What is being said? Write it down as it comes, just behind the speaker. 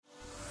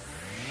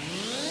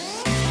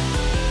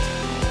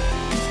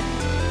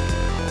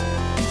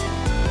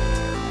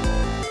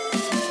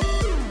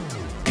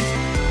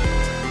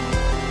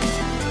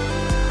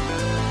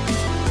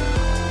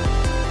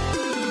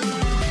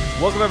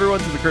Welcome everyone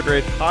to the Crit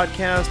Rate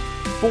Podcast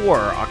for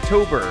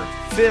October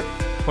 5th,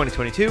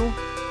 2022,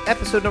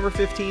 episode number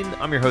 15.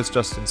 I'm your host,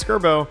 Justin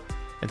Skirbo,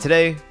 and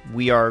today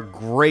we are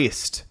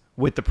graced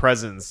with the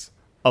presence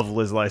of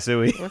Liz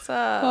Lysui. What's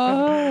up?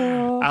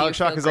 Alex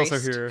Shock is also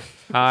here.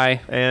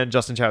 Hi. And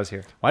Justin Chow is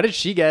here. Why did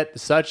she get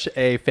such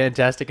a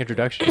fantastic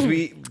introduction?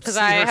 Because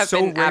I have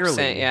so been rarely.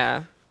 absent,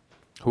 yeah.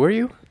 Who are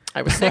you?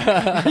 I was sick.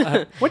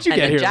 What'd you And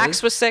get then here?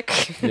 Jax was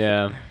sick.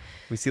 Yeah.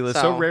 We see Liz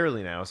so So-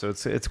 rarely now, so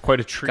it's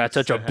quite a treat. Got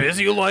such to a have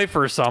busy you. life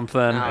or something.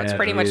 No, it's Yeah,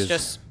 pretty much geez.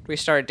 just we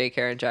started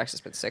daycare and Jax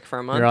has been sick for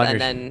a month You're on and your-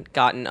 then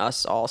gotten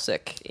us all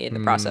sick in the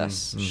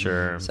process.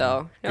 Sure.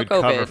 So, no Good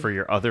COVID. cover for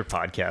your other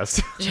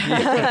podcast.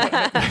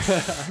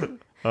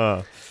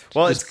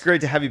 Well, it's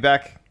great to have you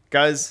back,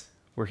 guys.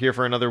 We're here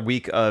for another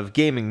week of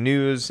gaming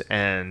news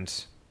and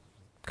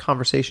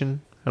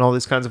conversation and all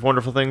these kinds of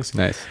wonderful things.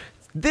 Nice.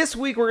 This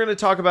week, we're going to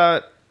talk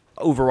about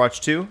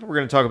Overwatch 2. We're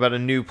going to talk about a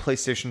new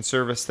PlayStation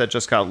service that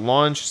just got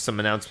launched, some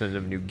announcement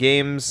of new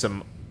games,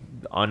 some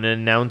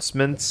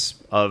unannouncements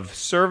of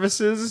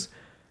services,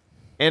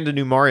 and a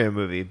new Mario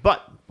movie.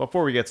 But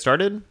before we get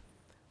started,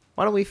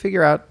 why don't we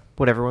figure out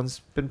what everyone's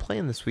been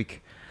playing this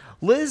week?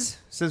 Liz,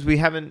 since we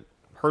haven't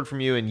heard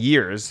from you in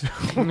years,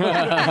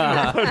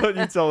 why don't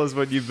you tell us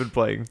what you've been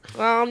playing?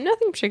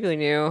 Nothing particularly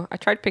new. I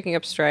tried picking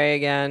up Stray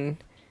again,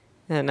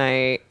 and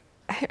I'm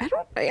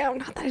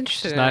not that interested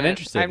Just in not it.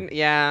 interested.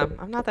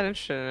 I'm not that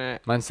interested in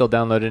it. Mine's still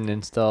downloaded and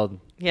installed.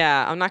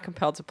 Yeah, I'm not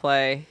compelled to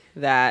play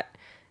that.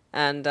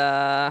 And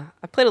I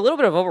played a little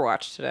bit of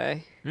Overwatch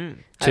today. I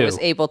Two. was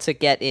able to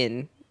get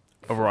in.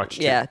 Overwatch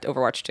 2. Yeah,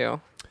 Overwatch 2.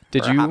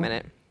 Did for a you hot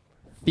minute.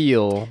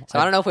 feel So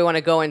I don't know if we want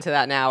to go into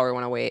that now or we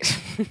want to wait.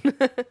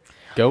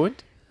 going?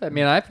 I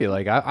mean, I feel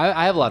like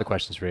I have a lot of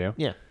questions for you.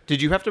 Yeah.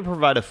 Did you have to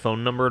provide a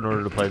phone number in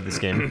order to play this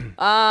game?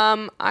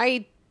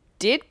 I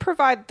did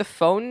provide the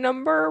phone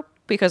number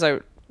because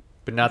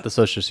But not the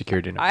social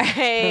security number.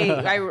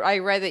 I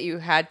read that you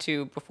had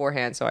to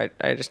beforehand, so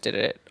I just did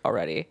it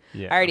already.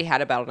 Yeah. I already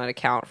had a Battle.net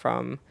account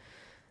from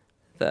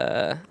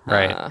the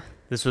Right.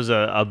 This was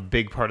a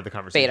big part of the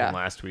conversation Beta.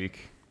 last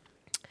week.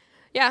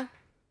 Yeah.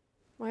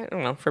 I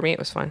don't know. For me, it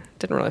was fine. It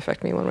didn't really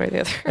affect me one way or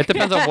the other. It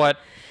depends on what,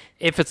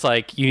 if it's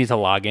like you need to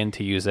log in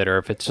to use it, or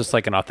if it's just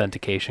like an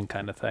authentication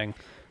kind of thing.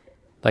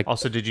 Like,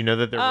 Also, did you know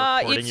that they're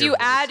recording It's your you voice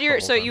add the your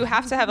whole so time? you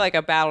have to have like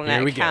a Battle.net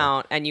Here we go.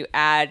 account, and you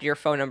add your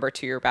phone number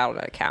to your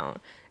Battle.net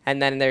account,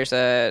 and then there's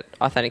a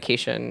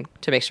authentication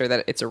to make sure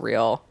that it's a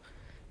real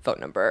phone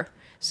number.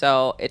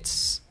 So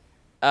it's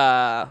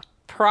a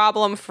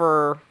problem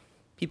for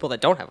people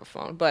that don't have a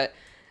phone, but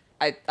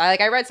I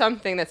read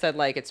something that said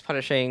like it's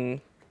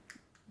punishing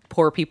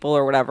poor people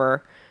or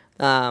whatever.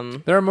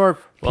 There are more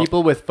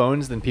people with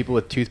phones than people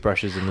with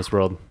toothbrushes in this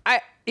world.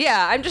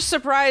 I'm just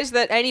surprised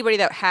that anybody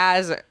that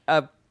has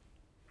a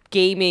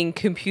gaming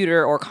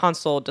computer or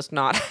console does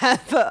not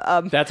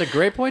have That's a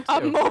great point, too.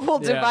 a mobile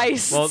Yeah.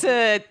 device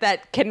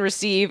that can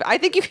receive. I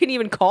think you can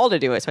even call to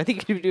do it. So I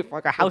think you can do it from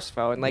like a house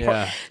phone. Like,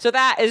 Yeah. so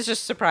that is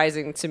just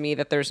surprising to me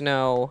that there's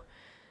no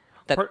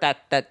Part-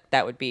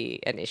 that would be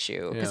an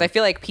issue because Yeah. I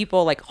feel like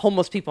people like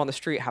homeless people on the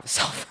street have a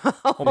cell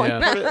phone.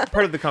 Yeah.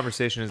 Part of the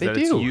conversation is They that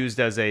it's do. used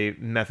as a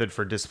method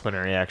for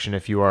disciplinary action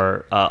if you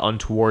are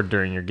untoward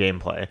during your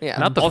gameplay. Yeah.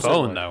 not the Also,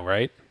 phone though,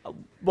 right?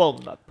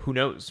 Well, who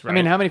knows, right? I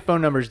mean, how many phone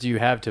numbers do you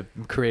have to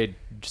create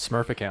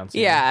Smurf accounts?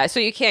 you know? Yeah, so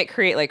you can't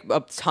create like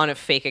a ton of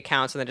fake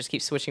accounts and then just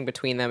keep switching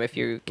between them if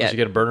you Unless get. you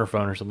get a burner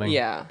phone or something.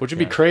 Yeah. Which would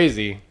be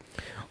crazy.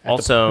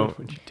 Also,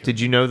 What'd you do? did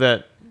you know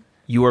that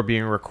you are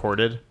being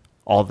recorded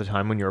all the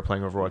time when you are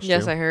playing Overwatch 2?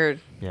 Yes, I heard.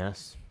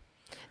 Yes.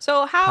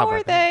 So how about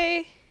are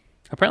they?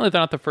 Apparently,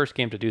 they're not the first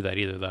game to do that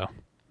either, though.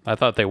 I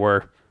thought they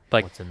were.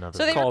 Like, What's another?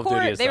 So they Call of Duty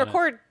record. has They done it.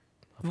 record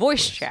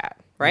voice chat,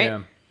 right?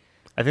 Yeah.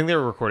 I think they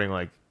were recording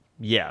voice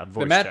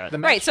chat.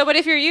 Right. So, but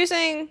if you're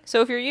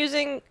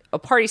using a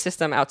party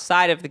system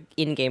outside of the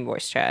in-game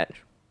voice chat,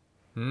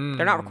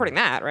 they're not recording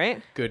that,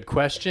 right? Good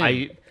question.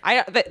 I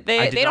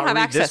They did don't not have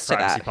read access this to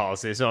privacy that.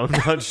 policy, so I'm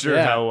not sure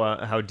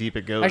Yeah. how deep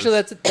it goes.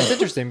 Actually, that's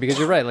interesting because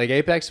you're right. Like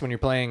Apex, when you're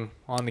playing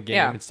on the game,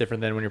 Yeah. it's different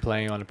than when you're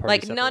playing on a party.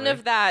 Like none separately.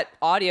 of that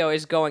audio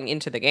is going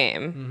into the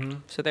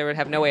game, so they would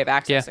have no way of yeah,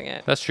 accessing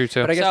it. that's true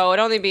too. But I guess- So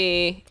it'd only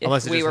be if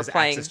Unless it we just were has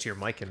playing. access to your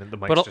mic and the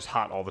mic's But- just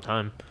hot all the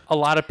time. A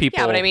lot of people.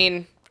 Yeah, but I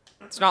mean,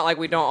 it's not like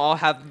we don't all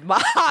have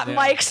hot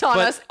mics on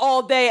But- us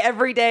all day,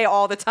 every day,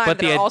 all the time. But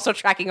They're the- also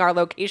tracking our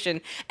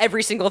location,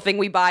 every single thing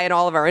we buy, and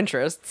all of our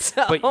interests.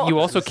 So. but you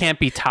also can't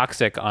be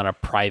toxic on a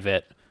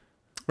private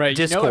right,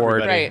 you know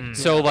Discord. everybody. Right.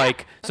 So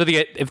like,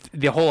 if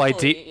the whole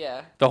idea,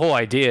 yeah. the whole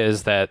idea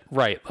is that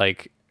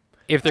like,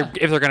 if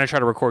they're gonna try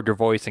to record your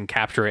voice and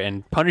capture it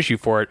and punish you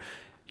for it,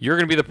 you're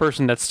gonna be the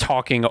person that's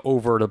talking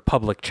over the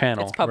public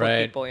channel. It's public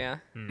Right. people, yeah.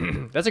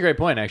 That's a great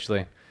point,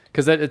 actually.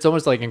 Because it's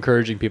almost like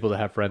encouraging people to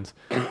have friends.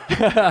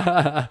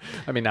 I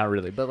mean, not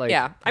really, but like...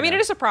 Yeah. I mean,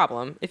 it is a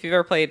problem if you've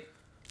ever played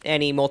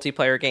any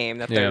multiplayer game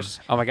that there's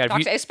Oh my god! If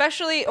you, toxic,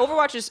 especially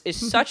Overwatch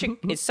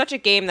is such a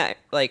game that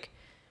like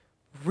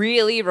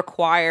really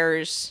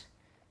requires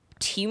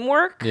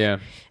teamwork. Yeah.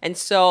 And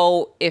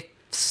so if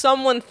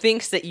someone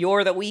thinks that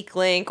you're the weak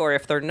link, or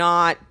if they're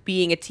not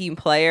being a team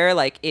player,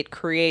 like it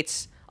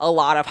creates a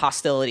lot of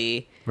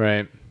hostility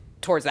Right.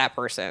 towards that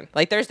person.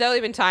 Like there's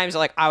definitely been times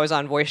like I was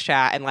on voice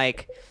chat and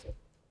like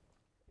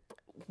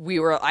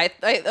I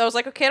was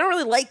like, okay, I don't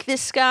really like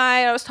this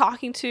guy I was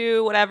talking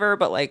to, whatever,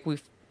 but like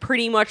we've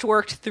pretty much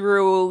worked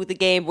through the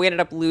game. We ended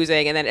up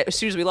losing, and then as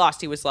soon as we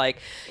lost, he was like,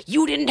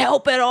 you didn't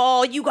help at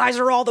all, you guys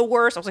are all the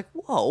worst. I was like,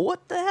 whoa,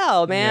 what the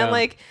hell, man? Yeah.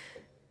 Like,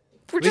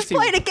 we're just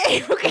playing a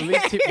game. At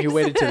least he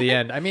waited to the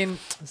end. I mean,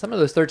 some of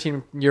those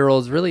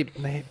 13-year-olds really,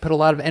 they put a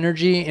lot of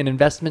energy and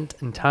investment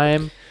and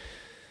time,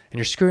 and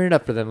you're screwing it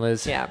up for them,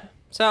 Liz. Yeah.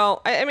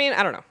 So, I mean,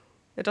 I don't know.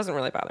 It doesn't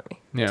really bother me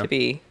Yeah. to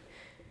be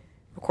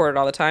recorded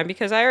all the time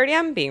because I already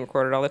am being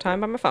recorded all the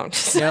time by my phone.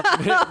 So, Yep.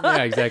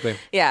 Yeah, exactly.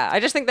 yeah, I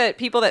just think that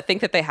people that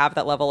think that they have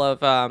that level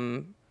of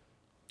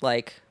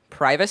like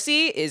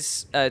privacy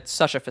is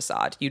such a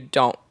facade. You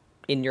don't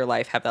in your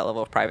life have that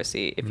level of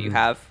privacy if you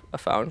have a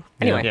phone.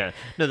 Anyway, Yeah.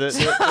 No, the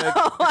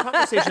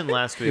conversation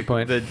last week,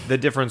 point. the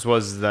difference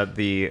was that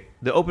the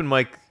open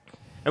mic,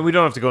 and we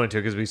don't have to go into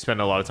it because we spent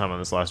a lot of time on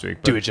this last week.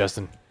 But, Do it,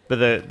 Justin.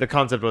 But the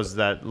concept was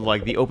that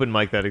like the open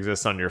mic that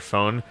exists on your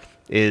phone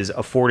is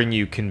affording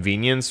you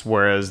convenience,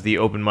 whereas the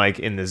open mic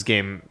in this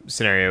game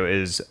scenario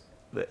is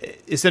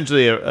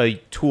essentially a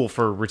tool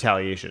for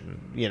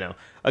retaliation,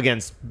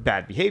 against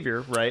bad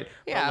behavior, right?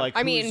 yeah. But, like,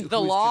 I mean, who's the to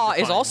law is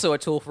define- also a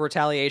tool for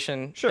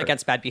retaliation Sure.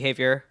 against bad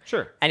behavior.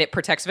 Sure. And it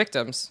protects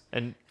victims.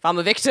 And If I'm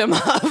a victim of,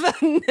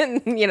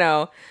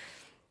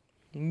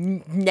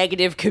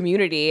 negative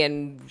community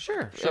and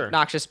Sure.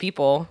 obnoxious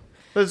people.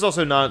 But it's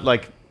also not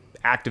like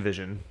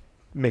Activision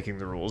making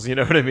the rules. You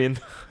know what I mean?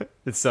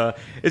 It's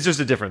just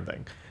a different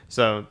thing.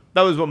 So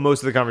that was what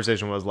most of the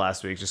conversation was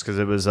last week, just because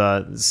it was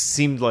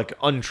seemed like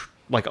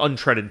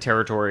untreaded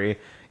territory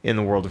in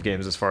the world of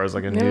games as far as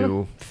like a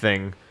new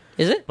thing.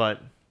 Is it?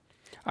 But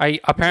I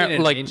apparently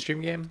In a like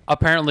mainstream game?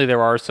 apparently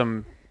there are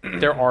some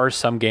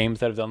games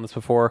that have done this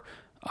before.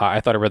 I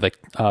thought I read like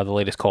the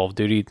latest Call of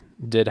Duty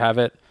did have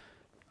it.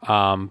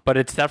 But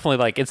it's definitely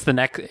like it's the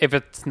next, if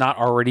it's not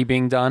already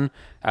being done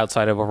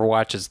outside of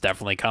Overwatch, it's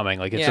definitely coming.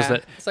 Like it's Yeah. just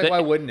that It's like, why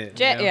wouldn't it?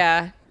 you know?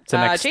 Yeah. It's the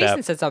next Jason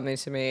step. said something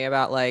to me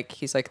about like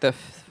he's like the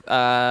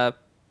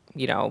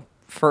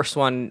first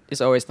one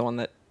is always the one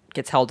that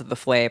gets held to the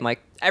flame. Like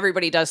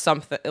everybody does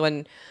something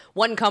when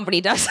one company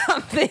does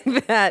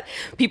something that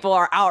people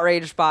are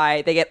outraged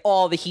by, they get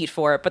all the heat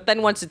for it. But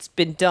then once it's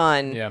been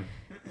done, Yeah.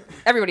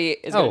 everybody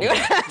is going to do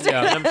it.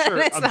 Yeah. I'm sure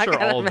It's not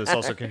gonna all of this matter.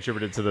 also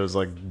contributed to those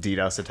like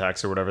DDoS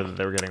attacks or whatever that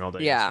they were getting all day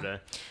Yeah.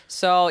 yesterday.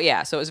 So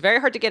it was very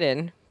hard to get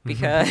in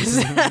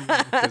because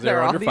there they're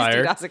are all under these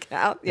fire. DDoS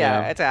account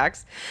Yeah.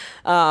 attacks.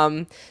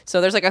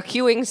 So there's like a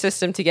queuing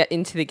system to get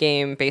into the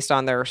game based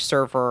on their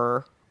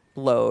server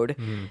load,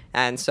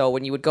 and so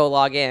when you would go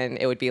log in,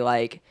 it would be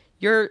like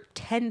you're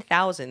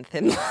 10,000th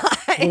in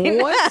line.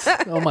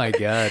 What? Oh my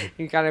god.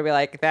 You kind of be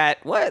like that.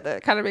 What?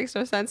 That kind of makes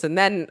no sense. And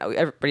then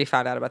everybody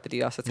found out about the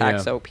DDoS attack, Yeah.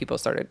 so people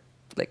started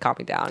like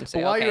calming down and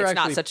saying, while "Okay, you're it's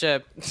not actually- such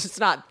a. It's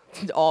not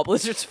all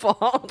Blizzard's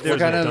fault."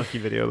 There's kind a of- donkey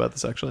video about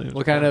this actually.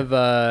 What kind of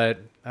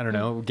I don't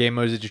know, game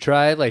modes did you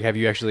try? Like, have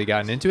you actually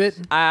gotten into it?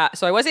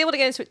 So I was able to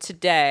get into it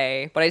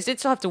today, but I did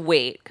still have to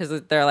wait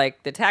because they're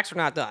like the attacks are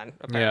not done.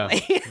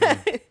 Apparently,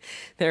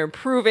 they're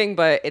improving,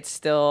 but it's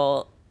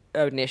still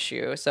an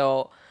issue.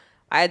 So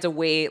I had to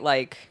wait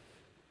like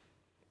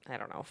I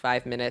don't know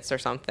 5 minutes or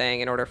something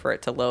in order for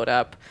it to load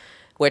up.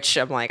 Which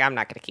I'm like, I'm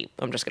not going to keep.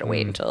 I'm just going to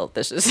wait until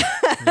this is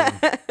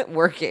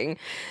working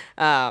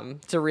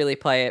to really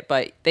play it.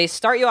 But they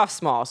start you off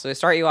small, so they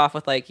start you off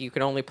with like you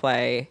can only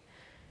play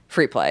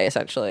free play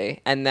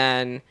essentially, and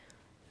then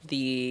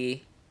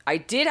I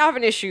did have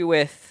an issue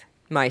with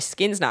my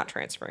skins not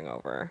transferring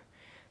over.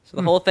 So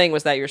the whole thing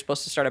was that you're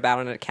supposed to start a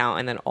Battle.net account,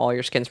 and then all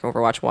your skins from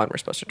Overwatch 1 were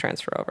supposed to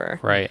transfer over.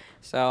 right.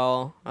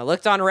 So I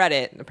looked on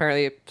Reddit, and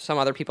apparently some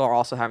other people are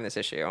also having this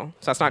issue.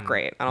 So that's not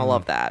great. I don't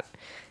love that.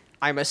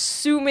 I'm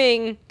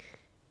assuming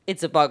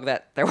it's a bug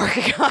that they're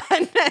working on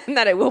and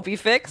that it will be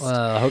fixed.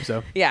 I hope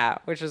so. Yeah,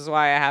 which is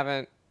why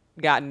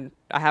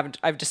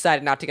I've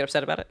decided not to get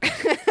upset about it.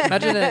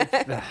 Imagine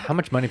how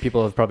much money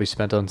people have probably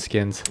spent on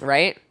skins.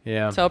 Right?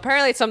 Yeah. So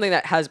apparently it's something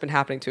that has been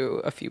happening to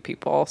a few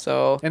people.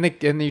 So And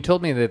you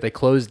told me that they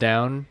closed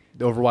down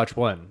the Overwatch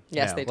 1.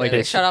 yes, now. they did. Like, They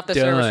it's shut off the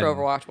servers for done.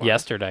 Overwatch 1.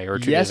 Yesterday or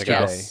 2 days ago.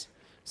 Yesterday. Yes.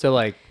 So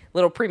like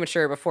Little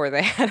premature before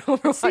they had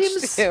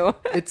Overwatch 2.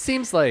 it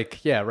seems like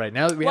right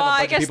now we Well,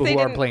 I have a bunch of guess people they who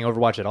aren't didn't- playing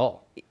Overwatch at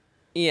all.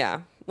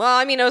 Yeah. Well,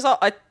 I mean, it was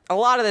a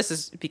lot of this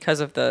is because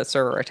of the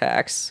server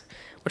attacks,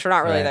 which are not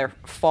really Right. their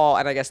fault,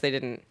 and I guess they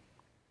didn't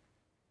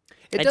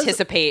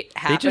anticipate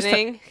They just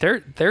happening.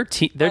 their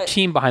But-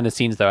 team behind the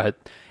scenes though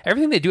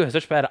everything they do has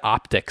such bad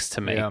optics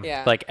to me.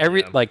 Yeah. Like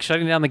like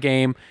shutting down the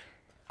game.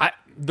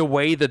 The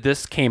way that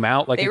this came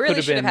out, like They it really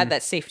could should have have been had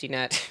that safety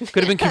net.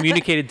 could have been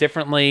communicated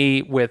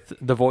differently with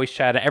the voice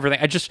chat and everything.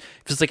 It's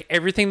like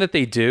everything that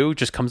they do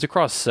just comes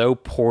across so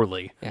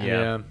poorly.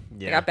 Yeah.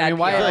 They got bad I mean,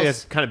 why I feel like PR.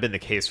 it's kind of been the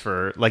case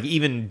for like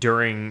even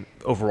during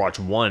Overwatch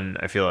 1,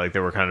 I feel like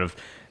they were kind of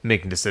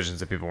making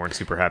decisions that people weren't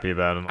super happy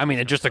about. And I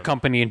mean, just the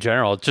company in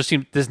general. It just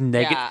seems this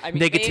negativity.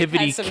 They've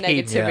had some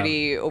came-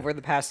 negativity over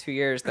the past few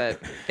years that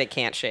they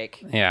can't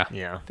shake. Yeah.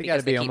 yeah. They got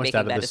to Because they be keep almost making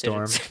out of bad the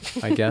storm,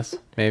 decisions. I guess,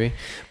 maybe.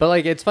 But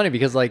like, it's funny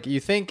because like you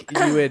think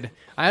you would.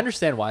 I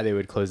understand why they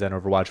would close down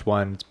Overwatch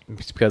 1.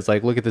 It's because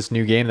like, look at this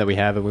new game that we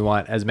have, and we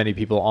want as many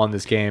people on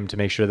this game to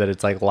make sure that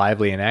it's like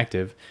lively and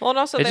active. Well, and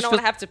also It they just don't want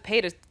to feels- have to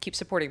pay to keep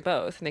supporting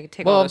both, and they can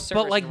take Well, all those but,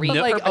 servers like, and no-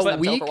 repurpose like, a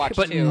them to week, Overwatch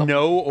But 2.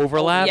 no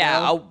overlap.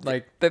 Yeah,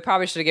 Like- they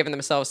probably should have given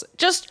themselves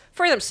just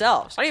for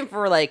themselves, not even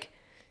for like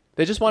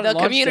They just wanted the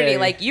launch community. day.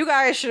 Like you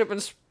guys should have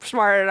been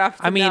smart enough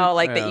to I mean, know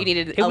like yeah. that you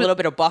needed It a was- little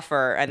bit of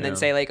buffer, and Yeah. then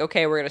say like,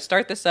 okay, we're gonna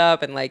start this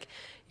up, and like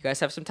you guys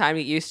have some time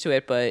to get used to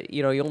it, but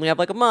you know you only have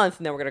like a month,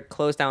 and then we're gonna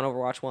close down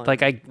Overwatch 1.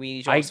 Like, we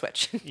need you all to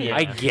switch. Yeah.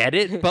 I get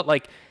it, but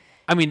like,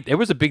 I mean, there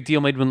was a big deal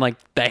made when like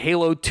the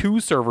Halo 2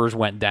 servers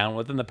went down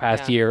within the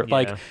past Yeah. year. Yeah.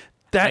 Like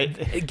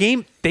that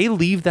game, they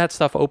leave that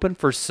stuff open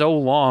for so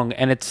long,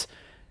 and it's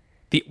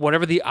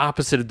whatever the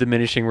opposite of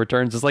diminishing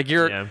returns is. Like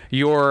Yeah.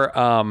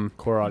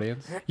 core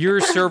audience. your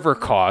server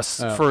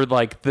costs Oh. for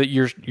like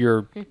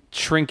your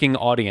shrinking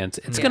audience,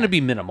 it's going to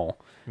be minimal.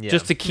 Yeah.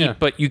 Just to keep, Yeah.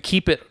 but you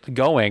keep it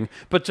going.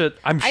 But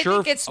I'm I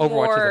sure think it's Overwatch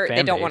more is a fan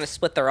they don't base. want to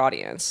split their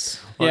audience.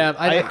 Yeah,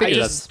 I think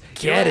just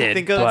that's get it.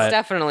 think of- but That's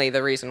definitely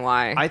the reason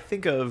why. I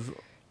think of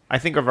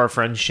our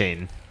friend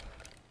Shane.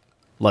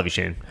 Love you,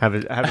 Shane.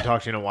 Haven't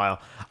talked to you in a while.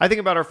 I think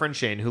about our friend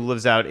Shane, who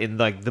lives out in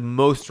like the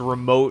most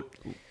remote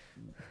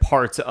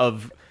parts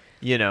of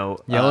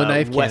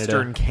Yellowknife,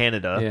 Western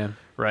Canada, Yeah.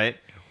 right?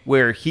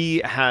 Where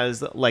he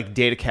has like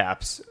data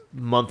caps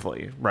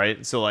monthly,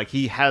 right? So like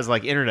he has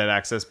like internet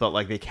access, but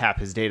like they cap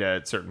his data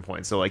at certain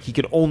points. So like he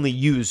can only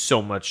use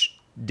so much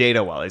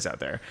data while he's out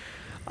there.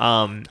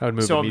 I would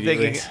move so I'm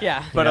immediately. thinking,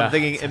 Yeah. but Yeah, I'm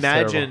thinking, sounds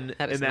imagine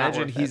That is not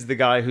worth he's it. the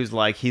guy who's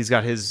like he's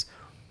got his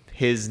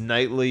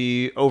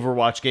nightly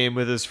Overwatch game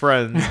with his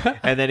friends,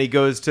 and then he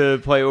goes to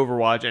play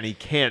Overwatch and he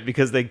can't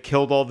because they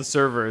killed all the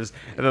servers,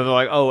 and then they're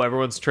like, oh,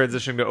 everyone's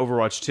transitioning to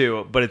Overwatch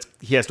 2, but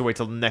he has to wait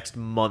till next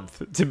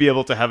month to be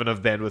able to have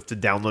enough bandwidth to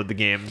download the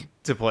game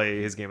to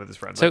play his game with his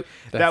friends. So- Like,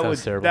 That that sounds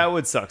would terrible. that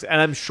would suck, and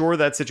I'm sure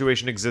that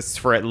situation exists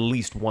for at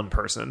least one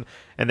person,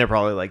 and they're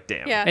probably like,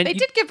 damn. Yeah, And they you-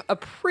 did give a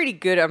pretty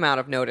good amount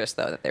of notice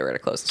though that they were going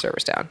to close the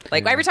servers down.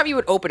 Like every time you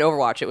would open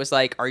Overwatch, it was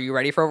like, "Are you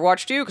ready for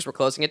Overwatch 2? Because we're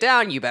closing it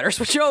down. You better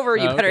switch over.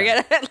 You Oh, better okay.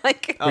 get it."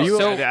 Like, Oh, you-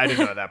 so I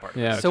didn't know that part.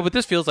 Yeah. So what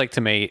this feels like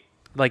to me,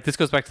 like this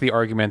goes back to the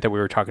argument that we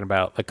were talking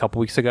about a couple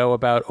weeks ago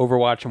about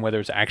Overwatch and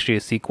whether it's actually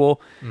a sequel.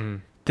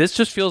 This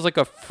just feels like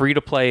a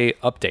free-to-play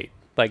update.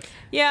 Like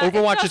Yeah, it's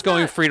Overwatch just is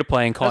going not- free to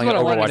play and calling it what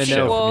I wanted Overwatch to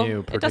know. 2. from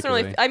you, it doesn't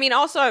really. particularly. I mean,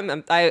 also,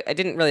 I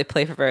didn't really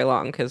play for very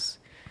long because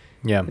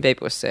Yeah. the baby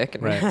was sick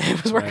and Right. I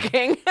was Right.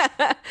 working.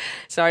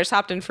 So I just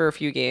hopped in for a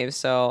few games.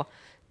 So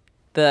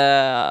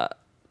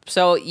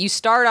you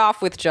start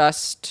off with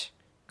just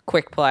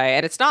quick play,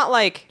 and it's not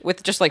like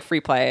with just like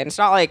free play, and it's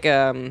not like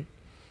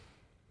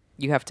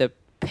you have to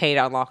pay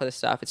to unlock all this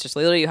stuff. It's just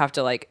literally you have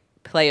to like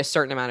play a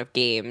certain amount of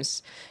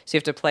games. So you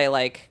have to play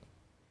like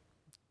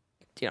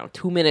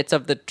 2 minutes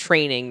of the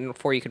training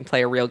before you can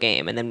play a real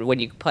game, and then when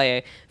you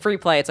play free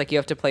play, it's like you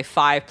have to play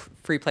 5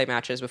 free play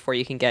matches before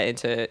you can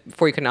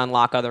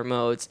unlock other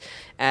modes,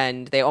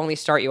 and they only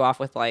start you off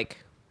with like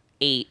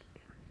 8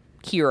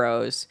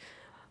 heroes.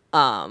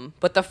 But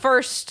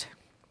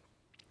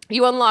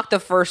you unlock the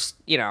first,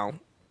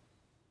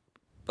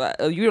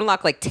 but you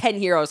unlock like 10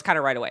 heroes kind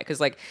of right away, because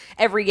like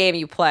every game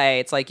you play,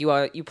 it's like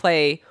you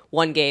play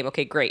one game,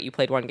 okay, great, you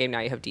played one game, now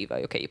you have Diva,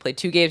 okay, you played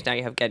 2 games, now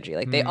you have Genji.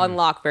 Like they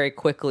unlock very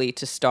quickly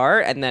to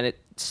start, and then it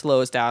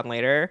slows down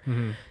later.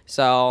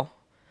 So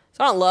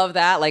I don't love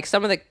that. Like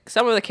some of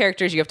the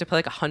characters you have to play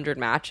like 100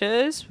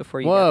 matches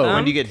before you Whoa. get them.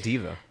 When do you get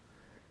Diva?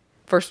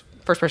 First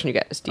person you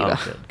get is Diva.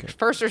 Oh, okay.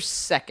 First or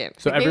second.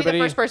 So Maybe everybody-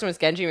 the first person was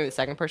Genji, maybe the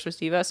second person was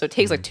Diva. So it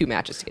takes like 2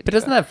 matches to get But Diva.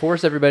 doesn't that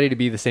force everybody to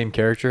be the same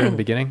character in the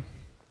beginning?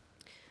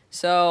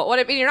 So what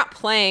I mean, you're not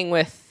playing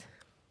with,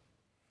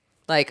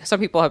 like, some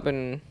people have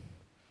been.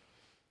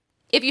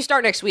 If you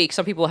start next week,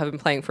 some people have been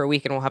playing for a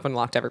week and will have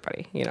unlocked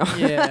everybody.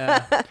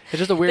 Yeah. It's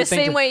just a weird The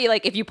thing. same way,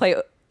 like if you play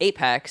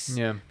Apex,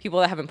 Yeah. people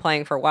that have been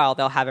playing for a while,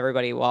 they'll have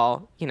everybody.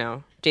 While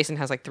Jason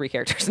has like 3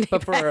 characters in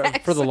But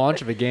Apex. for the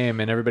launch of a game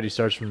and everybody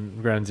starts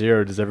from ground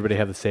zero, does everybody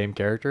have the same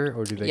character,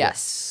 or do they?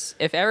 Yes,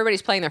 if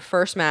everybody's playing their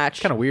first match,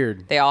 Kind of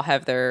weird. they all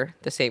have the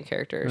same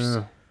characters,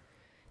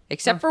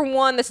 except for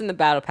one that's in the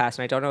battle pass,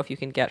 and I don't know if you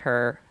can get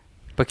her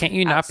But can't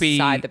you not be?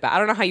 outside the battle. I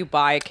don't know how you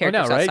buy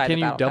characters right? outside Can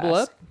the you battle double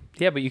pass. up?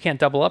 Yeah, but you can't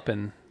double up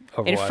in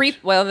Overwatch.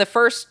 In the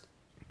first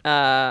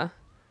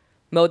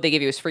mode they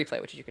give you is free play,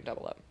 which is you can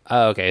double up.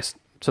 Oh, okay.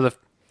 So the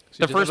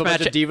Just first a bunch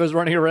match, of divas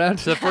running around.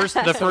 the first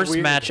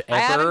weird. match I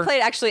haven't ever.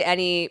 played actually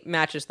any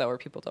matches though where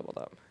people doubled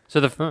up. So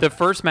the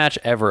first match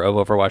ever of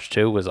Overwatch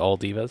 2 was all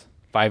divas,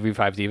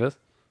 5v5 divas.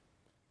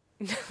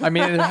 I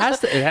mean, it has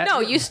to. It has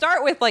No, you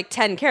start with like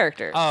 10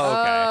 characters.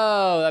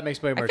 Oh, that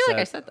makes way more I sense. feel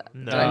like I said that.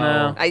 No. Did I?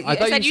 No. I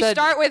thought said you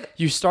start with.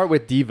 You start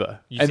with diva,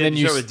 You and said then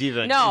you you start with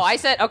Diva. No, I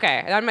said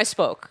okay. I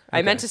misspoke.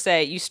 I meant to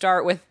say you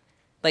start with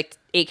like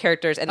 8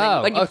 characters, and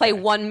then when you play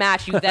one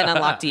match, you then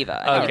unlock Diva.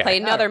 And then you play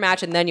another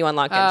match, and then you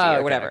unlock Genji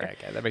or whatever. Okay.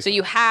 That makes so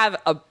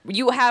sense.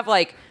 you have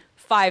like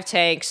 5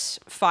 tanks,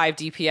 5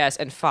 DPS,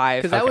 and 5.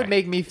 Because that would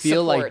make me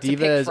feel like support to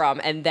Diva pick is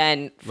from, and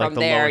then Like from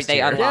the there lowest they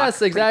tier. unlock. Yes,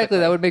 pretty exactly. quickly.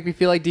 That would make me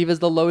feel like Diva's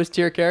the lowest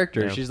tier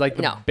character. Yeah. She's like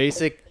the No.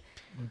 basic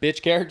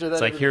bitch character. That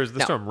It's like every- here's the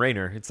No. storm,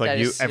 Rainer. It's like That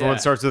you. is- Everyone Yeah.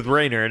 starts with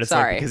Rainer, and it's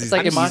Sorry. like because It's he's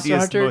like the in Monster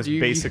easiest, Hunter, most do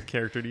you- basic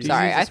character to use.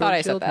 Sorry, Use I the thought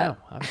I sword said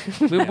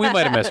shield? that. No. We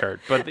might have misheard,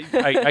 but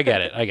I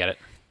get it. I get it.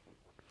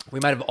 We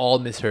might have all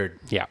misheard.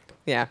 Yeah.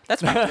 Yeah,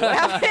 that's probably what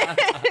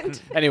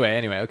happened. Anyway,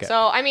 okay.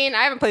 So I mean,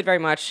 I haven't played very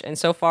much, and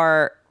so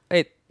far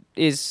it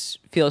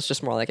feels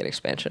just more like an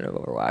expansion of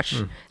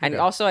Overwatch, and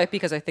also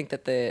because I think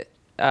that the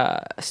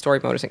story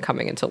mode isn't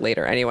coming until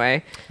later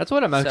anyway. That's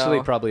what I'm actually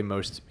So- probably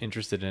most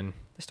interested in.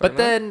 story But mode?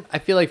 then I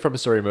feel like from a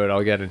story mode,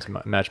 I'll get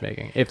into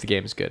matchmaking if the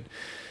game is good.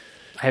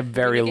 I have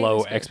very The game low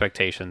is good.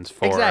 expectations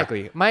for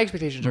Exactly. My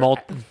expectations are mul-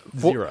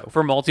 zero.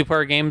 for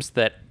multiplayer games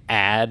that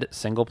add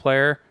single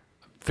player.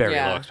 Very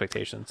Yeah. low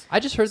expectations. I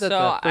just heard that So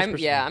the first I'm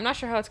person- I'm not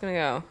sure how it's gonna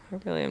go. I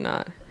really am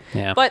not.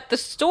 Yeah. But the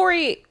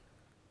story,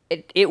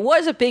 it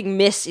was a big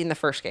miss in the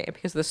first game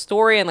because the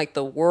story and like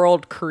the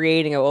world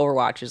creating of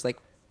Overwatch is like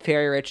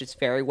very rich. It's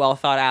very well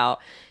thought out,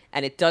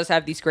 and it does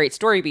have these great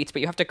story beats.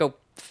 But you have to go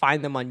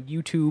find them on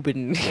YouTube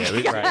and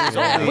It was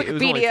only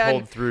Wikipedia.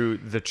 told through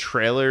the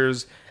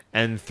trailers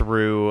and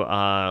through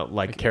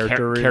like character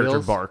character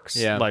reveals? barks,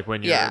 Yeah. like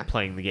when you're Yeah.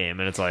 playing the game,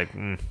 and it's like,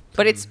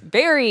 But it's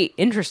very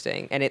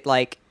interesting, and it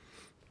like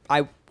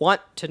I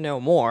want to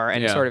know more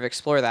and Yeah. sort of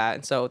explore that.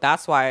 And so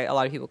that's why a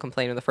lot of people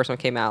complained when the first one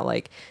came out,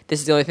 like this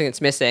is the only thing that's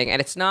missing. And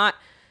it's not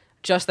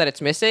just that it's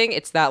missing;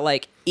 it's that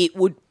like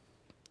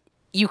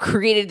you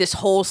created this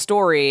whole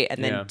story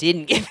and then Yeah.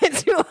 didn't give it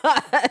to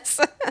us.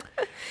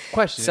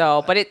 question.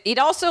 So, but it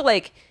also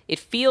like it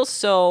feels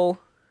so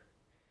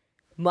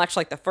much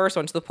like the first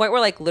one to the point where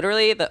like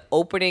literally the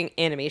opening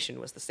animation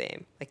was the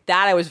same. Like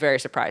that I was very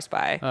surprised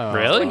by. Oh.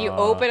 Really? When you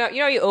open up,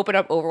 you open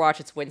up Overwatch,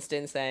 it's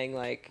Winston saying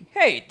like,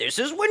 "Hey, this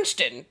is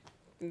Winston."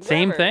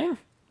 Same Whatever. thing.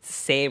 It's the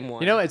same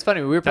one. You know, it's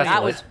funny. We were playing.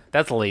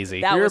 That's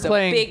lazy. that we were was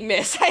playing- a big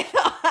miss. I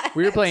thought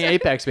We were playing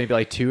Apex maybe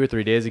like 2 or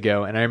 3 days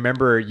ago, and I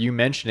remember you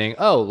mentioning,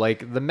 oh,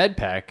 like the med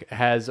pack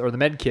has, or the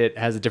med kit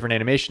has a different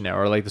animation now,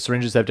 or like the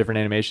syringes have different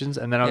animations.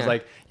 And then I was Yeah.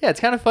 like, yeah, it's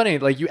kind of funny.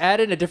 Like you add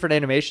in a different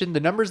animation, the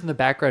numbers in the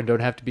background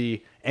don't have to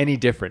be any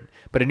different,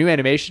 but a new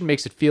animation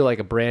makes it feel like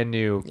a brand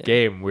new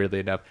game. Weirdly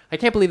enough, I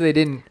can't believe they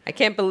didn't. I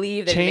can't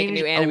believe they make a Change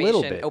new a animation,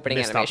 little bit. opening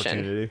missed animation.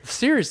 opportunity.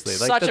 Seriously,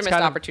 like Such a that's missed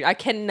kind of- opportunity. I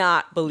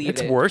cannot believe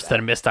It's it. worse than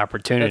a missed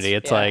opportunity.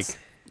 It's Yes. like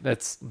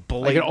That's like an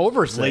Blatant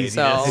oversight.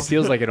 laziness. It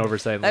feels like an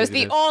oversight. That was the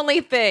laziness. only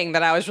thing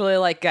that I was really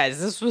like,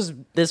 guys, this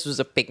was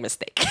a big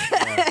mistake.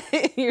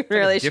 You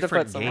really should have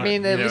different put some. game. I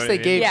mean, at You know least what they I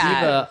mean? gave Yeah.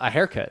 Diva a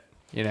haircut.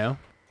 You know.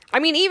 I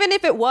mean, even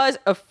if it was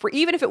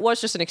even if it was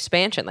just an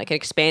expansion, like an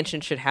expansion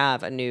should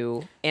have a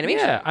new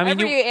animation. Yeah, I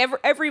mean,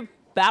 every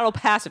battle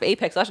pass of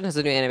Apex Legends has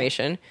a new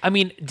animation. I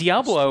mean,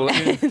 Diablo.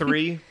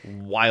 3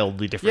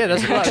 wildly different. Yeah,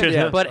 that's what.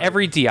 Yeah, But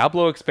every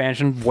Diablo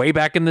expansion way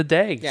back in the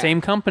day, Yeah. same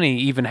company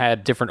even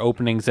had different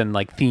openings and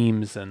like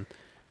themes and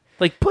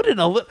like put in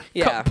a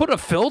Yeah. put a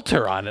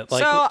filter on it.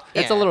 Like so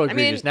it's a little I mean,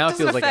 egregious. Now it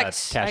doesn't feels like a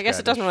affect, cash I guess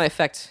it grab doesn't really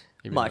affect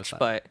Even though much, it's not.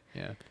 but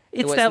yeah.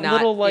 it's was that not-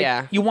 little like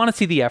yeah. you want to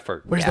see the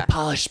effort. Where's Yeah. the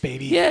polish,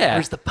 baby? Yeah,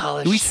 Where's the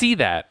polish? We see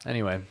that.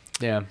 Anyway,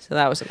 yeah. so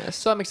that was a miss.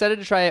 So I'm excited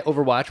to try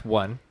Overwatch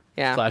 1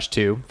 Yeah.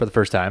 /2 for the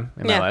first time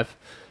in my Yeah. life.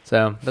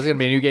 So that's gonna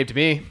be a new game to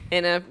me.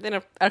 In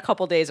a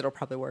couple days, it'll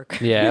probably work.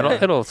 Yeah,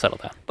 it'll settle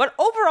down. But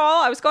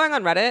overall, I was going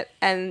on Reddit,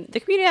 and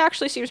the community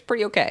actually seems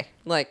pretty okay.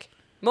 Like,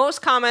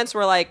 most comments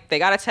were like, they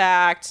got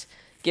attacked,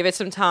 give it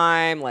some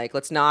time, like,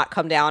 let's not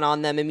come down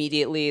on them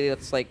immediately,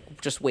 let's, like,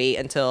 just wait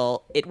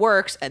until it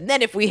works, and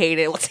then if we hate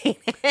it, let's hate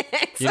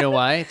it. You know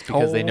why? It's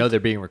because they know they're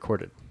being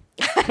recorded.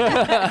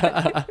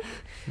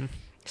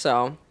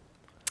 So,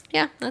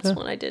 yeah, that's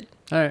what I did.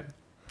 All right.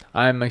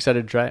 I'm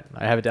excited to try it.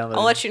 I have it downloaded.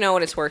 I'll let you know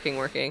when it's working.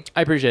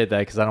 I appreciate that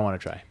because I don't want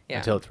to try Yeah.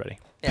 until it's ready.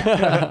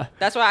 Yeah.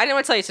 That's why I didn't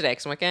want to tell you today,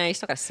 because I'm like, you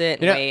still got to sit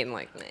and You know- wait, and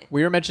like, meh.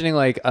 We were mentioning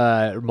like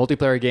a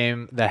multiplayer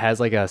game that has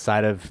like a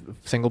side of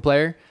single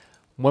player.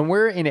 When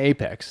we're in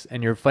Apex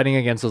and you're fighting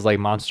against those like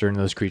monster and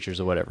those creatures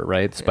or whatever,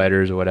 right?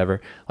 Spiders or whatever.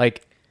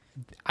 Like,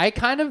 I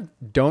kind of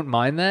don't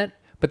mind that,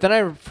 but then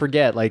I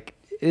forget, like,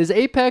 is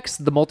Apex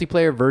the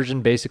multiplayer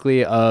version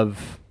basically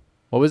of,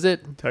 what was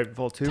it?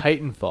 Titanfall 2.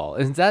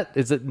 Titanfall.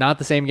 Is it not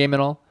the same game at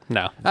all?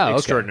 No. Oh, okay.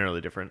 Extraordinarily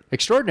different.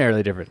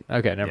 Extraordinarily different.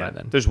 Okay, never Yeah. mind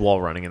then. There's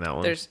wall running in that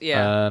one. There's,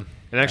 yeah.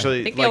 and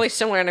actually, I think the like, only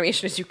similar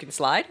animation is you can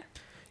slide.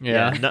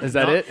 Yeah. not- Is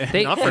that not- it?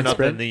 They- not for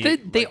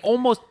nothing. They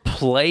almost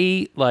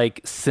play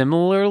like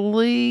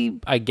similarly,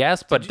 I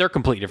guess, but they're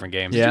completely different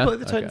games. Yeah. Did you play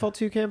the Okay. Titanfall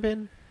 2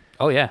 campaign?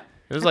 Oh yeah.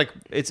 It was like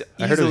it's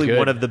I heard it was easily good.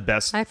 one of the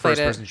best I played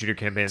first-person shooter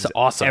campaigns It's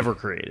awesome. ever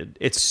created.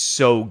 It's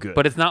so good.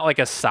 But it's not like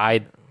a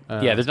side.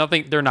 Yeah, there's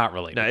nothing. They're not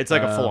related. no, it's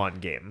like a full-on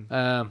game.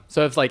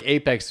 So if like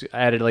Apex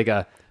added like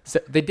a,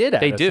 they did.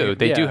 Add they a do. single-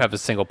 They do yeah. have a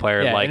single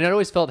player. Yeah, like and it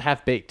always felt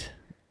half baked.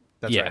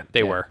 That's yeah, right. they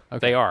Yeah. were.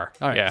 Okay. They are.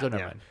 All right, yeah. so never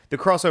Yeah. mind. The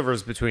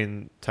crossovers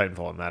between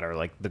Titanfall and that are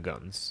like the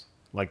guns.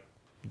 Like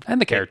And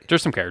the character.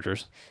 There's some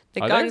characters.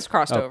 The Are guns there?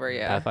 crossed Oh, over,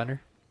 yeah.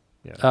 Pathfinder?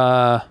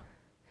 Uh,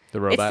 The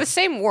robot? It's the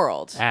same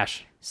world.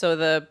 Ash. So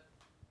the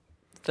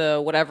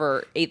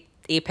whatever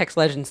Apex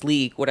Legends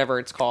League, whatever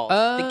it's called,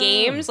 the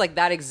games like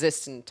that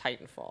exists in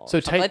Titanfall. So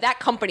like that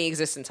company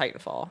exists in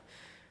Titanfall.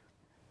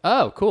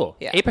 Oh, cool.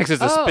 Yeah. Apex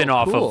is a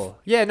spin-off cool. of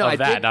Yeah, no, of I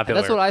that, did. not the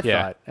That's other. what I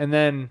Yeah. thought. And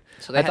then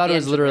So they I had thought the it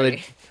was engine literally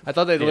ready. I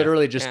thought they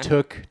literally just Yeah.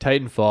 took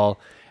Titanfall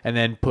and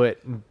then put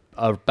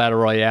a battle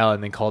royale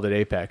and then called it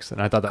Apex.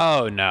 And I thought that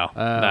Oh, no.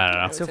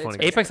 No. so funny.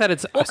 Apex had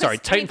its... Well, sorry,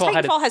 'cause, I mean, Titanfall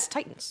had its... Titanfall has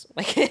Titans.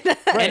 Like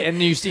right,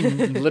 and you see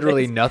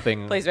literally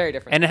nothing. plays very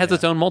different. And it has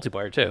its own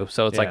multiplayer, too.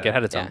 So it's like Yeah. it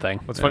had its own Yeah. thing.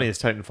 What's funny is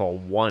Titanfall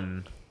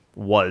 1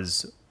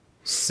 was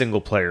single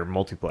player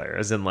multiplayer,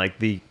 as in like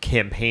the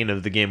campaign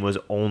of the game was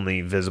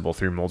only visible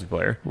through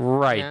multiplayer,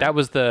 Right. Yeah. That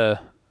was the...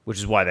 which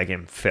is why that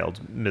game failed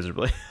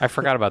miserably. I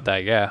forgot about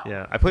that, yeah.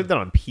 Yeah, I played that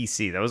on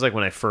PC. That was like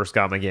when I first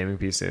got my gaming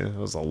PC. That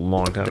was a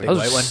long time I ago.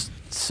 was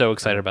so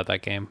excited about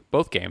that game.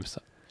 Both games.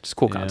 Just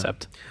cool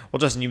concept. Well,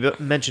 Justin, you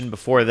mentioned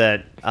before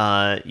that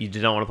you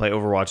did not want to play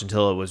Overwatch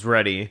until it was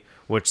ready,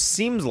 which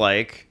seems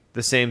like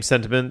the same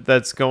sentiment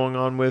that's going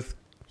on with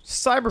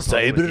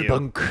Cyberpunk. with you.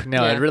 Cyberpunk.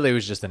 No, Yeah. it really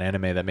was just an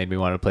anime that made me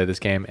want to play this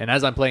game. And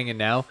as I'm playing it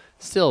now,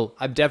 still,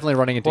 I'm definitely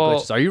running into Well-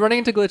 glitches. Are you running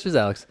into glitches,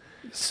 Alex?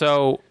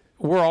 So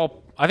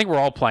I think we're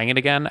all playing it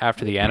again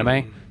after the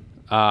anime.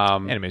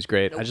 Anime's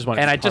great. I just want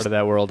to And be I part just- of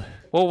that world.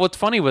 Well, what's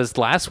funny was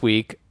last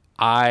week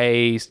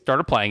I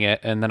started playing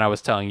it, and then I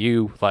was telling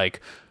you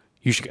like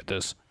you should get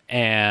this,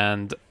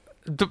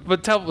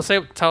 but tell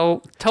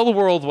the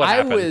world what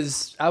happened.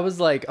 I was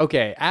like,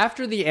 okay,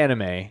 after the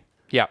anime,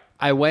 Yeah,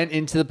 I went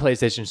into the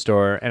PlayStation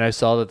store and I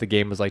saw that the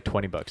game was like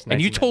 $20.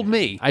 and you told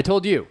me I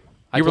told you.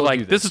 I you were told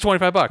like, "This is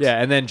 $25." Yeah,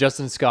 and then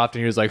Justin scoffed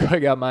and he was like, I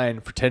got mine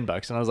for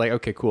 $10. And I was like,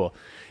 okay, cool.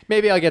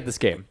 Maybe I'll get this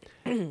game.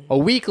 A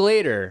week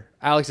later,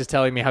 Alex is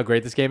telling me how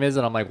great this game is,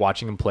 and I'm like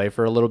watching him play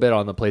for a little bit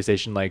on the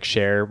PlayStation, like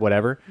share,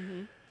 whatever.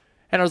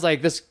 And I was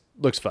like, this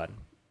looks fun.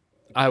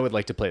 I would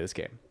like to play this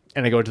game.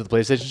 And I go into the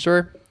PlayStation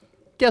store.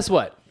 Guess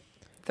what?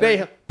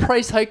 They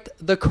price hiked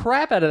the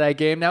crap out of that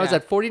game. Now it's Yeah.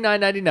 at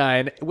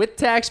 $49.99 with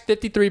tax,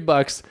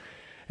 $53.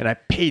 And I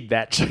paid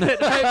that shit.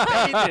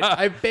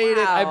 I paid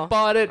it. I Wow.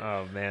 bought it.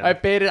 Oh, man. I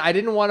paid it. I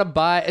didn't want to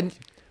buy. And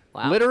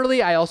Wow.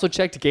 literally, I also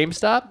checked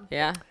GameStop.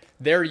 yeah.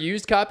 Their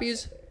used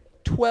copies,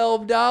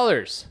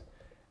 $12.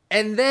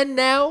 And then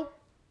now,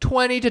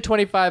 $20 to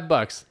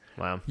 $25.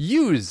 Wow.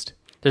 Used.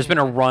 There's been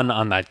a run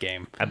on that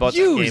game. I bought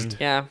Used. that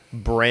game Yeah.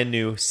 brand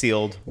new,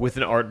 sealed, with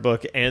an art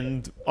book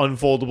and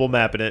unfoldable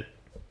map in it.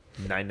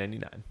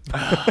 $9.99.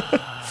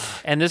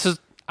 And this is,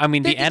 I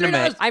mean, the anime.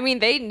 $53. I mean,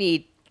 they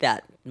need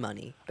that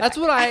money. That's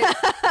what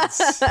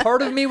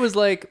part of me was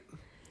like,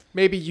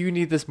 maybe you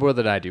need this more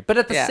than I do. But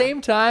at the Yeah.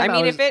 same time, I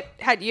mean, was, if it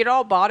had you'd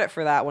all bought it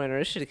for that when it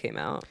initially came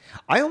out.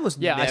 I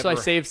almost so I never-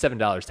 saved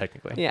 $7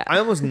 technically. Yeah. I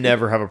almost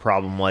never have a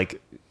problem like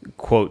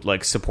quote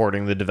like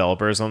supporting the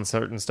developers on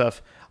certain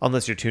stuff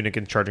unless you're Tunic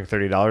and charging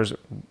 $30.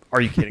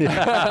 Are you kidding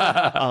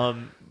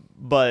me?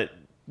 But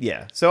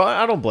yeah, so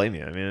I don't blame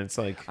you. I mean, it's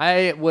like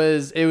It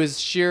was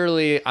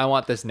sheerly I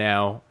want this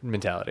now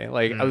mentality.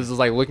 Like I was just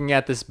like looking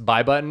at this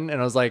buy button and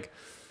I was like,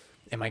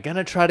 am I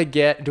gonna try to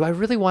do I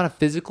really want a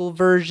physical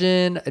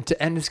version?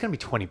 And it's gonna be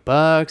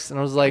 $20. And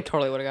I was like,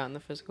 Totally would have gotten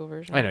the physical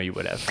version. I know you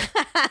would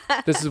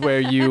have. This is where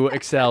you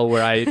excel,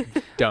 where I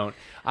don't.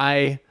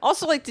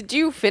 Also, like, did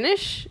you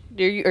finish?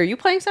 Are you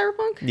playing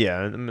Cyberpunk? yeah,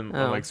 I'm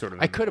Oh. like sort of.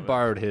 I could have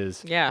borrowed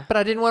his. Yeah. But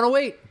I didn't want to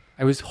wait.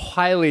 I was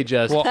highly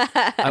just Well,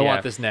 I yeah.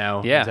 want this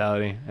now Yeah.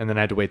 mentality. And then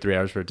I had to wait 3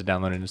 hours for it to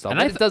download and install. And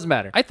But it doesn't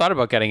matter. I thought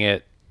about getting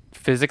it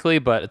physically,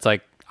 but it's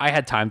like I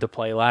had time to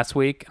play last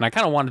week, and I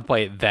kind of wanted to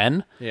play it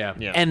then. Yeah.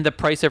 And the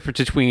price difference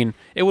between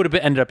it would have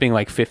ended up being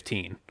like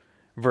 15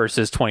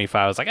 versus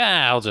 25. I was like,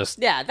 I'll just.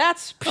 Yeah,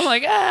 that's. I'm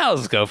like, I'll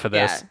just go for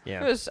this.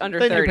 Yeah. It was under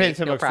then you're 30. paying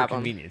 $10 no for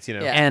problem. convenience, you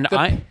know. Yeah.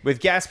 And With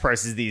gas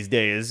prices these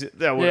days,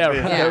 that would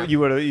Yeah, right. you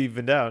would have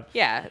evened out.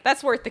 Yeah,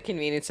 that's worth the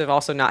convenience of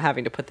also not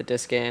having to put the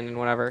disc in and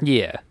whatever.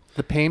 yeah.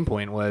 The pain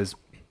point was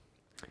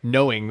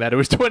knowing that it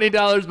was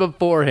 $20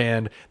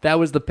 beforehand. That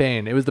was the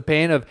pain. It was the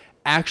pain of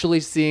actually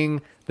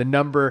seeing the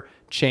number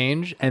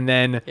change and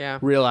then Yeah.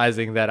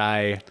 realizing that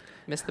I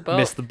Missed the boat.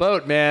 missed the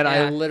boat, man.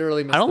 I Yeah.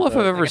 literally missed I don't know the if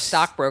I've boat. ever Like a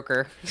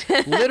stockbroker.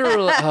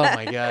 Literally. Oh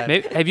my god.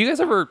 Have you guys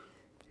ever?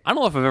 I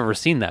don't know if I've ever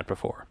seen that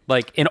before.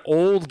 Like an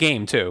old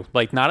game too,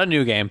 like not a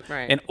new game,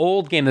 Right. an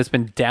old game that's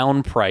been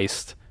down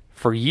priced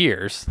for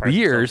years,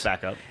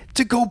 Back up.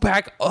 to go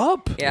back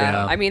up. Yeah.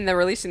 Yeah. I mean, they're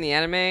releasing the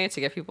anime to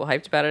get people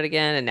hyped about it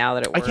again, and now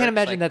that it I works, can't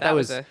imagine like, that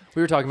was. a.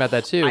 We were talking about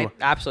that too. I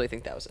absolutely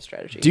think that was a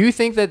strategy. Do you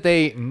think that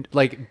they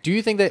do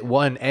you think that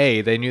one,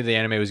 A, they knew the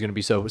anime was going to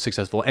be so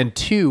successful, and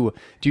two,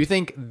 do you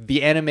think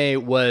the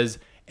anime was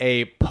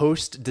a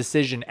post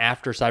decision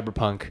after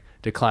Cyberpunk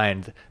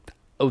declined?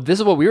 Oh, this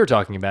is what we were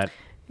talking about.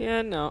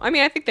 Yeah, no. I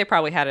mean, I think they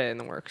probably had it in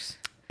the works.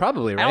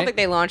 Probably, right? I don't think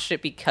they launched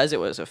it because it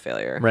was a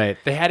failure. Right.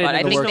 They had it But in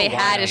I the think works they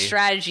had why. a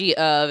strategy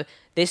of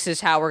this is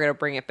how we're going to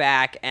bring it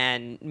back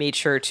and made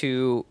sure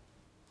to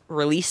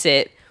release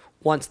it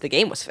once the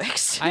game was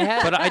fixed. I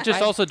had, But I just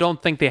also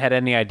don't think they had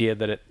any idea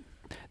that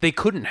they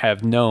couldn't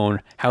have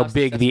known how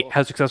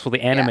successful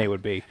the anime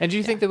would be. And do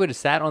you think they would have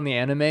sat on the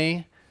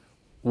anime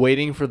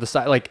waiting for the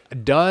site,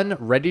 like done,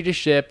 ready to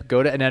ship,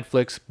 go to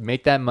Netflix,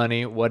 make that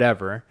money,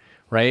 whatever,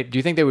 right? Do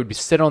you think they would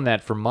sit on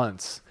that for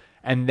months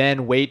and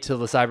then wait till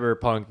the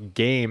Cyberpunk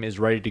game is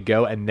ready to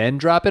go and then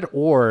drop it?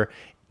 Or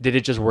did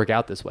it just work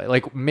out this way?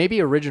 Like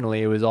maybe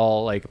originally it was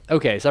all like,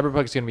 okay,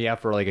 Cyberpunk's going to be out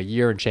for like a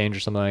year and change or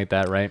something like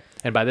that, right?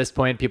 And by this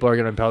point, people are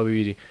going to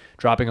probably be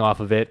dropping off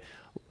of it.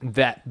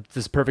 That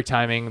this perfect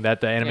timing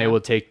that the anime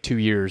will take 2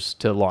 years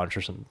to launch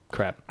or some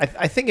crap.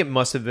 I think it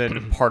must have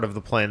been part of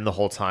the plan the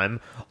whole time,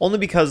 only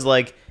because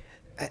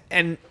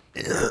and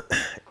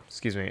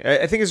excuse me,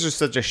 I think it's just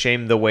such a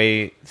shame the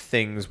way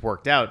things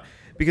worked out,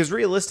 because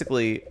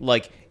realistically,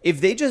 like if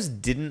they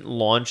just didn't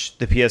launch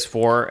the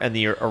PS4 and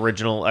the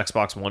original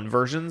Xbox One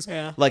versions,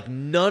 like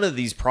none of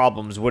these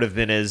problems would have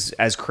been as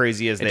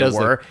crazy as they were.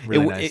 Look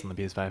really nice on the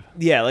PS5.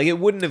 Yeah, like it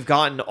wouldn't have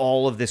gotten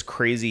all of this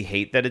crazy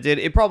hate that it did.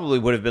 It probably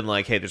would have been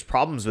like, hey, there's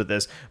problems with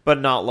this,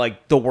 but not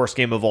like the worst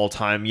game of all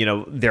time,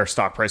 their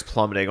stock price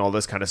plummeting, all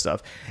this kind of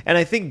stuff. And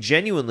I think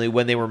genuinely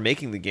when they were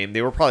making the game,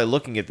 they were probably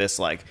looking at this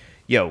like,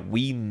 yo,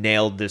 we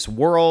nailed this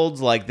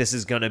world, like this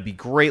is gonna be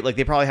great. Like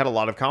they probably had a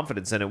lot of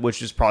confidence in it,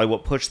 which is probably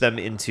what pushed them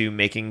into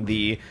making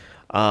the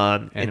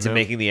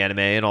anime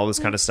and all this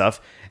kind of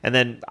stuff. And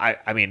then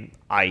I mean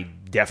I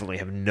definitely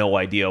have no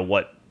idea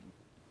what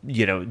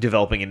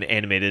developing an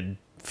animated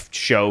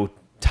show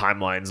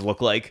timelines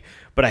look like,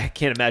 but I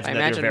can't imagine I that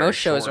imagine they're very most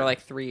shows short. are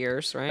like 3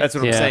 years, right? That's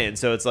what I'm saying.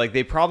 So it's like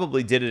they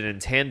probably did it in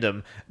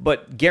tandem,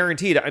 but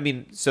guaranteed. I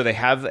mean, so they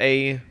have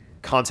a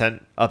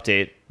content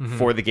update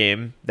for the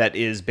game that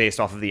is based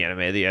off of the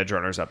anime, the Edge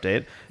Runners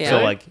update.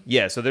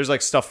 Yeah. So there's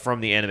like stuff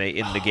from the anime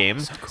in the game.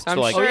 So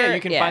So like, sure,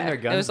 you can find their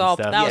guns It was and all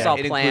stuff. that was all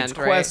it planned, includes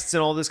right? quests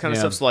and all this kind of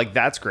stuff. So like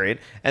that's great.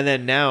 And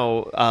then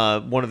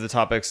now, one of the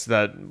topics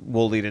that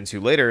we'll lead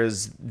into later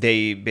is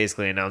they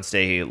basically announced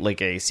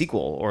a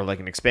sequel or like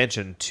an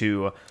expansion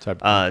to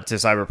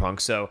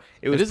Cyberpunk. So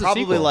it was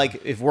probably sequel.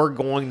 like if we're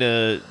going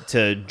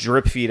to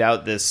drip feed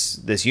out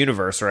this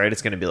universe, right?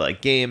 It's going to be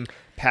like game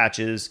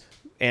patches,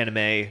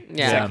 anime,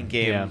 second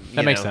game. Yeah,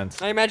 that makes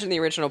sense. I imagine the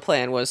original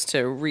plan was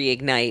to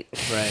reignite.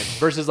 Right.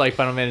 Versus like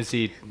Final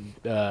Fantasy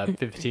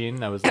 15,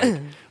 that was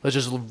like, let's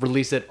just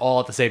release it all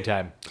at the same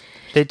time.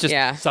 They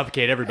just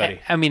Suffocate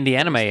everybody. I mean, the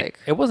anime, Mistake.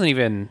 it wasn't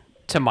even,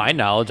 to my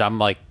knowledge, I'm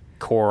like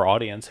core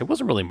audience. It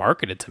wasn't really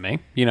marketed to me.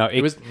 It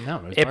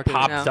marketed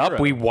popped to up.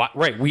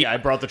 I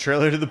brought the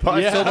trailer to the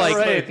podcast. So like,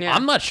 right. Yeah.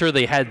 I'm not sure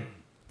they had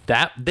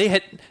that.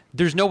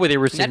 There's no way they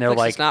were sitting there Netflix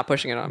like, is not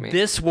pushing it on me.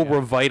 this will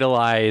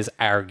revitalize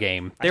our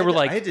game. They were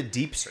like, I had to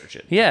deep search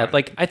it. yeah,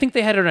 like I think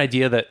they had an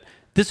idea that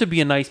this would be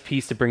a nice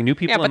piece to bring new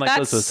people yeah, in, but like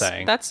Liz was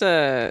saying. that's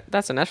a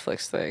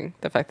Netflix thing.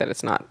 The fact that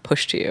it's not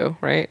pushed to you,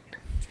 right?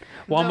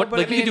 Well, No, but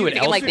like I you mean, can do it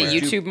you Thinking like the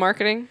elsewhere. YouTube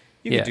marketing.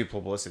 You Yeah. can do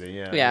publicity,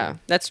 yeah. Yeah,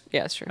 that's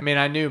true. I mean,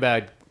 I knew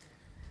about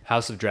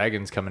House of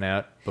Dragons coming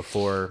out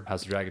before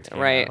House of Dragons came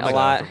Right, out. a Like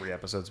lot. 3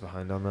 episodes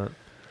behind on that.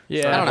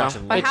 Yeah. I don't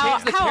watching know. But It how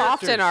changed the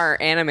often characters. are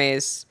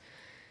animes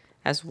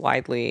as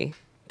widely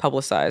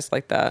publicized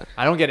like that?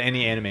 I don't get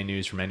any anime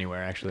news from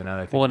anywhere, actually, now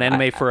that I think Well, an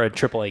anime for a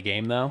AAA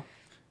game, though?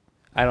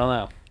 I don't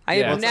know. I've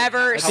Yeah, it's never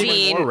like- I think it's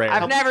seen. more rare.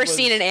 I've How never much was-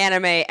 seen an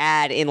anime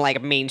ad in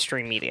like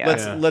mainstream media.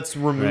 Let's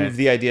remove Right.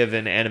 the idea of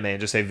an anime and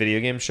just say video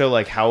game show.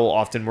 Like how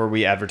often were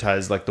we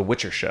advertised like The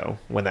Witcher show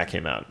when that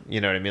came out?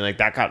 You know what I mean? Like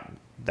that got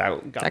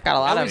That got a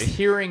lot I of. was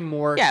hearing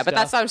more Yeah, but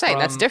that's stuff what I'm saying.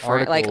 That's from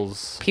different.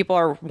 articles. Like people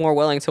are more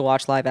willing to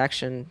watch live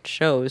action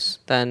shows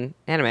than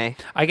anime.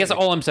 I guess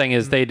all I'm saying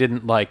is they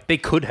didn't they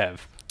could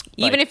have.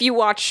 Even if you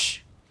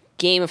watch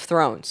Game of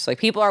Thrones, like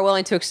people are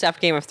willing to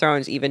accept Game of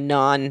Thrones. Even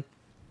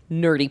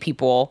non-nerdy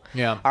people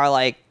are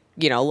like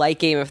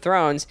Game of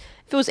Thrones.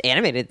 If it was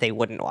animated, they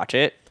wouldn't watch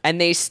it. And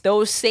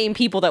those same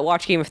people that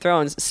watch Game of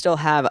Thrones still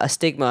have a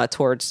stigma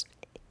towards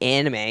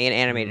anime and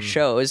animated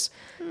shows.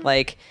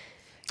 Like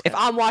if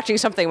I'm watching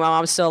something, my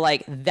mom's still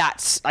like,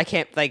 I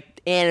can't,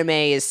 like, anime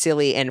is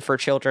silly and for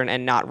children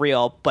and not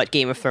real, but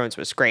Game of Thrones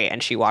was great,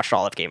 and she watched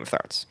all of Game of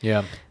Thrones.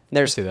 Yeah.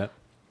 There's See that.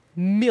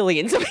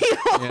 millions of people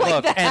like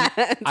Look, that.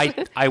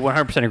 and I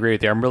 100% agree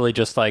with you. I'm really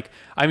just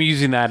I'm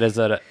using that as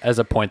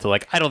a point to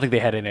I don't think they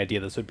had any idea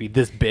this would be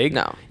this big.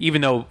 No.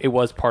 Even though it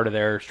was part of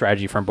their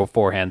strategy from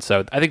beforehand.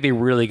 So I think they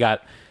really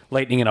got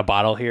lightning in a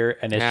bottle here,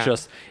 and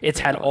it's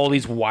had all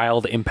these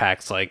wild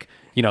impacts,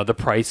 the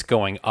price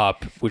going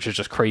up, which is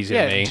just crazy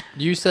to me.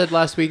 You said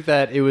last week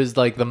that it was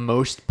like the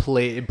most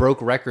it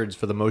broke records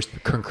for the most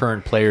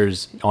concurrent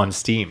players on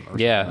Steam. or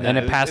Yeah, something like and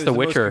that. it passed The was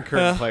most Witcher.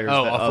 concurrent players for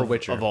of,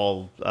 Witcher. of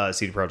all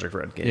CD Projekt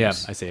Red games. Yeah,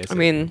 I see. I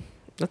mean,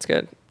 that's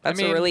good. That's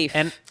mean, a relief.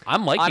 And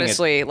I'm liking it.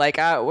 honestly,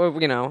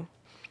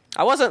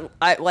 I wasn't.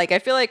 I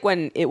feel like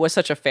when it was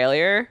such a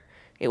failure,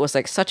 it was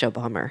such a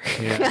bummer.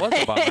 Yeah, it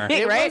was a bummer.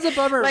 It right? was a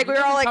bummer. Like we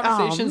were all like,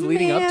 Conversations "Oh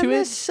leading man, up to it?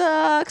 this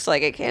sucks."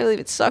 Like I can't believe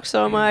it sucks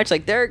so much.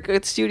 Like they're a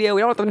good studio.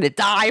 We don't want them to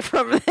die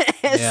from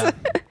this. Yeah.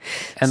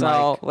 And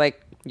So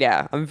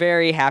yeah, I'm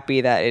very happy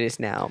that it is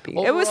now.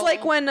 It was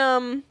like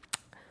when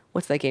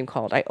what's that game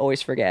called? I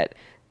always forget.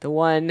 the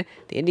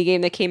indie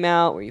game that came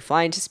out where you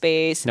fly into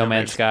space. No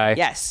Man's Sky.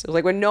 Yes, it was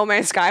like when No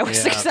Man's Sky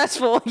was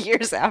successful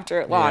years after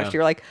it launched. Yeah.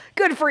 You're like,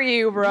 good for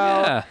you, bro.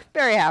 Yeah.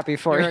 Very happy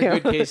for You're you. a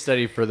good case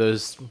study for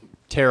those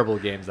terrible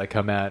games that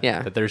come out.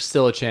 Yeah. That there's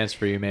still a chance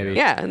for you, maybe.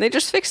 Yeah, and they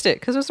just fixed it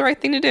because it was the right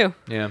thing to do.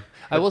 Yeah.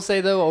 I will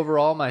say, though,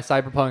 overall, my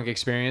Cyberpunk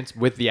experience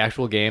with the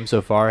actual game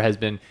so far has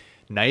been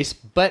nice,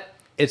 but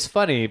it's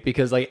funny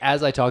because, like,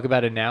 as I talk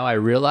about it now, I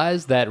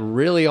realize that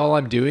really all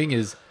I'm doing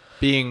is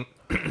being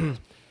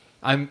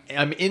I'm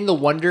in the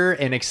wonder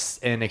and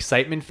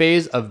excitement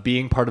phase of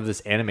being part of this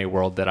anime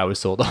world that I was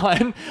sold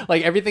on.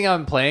 Like, everything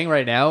I'm playing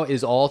right now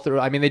is all through.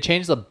 I mean, they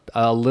changed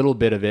a little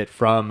bit of it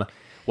from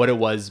what it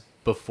was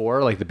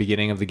before, like the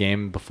beginning of the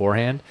game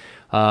beforehand.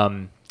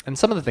 And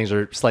some of the things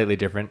are slightly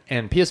different.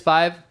 And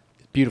PS5,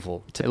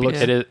 beautiful. It looks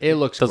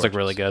does look gorgeous.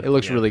 really good. It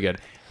looks really good.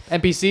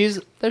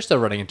 NPCs, they're still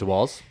running into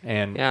walls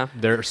and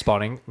they're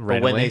spawning But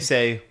randomly. when they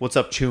say, "What's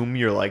up, Choom?"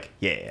 you're like,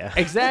 "Yeah."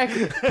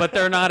 exactly. But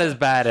they're not as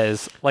bad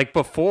as like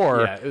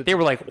before. Yeah, they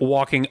were like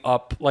walking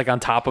up like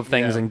on top of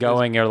things and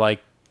going, or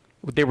like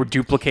they were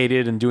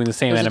duplicated and doing the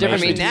same There's a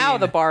animation. I mean, now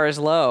the bar is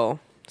low,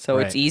 so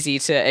it's Right. easy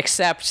to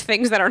accept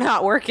things that are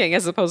not working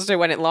as opposed to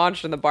when it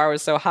launched and the bar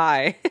was so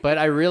high. But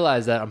I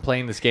realize that I'm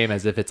playing this game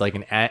as if it's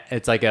like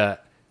it's like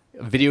a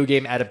video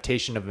game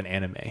adaptation of an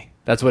anime.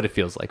 That's what it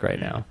feels like right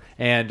now.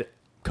 And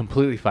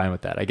completely fine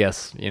with that, I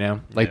guess, you know?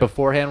 Like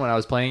beforehand when I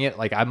was playing it,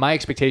 like my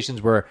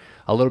expectations were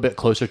a little bit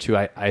closer to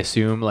I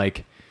assume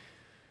like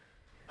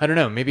I don't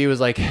know, maybe it was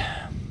like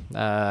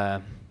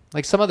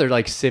some other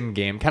like sim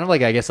game, kind of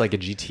like I guess like a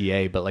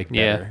GTA but like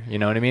better, you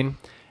know what I mean?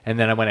 And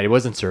then when I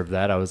wasn't served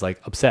that, I was like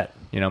upset.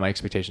 You know, my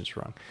expectations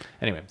were wrong.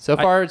 Anyway, so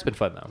far it's been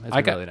fun though. It's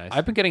been really nice.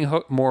 I've been getting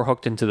more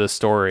hooked into the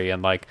story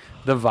and like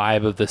the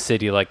vibe of the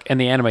city, like, and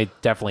the anime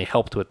definitely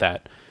helped with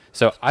that.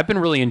 So I've been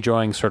really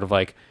enjoying sort of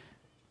like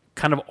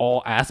kind of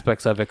all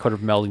aspects of it kind of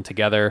melding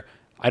together.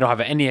 I don't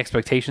have any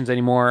expectations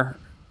anymore,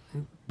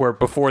 where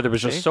before there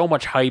was just so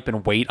much hype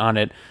and weight on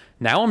it.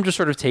 Now I'm just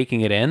sort of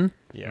taking it in,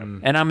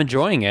 and I'm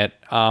enjoying it.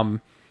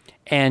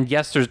 And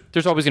yes,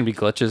 there's always going to be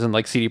glitches in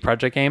like CD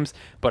Projekt games,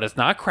 but it's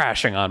not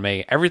crashing on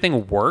me.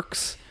 Everything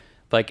works.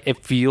 Like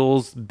it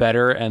feels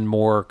better and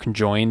more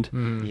conjoined.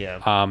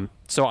 Yeah.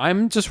 So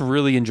I'm just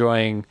really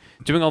enjoying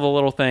doing all the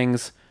little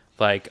things,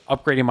 like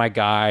upgrading my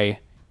guy.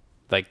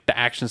 Like the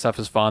action stuff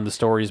is fun. The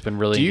story has been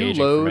really Do you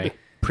engaging for me. load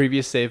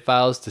previous save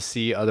files to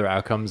see other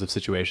outcomes of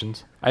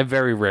situations? I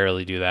very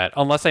rarely do that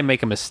unless I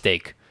make a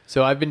mistake.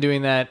 So I've been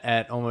doing that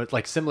at almost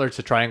like similar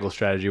to triangle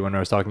strategy when I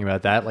was talking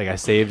about that. Like I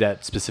saved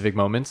at specific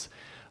moments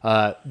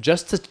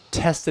just to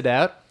test it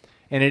out.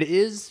 And it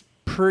is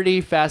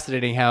pretty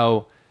fascinating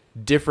how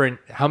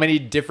many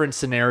different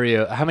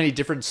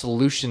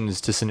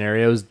solutions to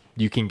scenarios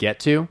you can get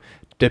to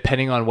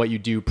depending on what you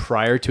do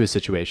prior to a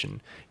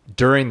situation,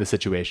 during the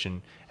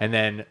situation, and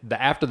then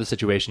after the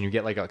situation, you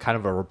get like a kind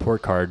of a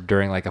report card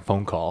during like a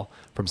phone call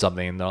from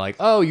something, and they're like,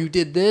 "Oh, you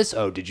did this.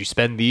 Oh, did you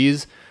spend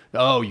these?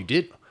 Oh, you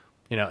did."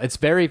 You know, it's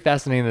very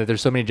fascinating that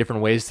there's so many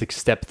different ways to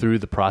step through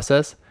the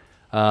process.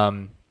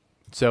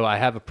 So I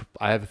have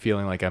a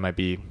feeling like I might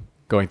be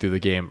going through the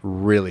game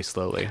really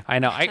slowly. I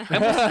know.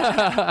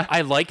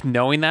 I like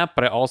knowing that,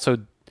 but I also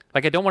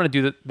like I don't want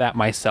to do that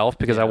myself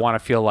because I want to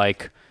feel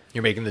like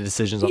You're making the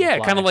decisions on the fly.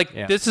 kind of like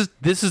Yeah. this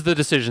is the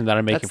decision that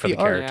I'm making That's for the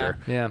the art. character.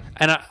 Yeah.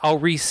 And I'll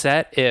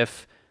reset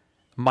if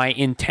my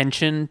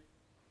intention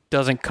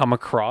doesn't come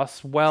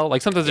across well.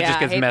 Like sometimes it just I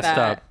gets hate messed that.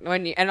 up.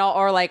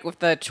 Or like if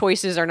the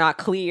choices are not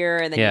clear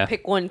and then Yeah. you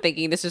pick one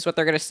thinking this is what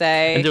they're gonna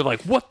say. And they're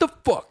like, "What the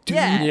fuck, dude?"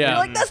 yeah. Yeah. You're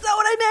like, that's not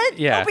what I meant.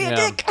 Yeah. Don't be a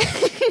Yeah.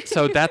 dick.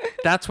 So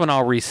that's when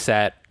I'll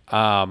reset.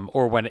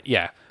 Or when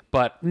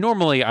But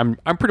normally I'm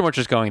pretty much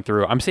just going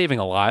through. I'm saving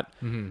a lot.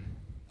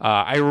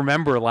 I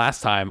remember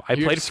last time I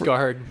You're played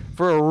scarred.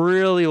 for a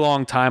really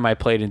long time. I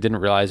played and didn't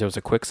realize there was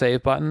a quick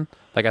save button.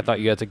 Like I thought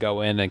you had to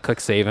go in and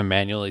click save and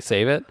manually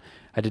save it.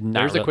 I did not.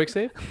 There's a quick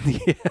save?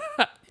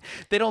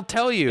 They don't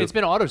tell you. It's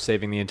been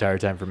auto-saving the entire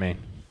time for me.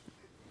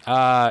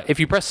 If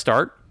you press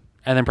start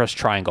and then press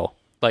triangle,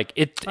 like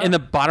it in the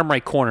bottom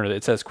right corner,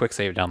 it says quick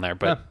save down there,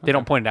 but they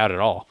don't point it out at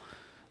all.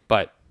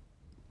 But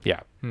yeah,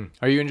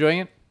 Are you enjoying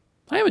it?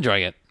 I am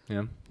enjoying it.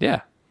 Yeah.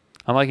 Yeah,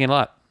 I'm liking it a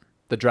lot.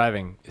 The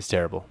driving is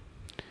terrible.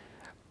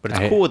 But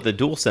it's cool with the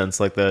DualSense,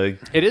 like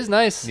It is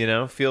nice.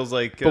 feels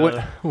like. But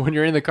when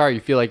you're in the car,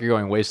 you feel like you're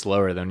going way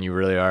slower than you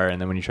really are,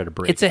 and then when you try to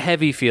brake, It's a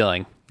heavy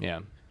feeling. yeah,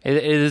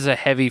 It is a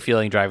heavy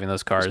feeling driving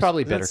those cars. it's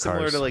probably Is better that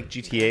similar cars. to like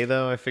GTA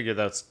though? I figure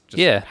that's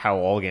just how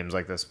all games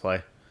like this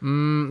play.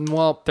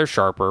 Well, They're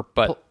sharper,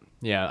 but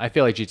yeah, I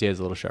feel like GTA is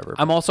a little sharper.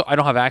 I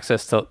don't have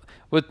access to.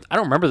 I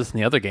don't remember this in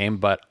the other game,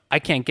 but I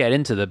can't get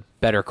into the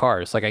better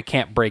cars. Like I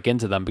can't break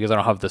into them because I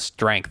don't have the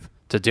strength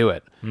to do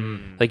it.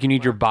 Like you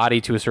need your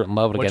body to a certain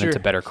level to get into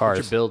better cars.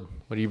 What's your build?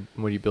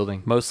 What are you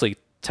building? Mostly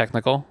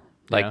technical,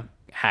 like Yeah.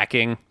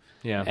 hacking.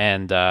 Yeah.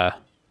 And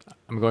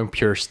I'm going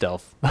pure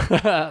stealth.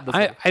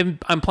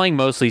 I'm playing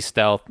mostly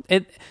stealth.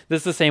 This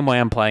is the same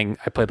way I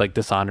played like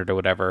Dishonored or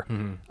whatever.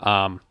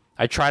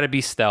 I try to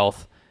be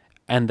stealth,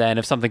 and then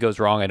if something goes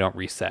wrong, I don't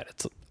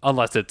reset.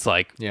 unless it's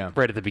like Yeah.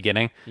 right at the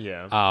beginning.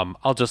 Yeah.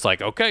 I'll just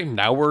like, okay,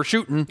 now we're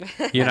shooting,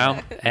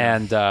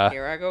 and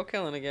Here I go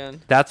killing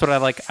again. that's what I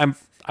like. I've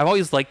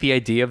always liked the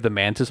idea of the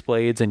mantis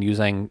blades and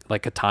using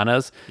like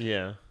katanas,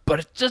 Yeah.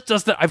 but it just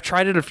doesn't. I've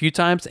tried it a few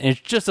times and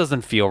it just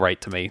doesn't feel right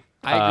to me.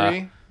 I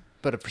agree,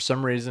 but for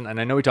some reason, and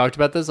I know we talked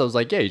about this, I was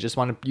like, yeah, you just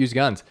want to use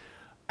guns.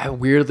 I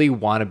weirdly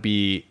want to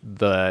be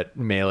the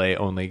melee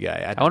only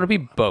guy. I want to be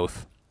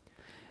both.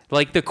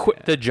 Like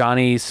the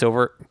Johnny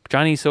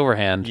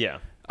Silverhand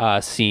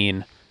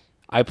scene.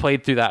 I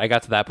played through that. I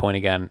got to that point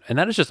again, and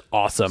that is just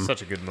awesome.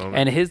 Such a good moment.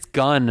 And his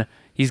gun,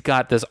 he's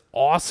got this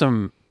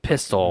awesome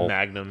pistol,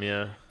 Magnum,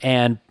 yeah.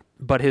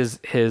 but his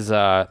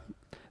the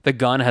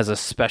gun has a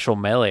special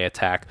melee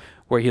attack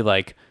where he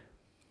like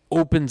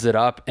opens it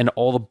up and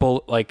all the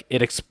bullet, like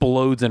it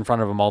explodes in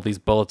front of him, all these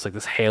bullets, like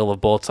this hail of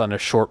bullets on a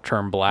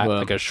short-term blast, Wow.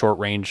 like a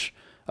short-range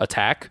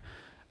attack.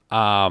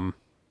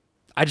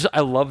 I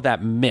love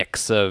that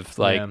mix of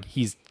like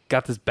he's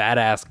got this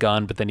badass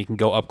gun, but then he can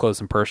go up close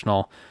and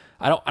personal.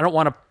 I don't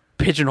want to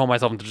pigeonhole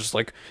myself into just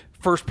like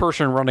first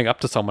person running up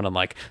to someone and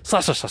like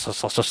slash slash slash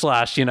slash slash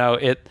slash,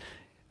 it.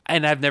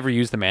 And I've never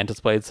used the mantis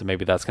blade, so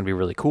maybe that's gonna be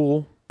really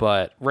cool.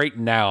 But right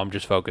now, I'm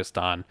just focused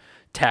on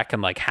tech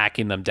and like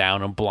hacking them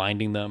down and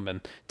blinding them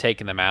and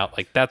taking them out.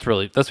 Like that's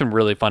been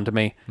really fun to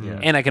me. Yeah.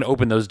 And I can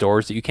open those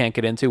doors that you can't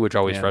get into, which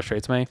always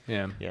frustrates me.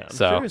 Yeah. Yeah, I'm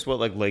So- curious what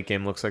like late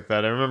game looks like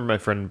that. I remember my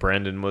friend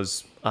Brandon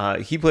was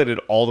he played it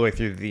all the way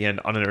through to the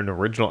end on an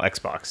original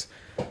Xbox.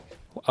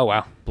 Oh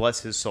wow, Bless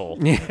his soul.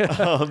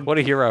 what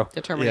a hero!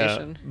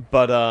 Determination. Yeah,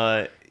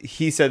 but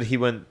he said he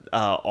went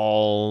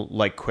all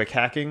like quick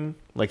hacking.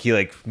 Like he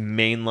like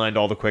mainlined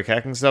all the quick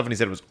hacking stuff, and he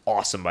said it was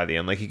awesome by the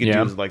end. Like he could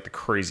Yeah. do like the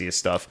craziest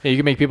stuff. Yeah, you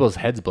can make people's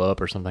heads blow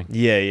up or something.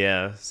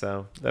 Yeah.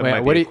 So that Wait, might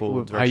what be do a cool. how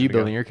are direction you to go.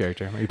 building your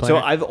character? Are you playing So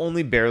it? I've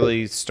only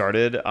barely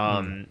started.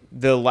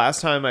 The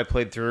last time I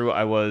played through,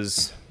 I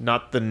was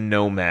not the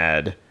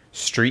nomad,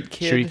 street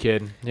kid. Street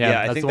Kid. Yeah, I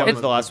that's think the that one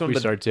was the last one. we but,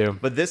 started too.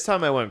 But this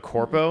time I went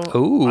corpo.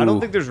 Ooh. I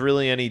don't think there's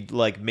really any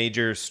like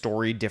major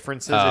story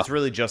differences. Oh. It's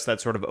really just that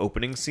sort of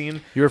opening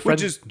scene, You were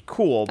friends- which is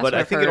cool. But what I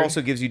I've think it heard.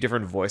 also gives you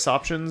different voice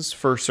options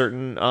for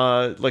certain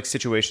like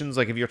situations.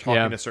 Like if you're talking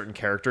Yeah. to certain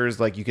characters,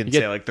 like you can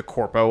get- say like the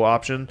corpo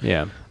option.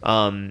 Yeah.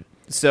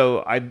 So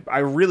I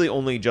really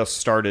only just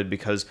started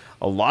because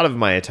a lot of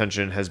my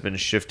attention has been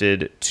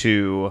shifted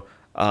to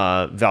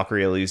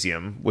Valkyrie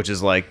Elysium, which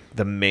is like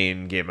the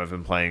main game I've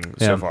been playing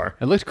so far.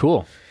 It looked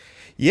cool.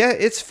 Yeah,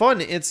 it's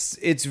fun. It's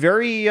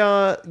very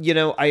I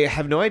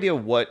have no idea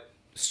what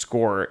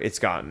score it's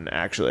gotten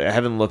actually. I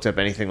haven't looked up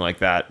anything like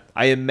that.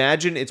 I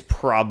imagine it's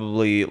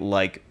probably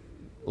like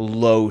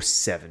low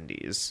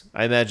 70s.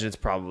 I imagine it's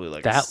probably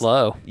like That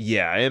low.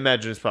 Yeah, I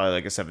imagine it's probably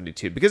like a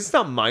 72 because it's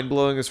not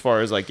mind-blowing as far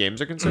as like games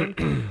are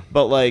concerned,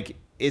 but like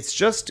it's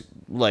just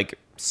like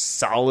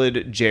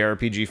solid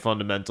JRPG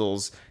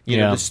fundamentals. You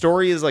know, Yeah. the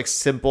story is like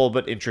simple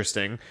but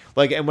interesting.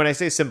 Like, and when I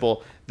say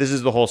simple, this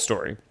is the whole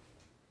story.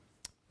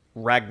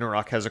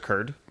 Ragnarok has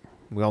occurred.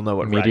 We all know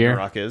what Meteor?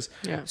 Ragnarok is.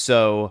 Yeah.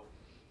 So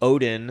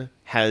Odin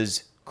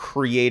has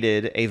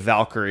created a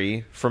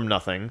Valkyrie from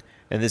nothing,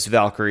 and this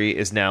Valkyrie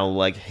is now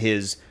like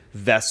his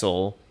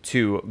vessel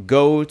to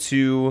go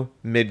to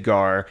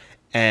Midgar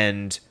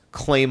and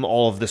claim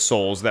all of the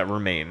souls that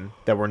remain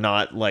that were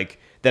not like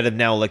that have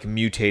now like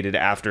mutated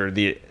after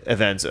the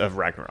events of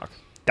Ragnarok.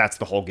 That's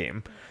the whole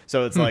game.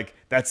 So it's like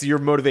that's your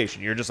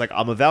motivation. You're just like,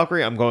 I'm a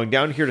Valkyrie. I'm going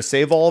down here to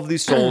save all of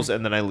these souls,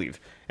 and then I leave.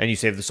 And you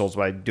save the souls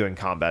by doing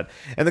combat.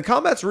 And the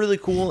combat's really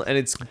cool, and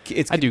it's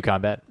I do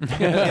combat.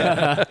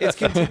 it's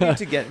continued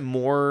to get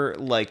more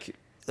like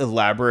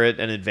elaborate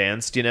and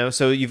advanced, you know?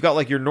 So you've got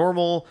like your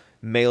normal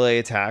melee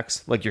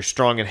attacks, like you're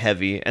strong and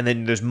heavy, and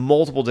then there's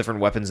multiple different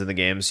weapons in the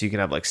game, so you can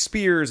have like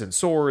spears and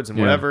swords and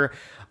whatever.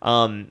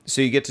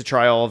 So you get to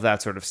try all of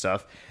that sort of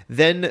stuff.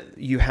 Then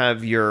you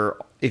have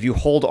if you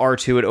hold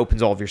R2, it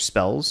opens all of your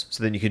spells,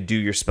 so then you can do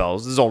your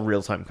spells. This is all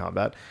real-time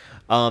combat.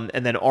 And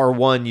then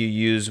R1, you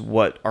use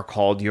what are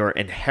called your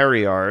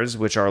Enheriars,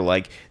 which are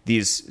like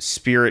these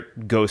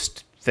spirit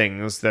ghost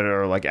things that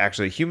are like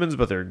actually humans,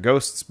 but they're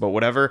ghosts, but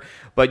whatever.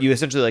 But you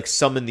essentially like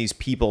summon these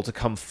people to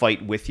come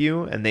fight with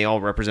you, and they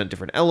all represent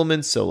different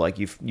elements. So like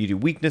you do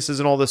weaknesses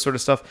and all this sort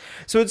of stuff.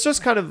 So it's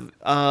just kind of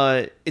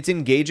it's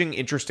engaging,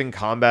 interesting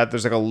combat.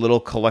 There's like a little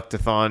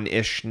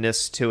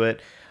collectathon-ishness to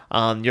it.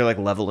 You're like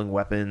leveling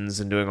weapons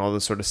and doing all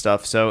this sort of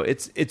stuff. So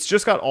it's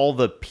just got all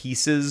the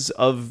pieces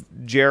of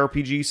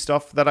JRPG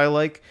stuff that I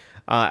like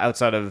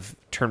outside of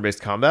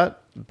turn-based combat.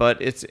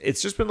 But it's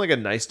just been like a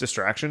nice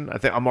distraction. I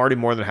think I'm already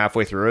more than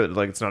halfway through it.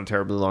 Like it's not a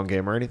terribly long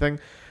game or anything.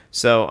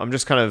 So I'm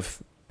just kind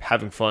of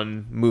having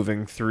fun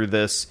moving through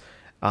this.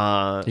 You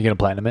gonna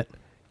platinum it?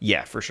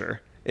 Yeah, for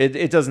sure.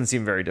 It doesn't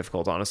seem very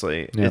difficult,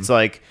 honestly. Yeah. It's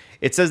like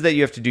it says that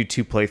you have to do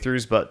 2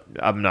 playthroughs, but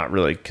I'm not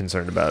really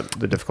concerned about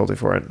the difficulty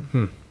for it.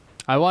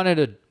 I wanted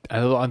to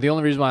the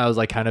only reason why I was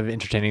like kind of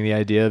entertaining the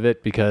idea of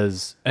it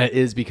because I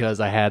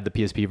had the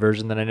PSP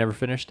version that I never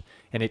finished,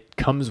 and it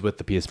comes with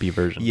the PSP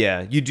version.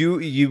 Yeah, you do.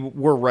 You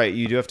were right.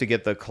 You do have to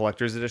get the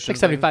collector's edition.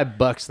 It's like $75,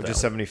 which though. is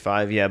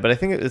 75. Yeah, but I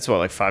think it's what,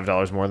 like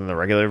 $5 more than the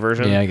regular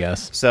version. Yeah, I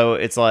guess. So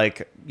it's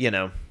like,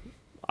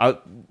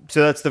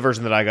 so that's the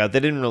version that I got. They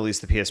didn't release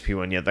the PSP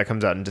one yet. That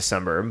comes out in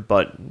December,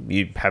 but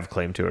you have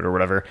claim to it or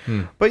whatever.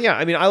 But yeah,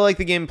 I mean, I like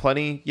the game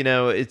plenty.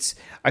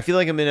 I feel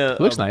like I'm in It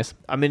looks nice.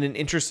 I'm in an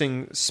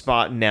interesting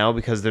spot now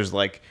because there's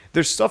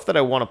stuff that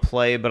I want to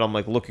play, but I'm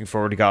like looking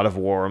forward to God of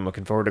War. I'm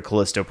looking forward to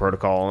Callisto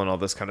Protocol and all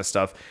this kind of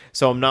stuff.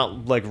 So I'm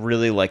not like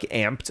really like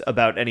amped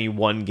about any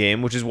one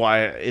game, which is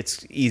why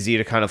it's easy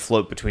to kind of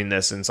float between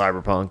this and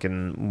Cyberpunk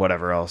and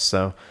whatever else.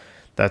 So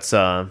that's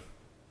kind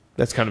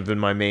of been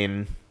my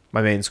main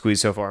squeeze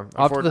so far.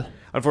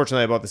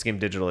 Unfortunately, I bought this game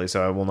digitally,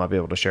 so I will not be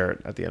able to share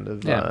it at the end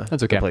of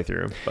that's okay. the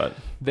playthrough.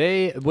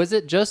 But Was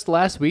it just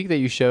last week that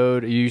you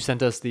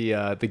sent us the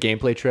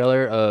gameplay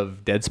trailer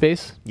of Dead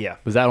Space? yeah,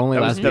 Was that only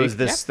last week?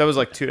 That was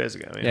like 2 days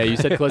ago. Yeah, you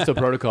said Callisto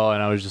Protocol,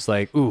 and I was just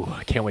like, ooh,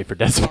 I can't wait for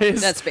Dead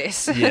Space. Dead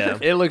Space. Yeah,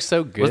 It looks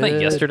so good. Wasn't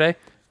that yesterday?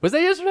 Was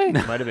that yesterday?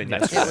 might have been It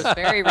yesterday. was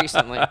very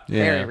recently.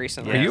 Very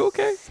recently. Are you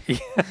okay?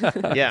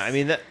 Yeah, I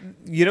mean,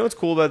 what's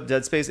cool about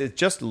Dead Space? It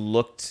just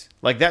looked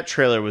like that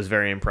trailer was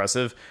very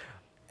impressive.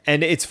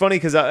 And it's funny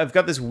because I've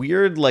got this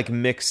weird, like,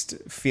 mixed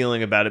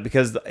feeling about it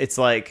because it's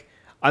like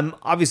I'm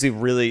obviously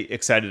really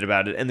excited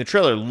about it, and the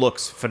trailer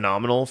looks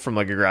phenomenal from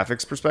like a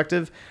graphics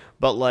perspective,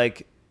 but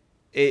like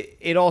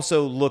it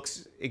also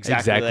looks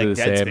exactly like the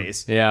Dead same.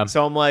 Space. Yeah.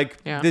 So I'm like,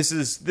 Yeah. this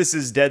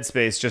is Dead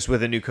Space just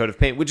with a new coat of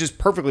paint, which is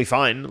perfectly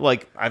fine.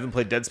 Like I haven't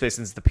played Dead Space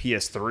since the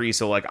PS3,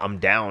 so like I'm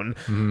down.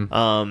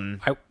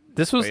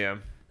 This yeah.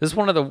 is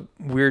one of the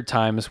weird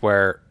times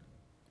where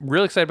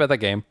really excited about that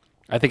game.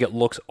 I think it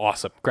looks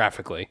awesome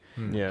graphically.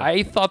 Yeah.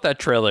 I thought that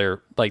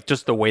trailer, like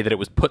just the way that it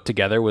was put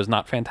together, was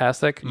not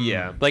fantastic.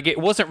 Yeah. Like it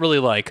wasn't really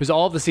like. Because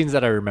all of the scenes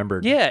that I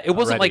remembered. Yeah, it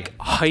wasn't already. like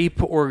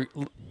hype or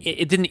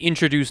it didn't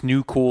introduce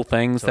new cool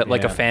things that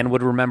like a yeah. fan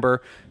would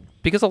remember.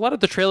 Because a lot of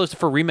the trailers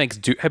for remakes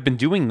have been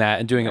doing that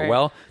and doing it Right.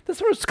 well.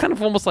 This was kind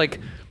of almost like.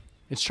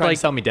 It's trying like- to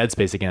sell me Dead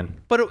Space again.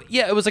 But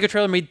it was like a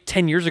trailer made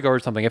 10 years ago or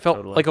something. It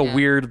felt like a Yeah.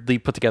 weirdly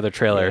put together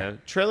trailer. Yeah.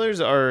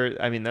 Trailers are,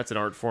 I mean, that's an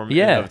art form in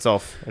Yeah. and of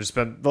itself. I just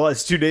spent the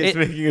last 2 days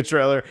making a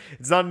trailer.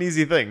 It's not an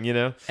easy thing,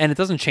 And it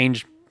doesn't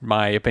change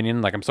my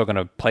opinion. Like I'm still going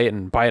to play it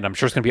and buy it. I'm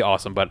sure it's going to be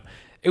awesome. But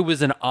it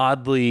was an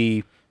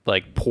oddly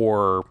like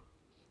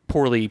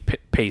poorly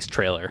paced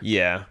trailer.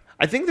 Yeah.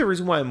 I think the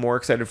reason why I'm more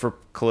excited for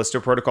Callisto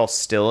Protocol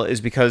still is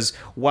because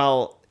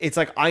while it's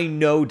like I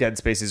know Dead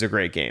Space is a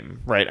great game,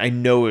 right? I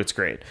know it's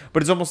great,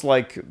 but it's almost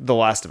like The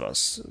Last of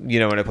Us,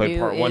 when I played New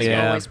part 1. is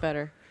Yeah. always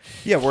better.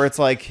 Yeah, where it's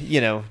like,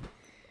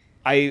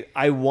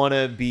 I want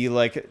to be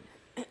like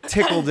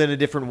tickled in a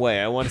different way.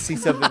 I want to see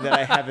something that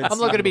I haven't I'm seen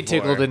not going to be before.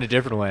 tickled in a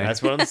different way.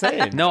 That's what I'm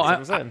saying. No,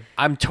 That's what I'm saying.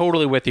 I'm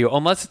totally with you.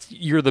 Unless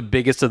you're the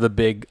biggest of the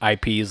big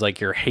IPs, like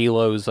your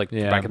Halos, like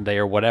Yeah. back in the day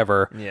or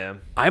whatever. Yeah.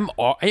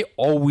 I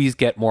always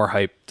get more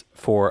hyped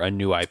for a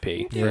new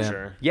IP. For Yeah.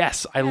 sure.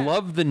 Yes, I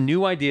love the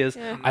new ideas.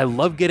 Yeah. I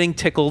love getting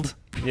tickled.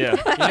 Yeah.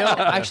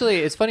 Actually,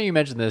 it's funny you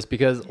mentioned this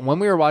because when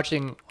we were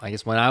watching, I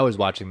guess when I was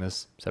watching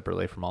this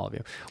separately from all of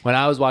you, when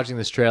I was watching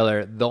this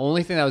trailer, the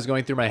only thing that was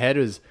going through my head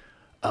was,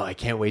 oh, I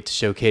can't wait to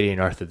show Katie and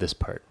Arthur this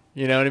part.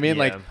 You know what I mean? Yeah.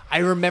 Like, I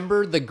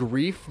remember the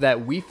grief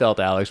that we felt,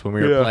 Alex, when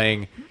we were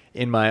playing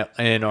in my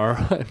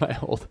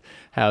old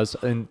house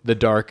in the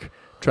dark,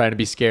 trying to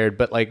be scared,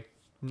 but like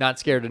not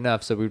scared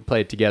enough, so we would play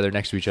it together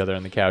next to each other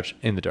on the couch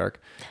in the dark,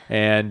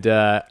 and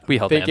We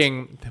held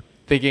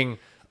thinking,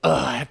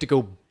 I have to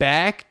go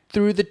back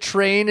through the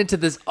train into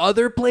this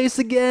other place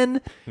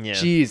again. Yeah.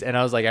 Jeez, and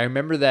I was like, I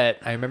remember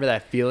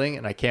that feeling,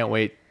 and I can't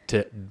wait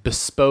to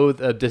bestow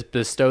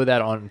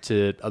that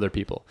onto other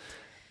people.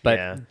 But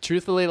Yeah.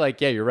 truthfully,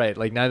 like, yeah, you're right.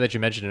 Like, now that you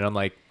mentioned it, I'm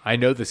like, I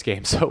know this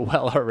game so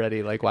well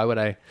already. Like, why would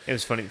I? It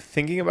was funny.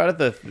 Thinking about it,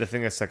 the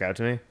thing that stuck out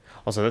to me,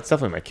 also, that's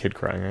definitely my kid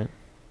crying, right?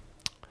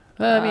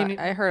 I mean,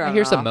 I heard I on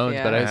hear and some off, moans,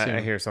 yeah. but I I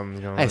assume hear something's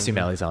going on. I assume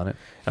Allie's on it.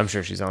 I'm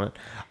sure she's on it.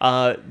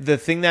 The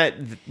thing that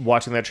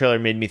watching that trailer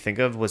made me think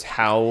of was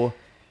how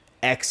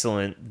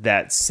excellent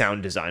that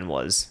sound design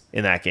was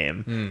in that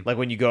game. Like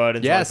when you go out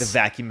into like, Yes. the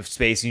vacuum of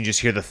space and you just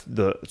hear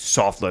the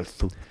soft like,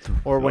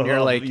 Or when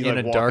you're like you, in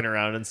a walking dark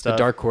around and the stuff.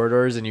 dark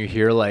corridors and you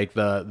hear like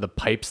the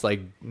pipes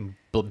like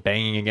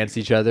banging against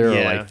each other or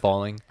Yeah. like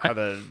falling. How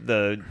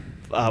the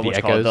what's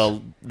it echoes.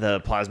 called the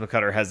plasma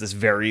cutter has this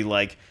very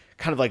like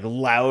kind of like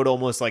loud,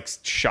 almost like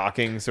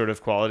shocking sort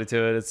of quality to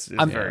it. It's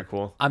very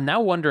cool. I'm now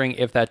wondering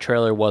if that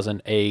trailer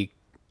wasn't a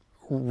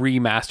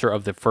remaster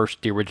of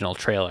the original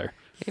trailer.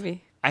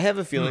 Maybe. I have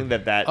a feeling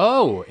that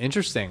Oh,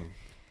 interesting.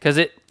 Because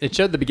It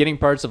showed the beginning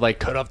parts of like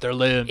cut off their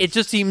limbs. it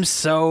just seems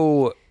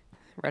so.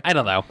 I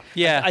don't know.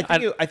 Yeah, I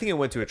think it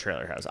went to a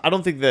trailer house. I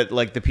don't think that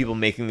like the people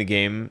making the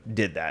game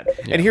did that.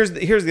 And here's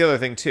the other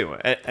thing too.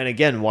 And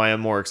again, why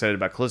I'm more excited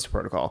about Callisto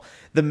Protocol.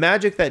 The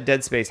magic that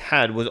Dead Space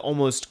had was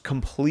almost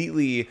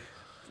completely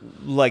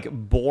like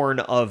born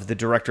of the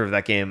director of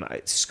that game,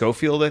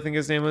 Schofield, I think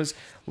his name was.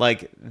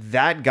 Like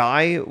that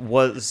guy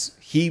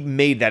he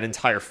made that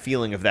entire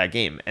feeling of that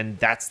game, and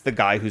that's the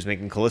guy who's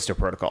making Callisto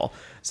Protocol.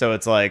 So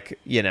it's like,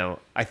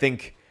 I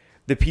think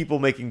the people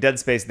making Dead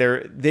Space,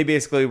 they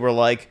basically were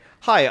like,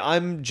 hi,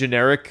 I'm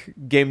generic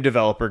game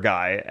developer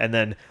guy, and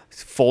then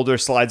folder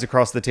slides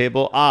across the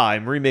table.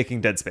 I'm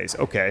remaking Dead Space.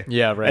 Okay.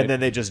 Yeah, right. And then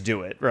they just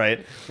do it,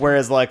 right?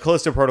 Whereas like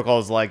Callisto Protocol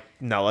is like,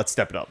 no, let's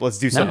step it up. Let's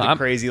do something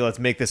crazy. Let's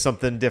make this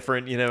something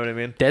different. You know what I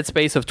mean? Dead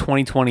Space of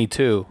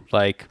 2022.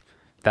 Like,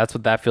 that's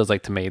what that feels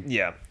like to me.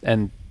 Yeah.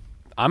 And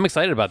I'm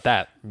excited about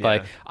that.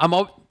 Like,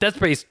 Dead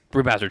Space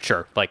remastered,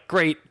 sure. Like,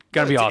 great.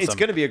 Gonna be awesome. It's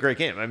gonna be a great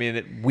game. I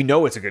mean, we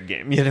know it's a good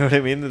game. You know what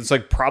I mean? It's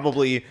like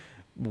probably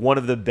one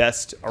of the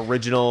best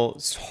original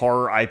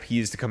horror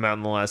IPs to come out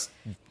in the last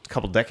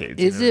couple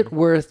decades. Is it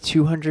worth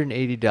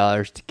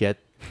 $280 to get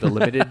the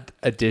limited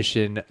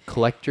edition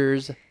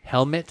collector's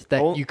helmet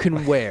that you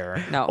can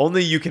wear? No.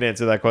 Only you can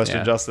answer that question,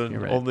 Yeah, Justin.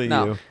 you're right. Only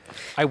No. you.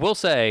 I will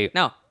say,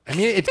 No. I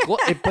mean,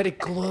 but it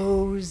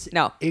glows.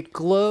 No. It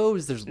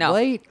glows. There's No.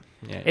 light.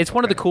 Yeah, it's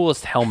one of the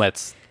coolest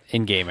helmets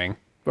in gaming.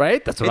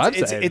 right? That's what I'm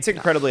It's saying. it's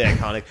incredibly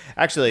iconic.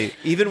 Actually,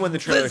 even when the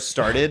trailer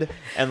started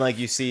and like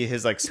you see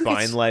his like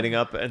spine lighting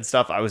up and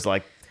stuff, I was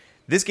like,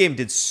 this game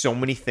did so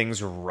many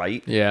things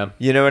right. Yeah.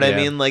 You know what I Yeah.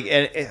 mean? Like,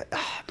 man,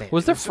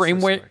 Was the it just so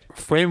frame weight? smart.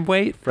 Frame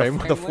weight?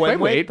 The frame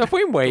weight? The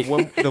frame weight.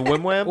 The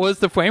Wimwam? Was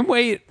the frame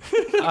weight?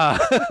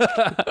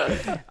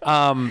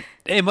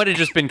 It might have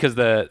just been because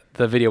the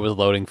video was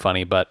loading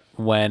funny, but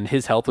when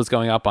his health was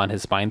going up on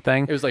his spine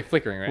thing, It was like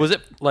flickering, right? was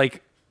it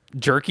like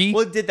jerky?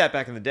 Well, it did that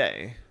back in the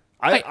day.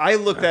 I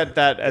looked at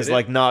that as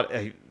like not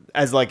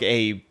as like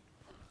a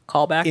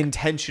Callback.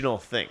 intentional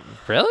thing.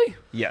 Really?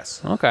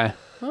 Yes. Okay.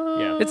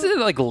 Yeah. Is it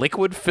like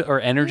liquid or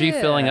energy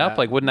filling up?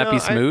 Like, wouldn't that No, be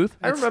smooth?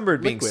 I remember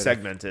it being liquid.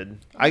 segmented.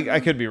 I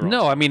could be wrong.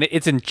 No, I mean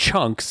it's in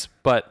chunks,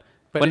 but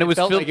but when it was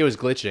felt filled, like it was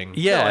glitching.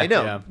 yeah, No, I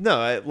know. Yeah.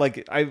 No,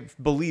 I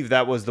believe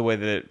that was the way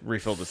that it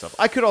refilled itself.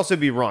 I could also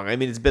be wrong. I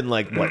mean, it's been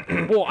like what?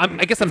 Well, I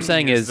guess I'm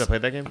saying years is since I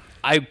played that game.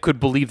 I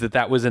could believe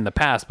that was in the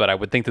past, but I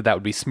would think that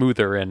would be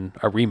smoother in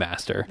a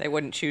remaster. They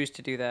wouldn't choose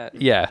to do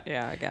that. Yeah.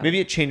 Yeah, again.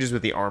 Maybe it changes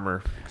with the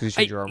armor because you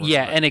change your armor.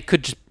 Yeah, and it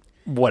could just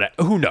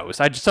who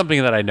knows?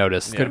 Something that I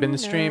noticed. Could have been the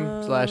stream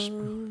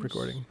 /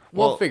 recording.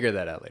 Well- We'll figure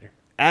that out later.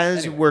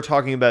 As we're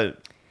talking about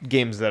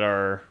games that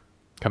are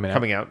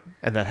Coming out.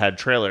 and that had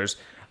trailers,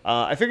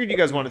 I figured you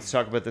guys wanted to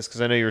talk about this because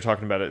I know you were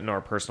talking about it in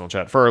our personal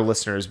chat. For our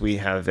listeners, we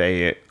have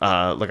a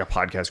like a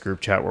podcast group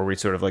chat where we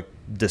sort of like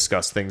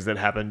discuss things that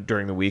happened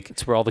during the week.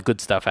 It's where all the good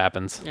stuff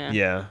happens.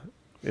 Yeah,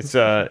 it's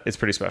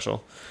pretty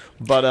special.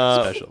 But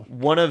Special.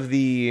 one of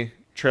the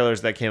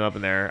trailers that came up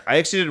in there, I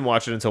actually didn't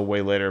watch it until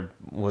way later,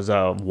 was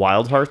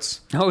Wild Hearts.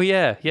 Oh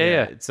yeah.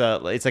 It's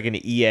like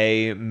an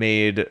EA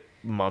made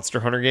Monster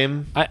Hunter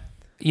game.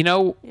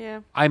 Yeah.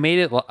 I made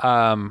it.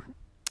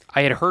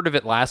 I had heard of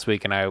it last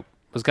week, and I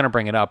was gonna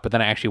bring it up, but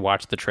then I actually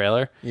watched the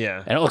trailer.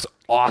 Yeah. and it looks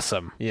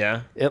awesome.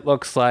 Yeah. It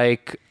looks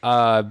like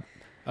Oh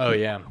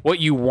yeah. what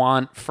you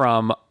want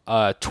from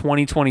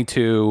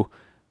 2022.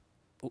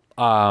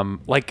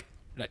 Like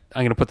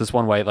I'm gonna put this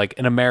one way, like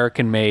an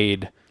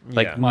American-made,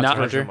 like Yeah. not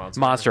Monster Hunter.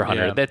 Monster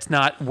Hunter. Yeah. That's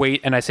not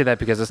weight, and I say that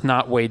because it's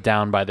not weighed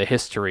down by the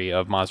history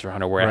of Monster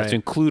Hunter, where it has Right. to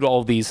include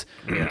all these.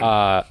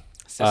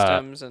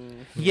 Systems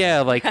and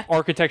Like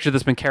architecture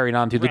that's been carried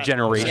on through the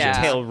generations. Yeah.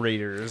 Tail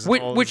Raiders.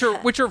 Which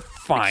are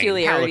fine.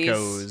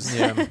 peculiarities.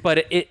 Calicos.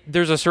 But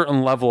there's a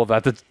certain level of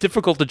that that's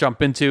difficult to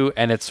jump into,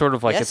 and it's sort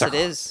of like yes, it's it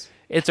is.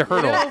 It's a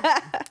hurdle.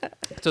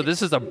 So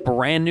this is a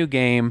brand new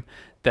game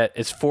that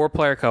is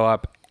 4-player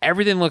co-op.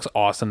 Everything looks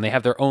awesome. They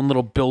have their own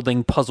little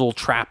building puzzle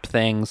trap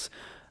things.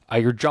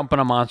 You're jumping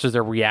on monsters;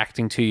 they're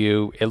reacting to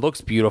you. It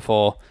looks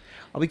beautiful.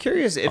 I'll be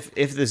curious if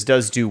this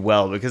does do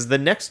well, because the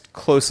next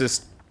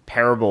closest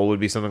parable would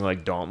be something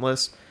like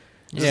Dauntless.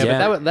 Yeah,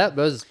 Yeah. but that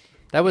was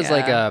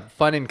like Yeah. a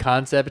fun in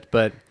concept,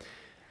 but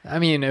I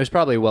mean, it was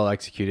probably well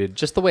executed.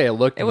 Just the way it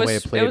looked and the way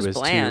it played was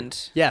bland.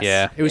 too. Yes,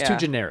 Yeah. it was too Yeah.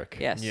 generic.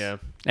 Yes. Yeah.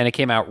 And it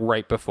came out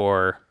right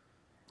before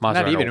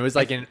Monster Not Hunter. even. It was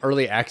like in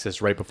early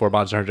access right before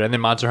Monster Hunter, and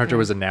then Monster Hunter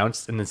was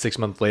announced, and then 6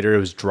 months later it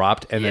was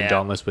dropped, and Yeah. then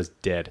Dauntless was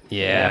dead.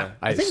 Yeah.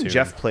 I think assume.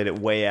 Jeff played it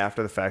way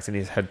after the fact, and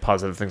he's had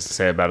positive things to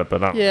say about it.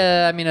 But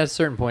Yeah, I mean, at a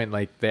certain point,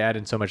 like they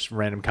added so much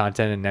random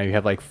content, and now you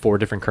have like 4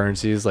 different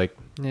currencies. Like,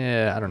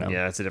 yeah, I don't know.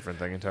 yeah, it's a different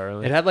thing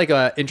entirely. It had like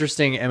a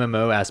interesting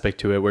MMO aspect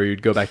to it, where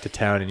you'd go back to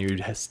town and you'd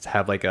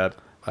have like a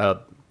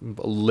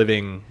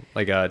living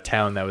like a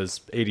town that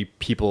was 80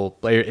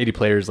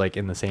 players like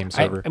in the same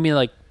server. I mean,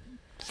 like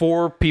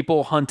 4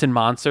 people hunting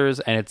monsters,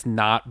 and it's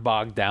not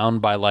bogged down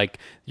by like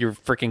your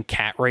freaking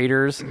cat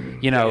raiders.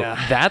 Yeah.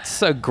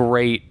 That's a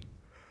great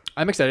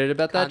I'm excited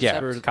about that. Yeah,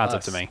 just for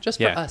concept us. to me. Just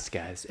Yeah. for us,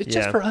 guys. It's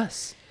Yeah. just for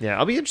us. Yeah,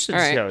 I'll be interested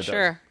All to see how it right, does.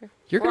 sure.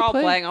 You're We're gonna all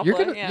play. playing. I'll you're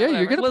play. gonna, Yeah, you're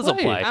whatever. gonna Liz will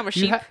play. play. I'm a You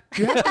sheep.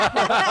 you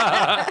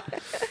have-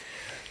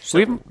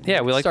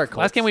 we like Start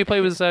last game cults. we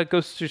played was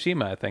Ghost of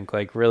Tsushima. I think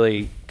like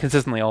really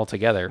consistently all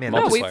together. Man,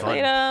 No, we Multiplayer.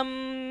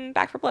 played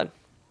Back for Blood.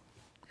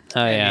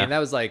 Oh I yeah. mean, that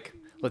was like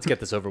let's get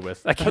this over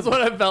with. That's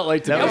what I felt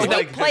like. To That me. was we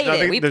like- played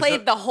nothing- it. We there's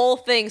played the whole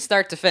thing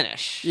start to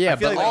finish. Yeah, I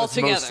feel but like all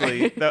that was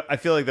together. mostly. I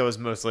feel like that was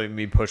mostly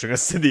me pushing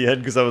us to the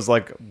end because I was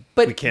like,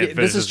 but we can't yeah,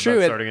 finish this is without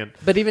true. starting it.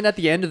 But even at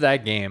the end of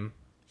that game,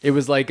 it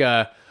was like,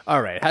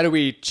 all right, how do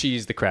we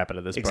cheese the crap out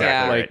of this? part? Exactly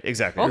Yeah. right. Like,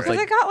 Exactly Well, right.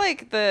 because it got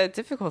like the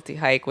difficulty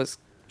hike was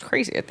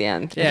crazy at the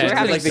end. Yeah, we were it's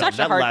having like such a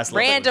that hard last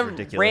level was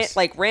ridiculous.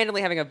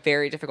 randomly having a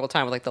very difficult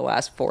time with like the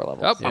last 4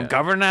 levels. Oh, I'm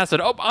covered in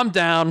acid. Oh, I'm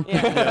down.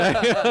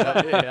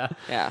 yeah.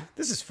 Yeah.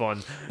 This is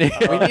fun. we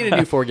need a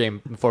new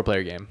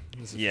 4-player game.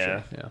 This is for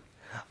Yeah. sure.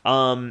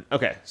 Yeah.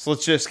 Okay, so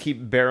let's just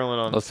keep barreling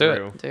on Let's do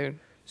through. it. Dude.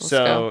 Let's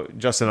So go.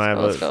 Justin and I have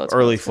Let's an go, let's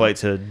early go. flight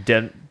to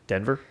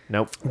Denver.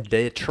 Nope,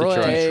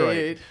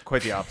 Detroit.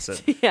 Quite the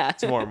opposite. Yeah.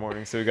 Tomorrow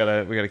morning, so we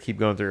gotta keep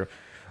going through.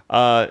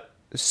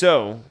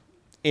 So,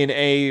 in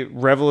a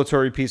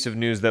revelatory piece of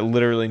news that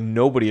literally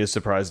nobody is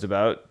surprised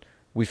about,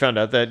 we found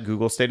out that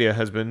Google Stadia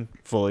has been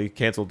fully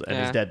canceled and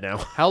Yeah. is dead now.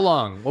 How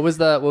long? What was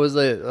the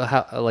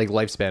like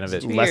lifespan of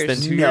it? 2 Less years.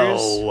 than 2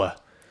 years. No.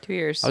 2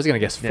 years. I was gonna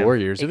guess 4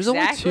 years. It was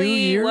only 2 exactly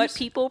years. what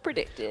people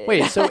predicted.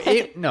 Wait, so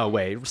no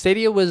way.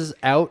 Stadia was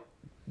out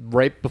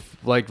right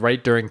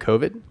right during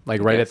COVID,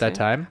 like right Yeah, at that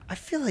same. time. I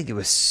feel like it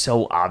was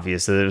so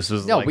obvious that this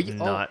was No, like we-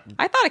 not.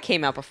 I thought it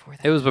came out before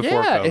that. It was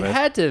before Yeah, COVID. it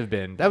had to have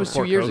been. That was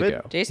Before 2 years COVID?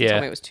 ago. Jason Yeah.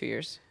 told me it was 2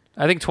 years.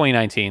 I think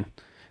 2019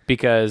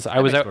 because I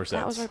was Makes at more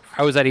That was sense. right.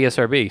 I was at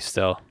ESRB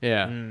still.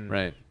 Yeah,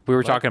 right. We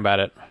were talking about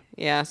it.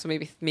 Yeah, so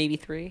maybe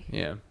 3.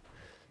 Yeah.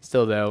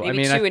 Still though, Maybe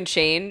I mean, 2 and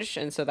change,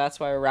 and so that's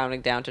why we're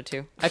rounding down to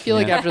 2. I feel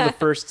like after the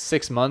first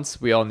 6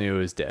 months, we all knew it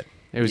was dead.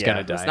 It was Yeah. gonna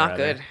It die. was not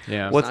rather. good.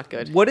 Yeah. What- What's not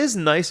good. What is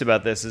nice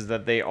about this is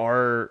that they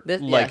are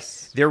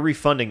Yes. they're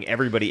refunding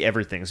everybody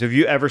everything. So if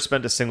you ever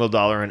spent a single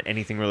dollar on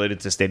anything related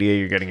to Stadia,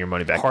 you're getting your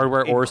money back,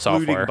 Hardware or including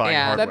software. buying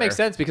Yeah. hardware. That makes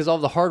sense because all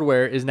the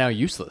hardware is now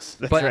useless.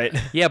 That's But right.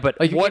 yeah, but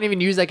Like you what can't even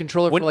use that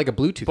controller when- for like a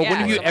Bluetooth. But when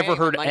have you somebody ever get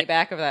heard money a-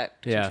 back of that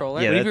Yeah. controller?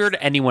 Yeah, when have you that's-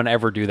 heard anyone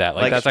ever do that?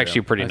 Like Like, that's true.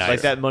 actually pretty nice.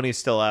 Like that money's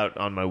still out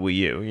on my Wii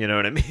U. You know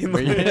what I mean?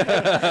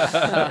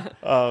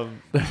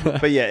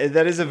 But yeah,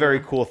 that is a very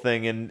cool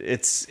thing, and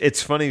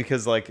it's funny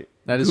because like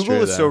That is Google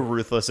true, is so though.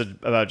 ruthless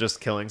about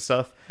just killing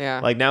stuff. Yeah.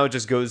 Like now it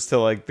just goes to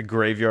like the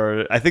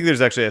graveyard. I think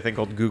there's actually a thing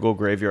called Google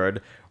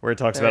Graveyard where it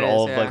talks There about is,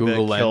 all of yeah. like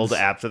Google the killed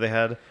Lens. apps that they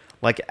had,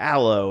 like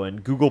Allo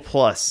and Google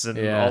Plus and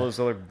Yeah. all those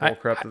other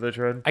bullcrap that they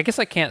tried. I guess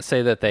I can't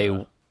say that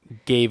they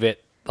gave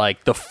it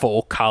like the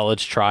full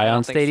college try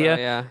on think so, Stadia,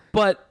 yeah.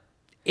 but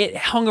it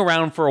hung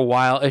around for a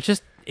while.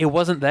 It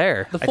wasn't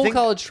there. The full think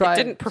college try It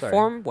didn't sorry.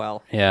 perform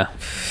well. Yeah,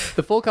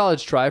 The full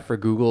college try for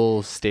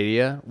Google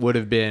Stadia would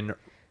have been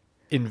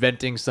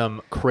inventing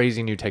some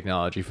crazy new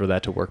technology for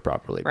that to work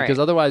properly. Right. Because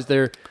otherwise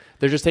they're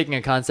just taking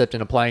a concept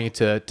and applying it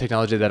to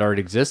technology that already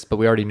exists, but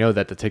we already know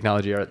that the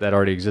technology that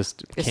already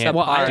exists It's can't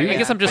well, I Yeah.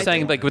 guess I'm just I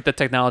saying, think- like with the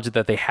technology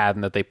that they had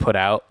and that they put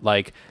out,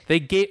 like they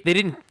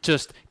didn't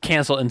just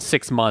cancel in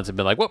 6 months and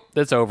be like, "Whoop,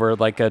 that's over."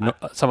 Like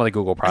some of the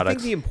Google I think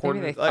products. the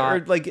important, Maybe they or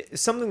thought- like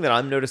something that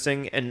I'm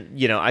noticing, and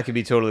you know, I could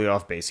be totally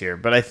off base here,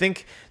 but I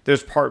think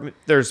there's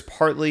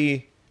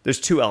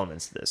two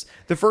elements to this.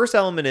 The first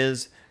element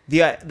is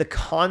the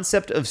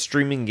concept of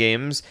streaming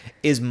games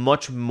is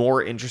much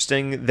more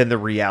interesting than the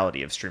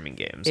reality of streaming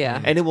games. Yeah.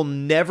 And it will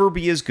never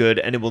be as good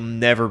and it will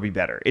never be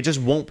better. It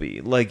just won't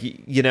be. Like,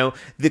 you know,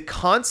 the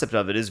concept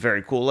of it is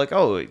very cool. Like,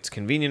 oh, it's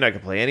convenient, I can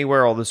play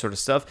anywhere, all this sort of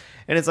stuff.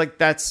 And it's like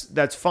that's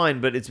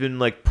fine, but it's been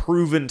like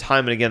proven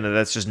time and again that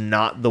that's just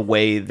not the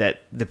way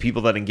that the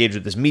people that engage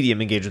with this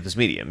medium.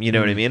 You know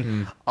what I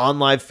mean?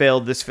 OnLive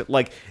failed,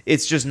 like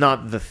it's just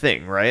not the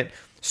thing, right?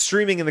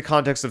 Streaming in the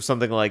context of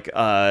something like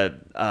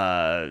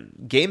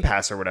Game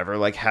Pass or whatever,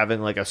 like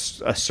having like a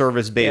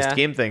service-based Yeah.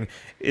 game thing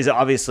is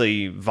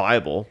obviously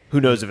viable.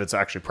 Who knows if it's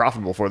actually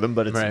profitable for them,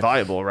 but it's Right.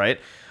 viable, right?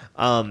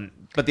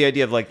 But the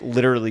idea of like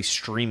literally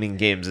streaming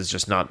games is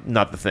just not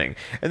the thing.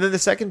 And then the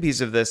second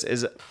piece of this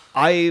is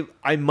I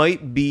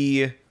might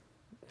be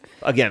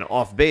again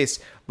off base,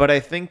 but I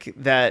think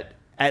that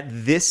at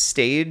this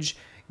stage,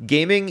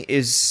 gaming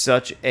is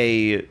such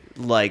a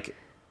like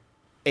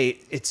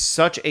it's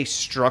such a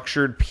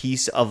structured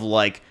piece of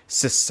like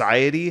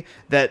society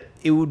that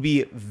it would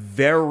be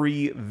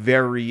very,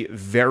 very,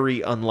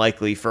 very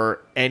unlikely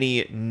for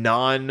any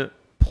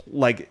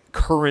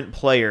current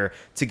player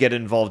to get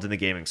involved in the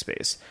gaming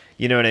space.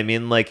 You know what I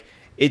mean? Like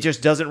it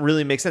just doesn't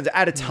really make sense.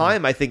 At a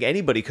time, I think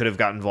anybody could have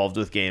got involved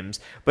with games,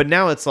 but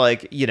now it's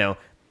like, you know,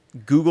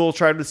 Google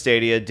tried with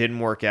Stadia, didn't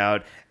work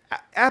out.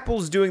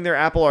 Apple's doing their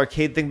Apple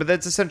Arcade thing, but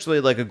that's essentially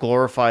like a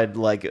glorified,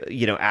 like,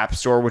 you know, app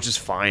store, which is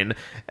fine.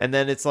 And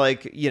then it's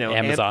like, you know,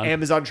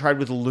 Amazon tried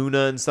with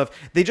Luna and stuff.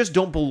 They just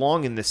don't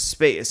belong in this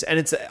space. And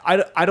it's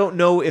I don't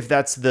know if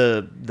that's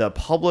the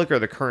public or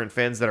the current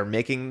fans that are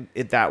making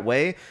it that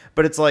way,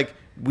 but it's like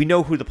we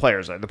know who the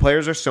players are. The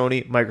players are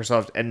Sony,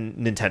 Microsoft, and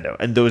Nintendo,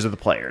 and those are the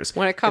players.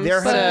 When it comes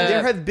there to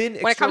have been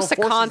when it comes to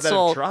external forces that have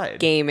console tried.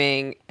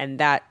 gaming and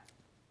that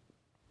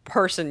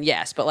person,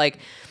 yes, but like,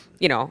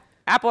 you know,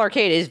 Apple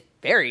Arcade is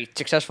very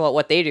successful at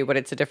what they do, but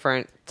it's a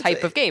different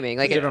type of gaming.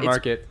 Like different it's,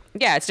 market.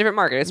 Yeah, it's a different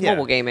market. It's Yeah.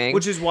 mobile gaming,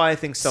 Which is why I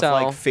think stuff So-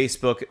 like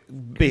Facebook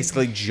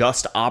basically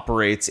just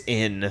operates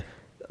in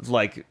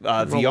like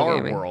VR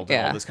gaming. world and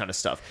Yeah. all this kind of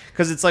stuff.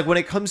 Because it's like when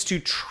it comes to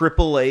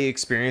AAA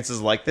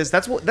experiences like this,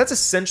 that's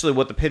essentially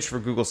what the pitch for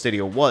Google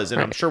Stadia was.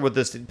 And I'm sure with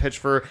this pitch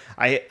for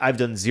I've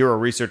done zero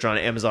research on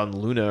Amazon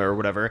Luna or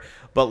whatever,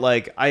 but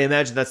like I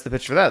imagine that's the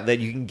pitch for that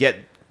you can get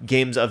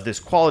games of this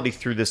quality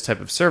through this type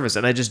of service.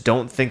 And I just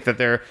don't think that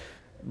they're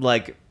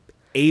like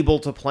able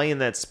to play in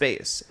that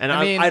space. And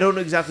I mean, I don't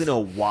exactly know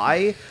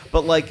why,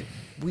 but like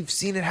we've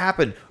seen it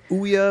happen.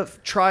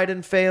 Ouya tried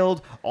and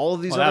failed. All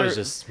of these other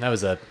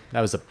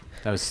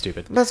that was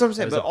stupid. that's what I'm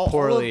saying. That But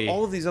was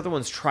all of these other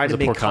ones try to a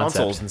make poor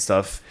consoles concept. and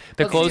stuff.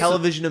 The The closest-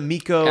 Television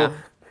Amico, Yeah.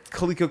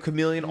 Coleco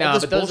Chameleon, No, all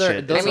this but those are-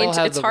 bullshit. those I mean, all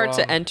have it's the hard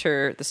to wrong-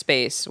 enter the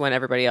space when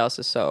everybody else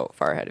is so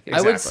far ahead of you.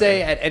 I would Exactly.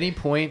 say at any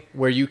point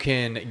where you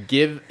can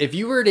give, if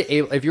you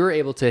were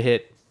able to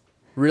hit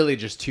really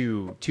just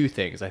two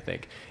things, I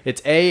think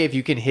it's if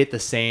you can hit the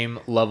same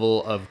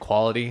level of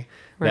quality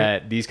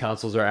that these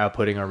consoles are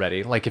outputting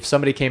already. Like if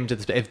somebody came to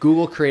if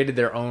Google created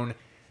their own,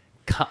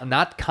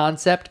 not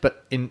concept,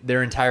 but in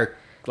their entire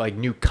like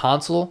new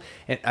console,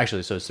 and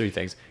actually, so it's three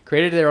things: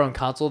 created their own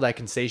console that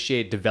can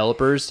satiate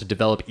developers to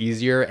develop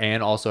easier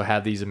and also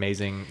have these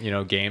amazing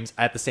games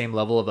at the same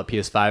level of a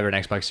PS5 or an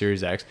Xbox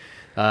Series X.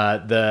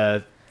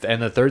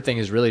 The third thing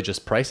is really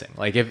just pricing.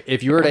 Like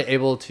if you were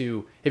able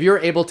to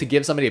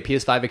give somebody a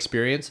PS5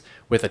 experience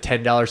with a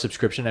 $10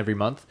 subscription every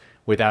month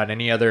without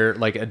any other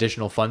like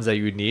additional funds that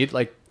you would need,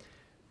 like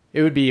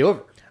it would be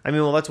over. I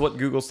mean, well, that's what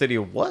Google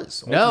Stadia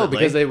was. No, ultimately.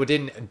 because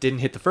they didn't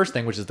hit the first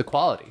thing, which is the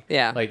quality.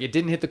 Yeah. Like it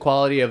didn't hit the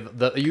quality of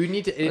the. You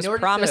need to. It was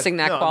promising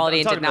that No, quality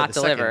I'm and talking did about not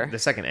the deliver. The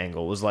second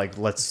angle was like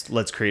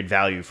let's create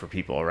value for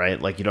people, right?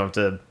 Like you don't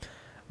have to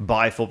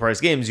buy full price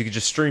games; you could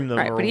just stream them.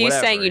 Right, or but he's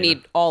whatever, saying you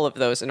need all of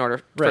those in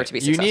order for it to be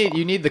successful.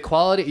 You need the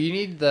quality. You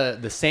need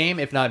the same,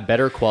 if not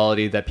better,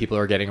 quality that people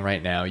are getting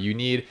right now. You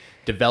need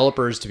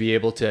developers to be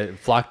able to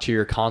flock to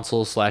your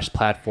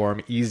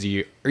console/platform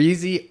easy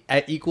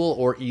at equal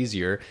or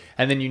easier,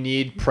 and then you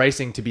need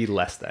pricing to be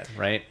less than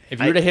right. If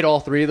you were to hit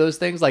all three of those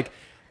things, like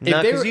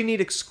No, because you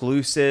need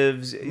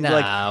exclusives. No,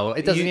 like,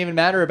 it doesn't even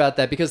matter about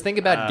that because think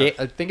about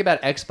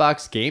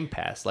Xbox Game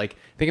Pass. Like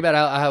think about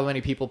how many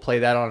people play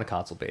that on a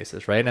console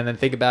basis, right? And then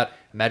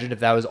imagine if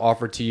that was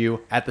offered to you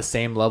at the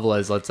same level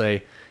as let's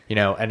say an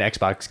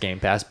Xbox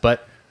Game Pass,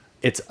 but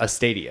it's a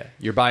Stadia.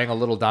 You're buying a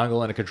little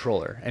dongle and a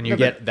controller, and you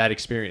get that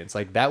experience.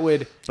 Like that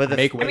would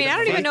make. I mean, I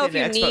don't even know if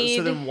you need.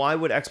 So then, why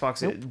would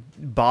Xbox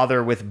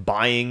bother with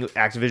buying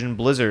Activision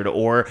Blizzard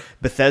or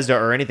Bethesda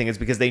or anything? It's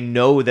because they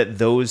know that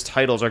those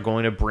titles are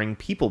going to bring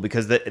people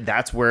because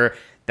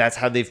that's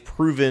how they've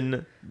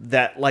proven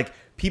that like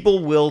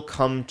people will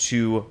come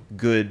to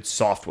good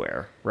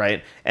software,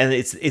 right? And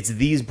it's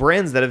these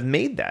brands that have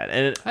made that.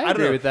 And I don't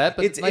agree know, with that,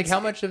 but like how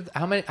much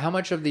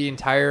of the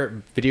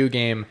entire video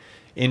game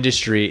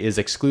industry is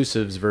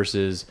exclusives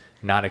versus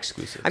not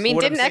exclusives? I mean,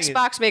 What I'm didn't saying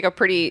Xbox make a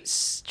pretty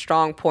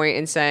strong point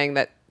in saying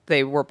that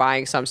they were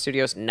buying some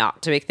studios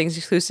not to make things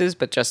exclusives,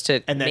 but just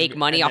to make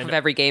money off of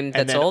every game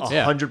that's sold?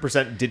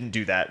 100% didn't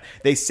do that.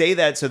 They say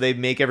that so they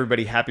make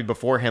everybody happy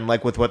beforehand,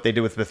 like with what they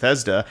did with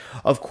Bethesda.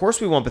 Of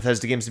course we want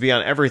Bethesda games to be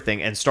on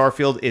everything, and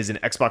Starfield is an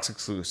Xbox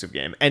exclusive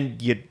game.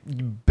 And you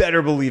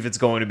better believe it's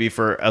going to be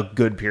for a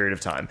good period of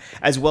time,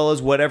 as well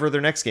as whatever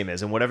their next game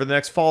is and whatever the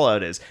next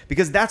Fallout is,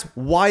 because that's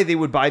why they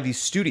would buy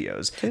these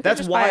studios.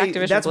 That's why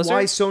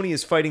Sony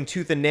is fighting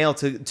tooth and nail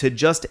to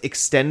just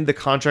extend the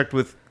contract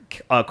with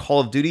Call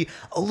of Duty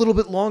a little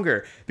bit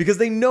longer, because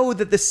they know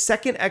that the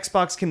second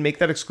Xbox can make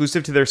that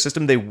exclusive to their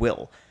system, they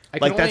will.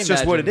 Like that's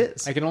just what it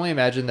is. I can only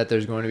imagine that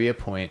there's going to be a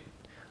point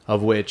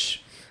of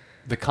which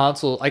the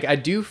console, like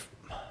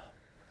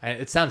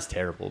it sounds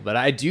terrible, but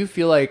I do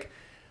feel like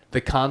the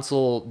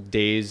console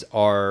days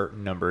are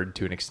numbered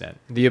to an extent.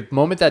 The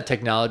moment that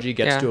technology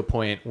gets to a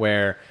point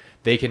where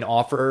they can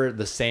offer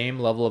the same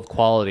level of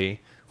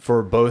quality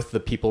for both the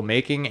people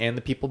making and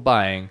the people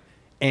buying,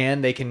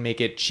 and they can make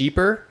it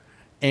cheaper,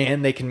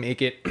 and they can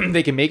make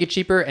it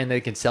cheaper, and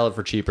they can sell it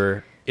for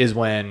cheaper, is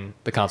when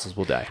the consoles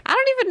will die. I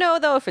don't even know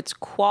though if it's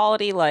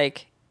quality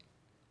like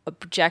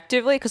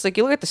objectively, because like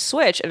you look at the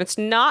Switch and it's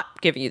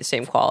not giving you the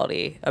same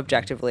quality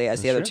objectively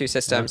as the other two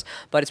systems,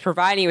 but it's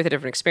providing you with a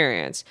different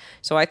experience.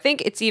 So I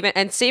think it's even,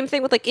 and same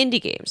thing with like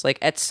indie games. Like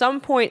at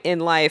some point in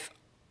life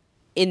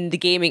in the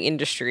gaming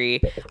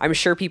industry, I'm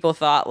sure people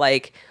thought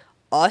like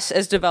us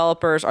as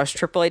developers, our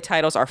AAA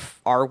titles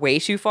are way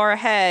too far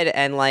ahead,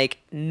 and like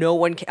no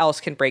one else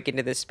can break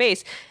into this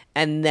space.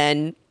 And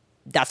then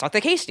that's not the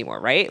case anymore,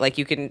 right? Like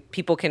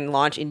people can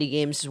launch indie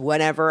games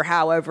whenever,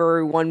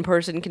 however, one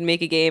person can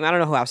make a game. I don't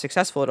know how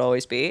successful it'll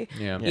always be.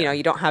 Yeah.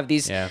 You don't have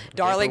these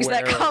darlings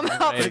that Vaporware, come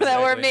out right, that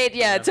were exactly. made.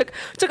 Yeah, it took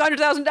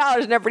 $100,000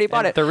 and everybody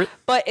bought it.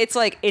 But it's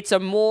like it's a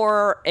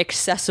more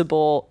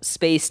accessible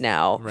space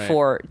now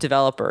for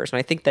developers, and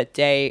I think that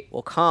day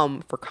will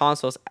come for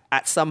consoles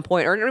at some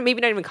point, or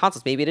maybe not even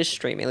consoles. Maybe it is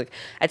streaming. Like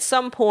at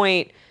some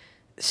point,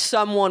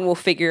 someone will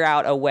figure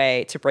out a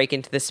way to break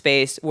into the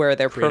space where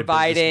they're Create a business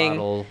providing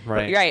model,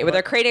 right. where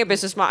they're creating a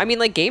business model. I mean,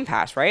 like Game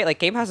Pass, right? Like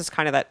Game Pass is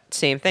kind of that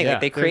same thing. Yeah,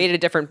 Like they created a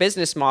different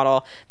business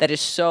model that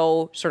is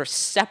so sort of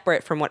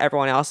separate from what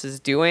everyone else is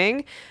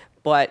doing,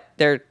 but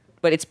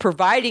it's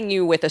providing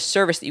you with a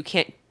service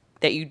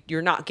that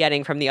you're not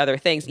getting from the other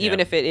things, even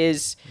if it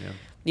is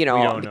We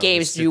don't know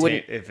games you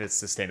wouldn't. if it's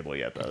sustainable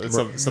yet, though. It's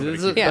something This to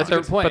is- keep Yeah. in that's a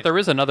mind. good point. But there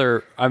is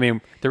another. I mean,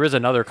 there is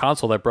another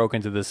console that broke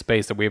into this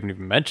space that we haven't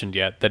even mentioned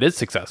yet. That is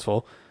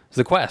successful. It's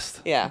the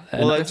Quest. Yeah.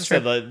 Well, I just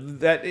said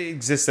that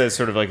exists as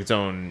sort of like its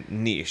own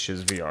niche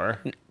as VR.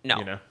 No.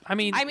 You know? I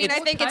mean, I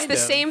think it's kind the of.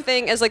 same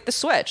thing as like the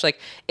Switch. Like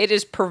it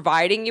is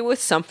providing you with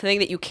something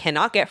that you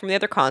cannot get from the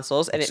other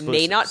consoles, and it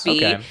may not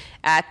be Okay.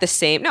 at the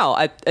same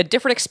a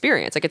different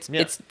experience. Like it's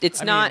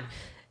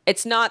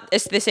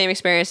the same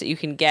experience that you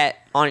can get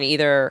on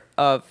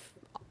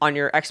on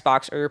your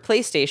Xbox or your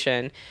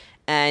PlayStation,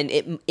 and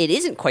it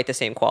isn't quite the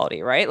same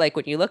quality, right? Like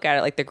when you look at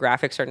it, like the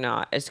graphics are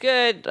not as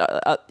good,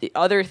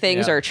 other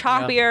things Yeah, are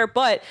choppier,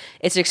 but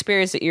it's an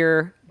experience that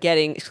you're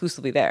getting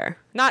exclusively there.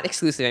 Not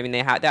exclusively. I mean,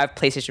 they have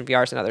PlayStation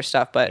VRs and other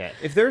stuff, but Yeah.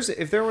 If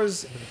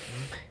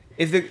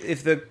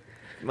the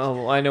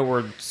well, I know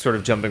we're sort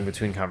of jumping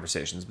between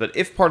conversations, but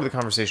if part of the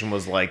conversation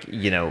was like,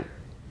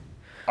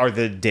 are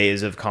the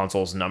days of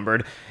consoles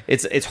numbered?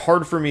 It's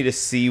hard for me to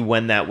see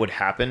when that would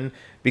happen,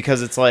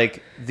 because it's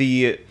like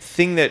the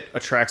thing that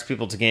attracts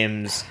people to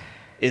games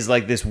is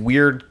like this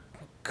weird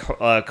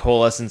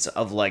coalescence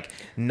of like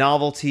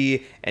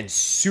novelty and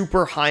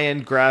super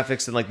high-end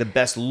graphics and like the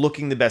best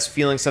looking, the best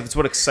feeling stuff. It's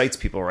what excites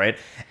people, right?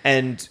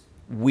 And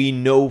we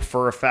know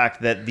for a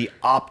fact that the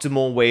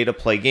optimal way to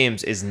play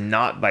games is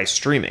not by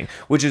streaming,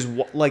 which is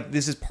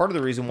this is part of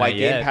the reason why Not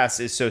yet. Game Pass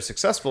is so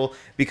successful,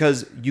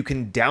 because you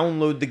can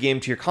download the game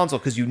to your console,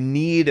 because you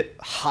need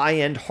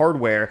high-end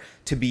hardware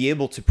to be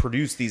able to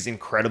produce these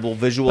incredible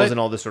visuals But- and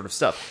all this sort of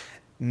stuff.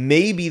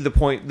 Maybe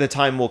the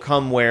time will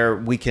come where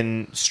we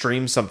can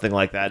stream something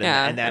like that.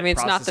 Yeah, and that I mean,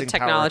 it's not the processing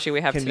technology power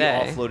we have can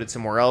today. be offloaded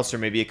somewhere else, or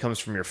maybe it comes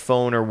from your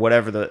phone or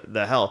whatever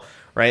the hell,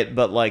 right?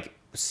 But like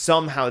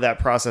somehow that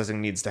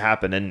processing needs to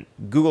happen, and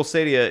Google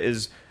Stadia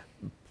is,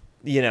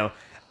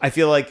 I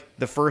feel like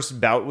the first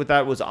bout with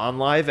that was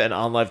OnLive, and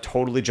OnLive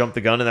totally jumped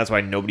the gun, and that's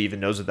why nobody even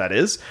knows what that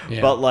is. Yeah.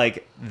 But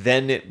like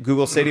then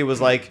Google Stadia was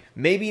like,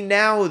 maybe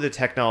now the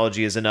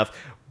technology is enough.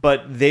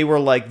 But they were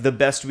like, the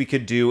best we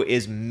could do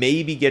is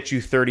maybe get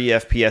you 30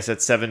 FPS at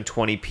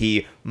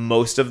 720p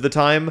most of the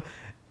time,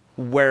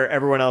 where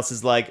everyone else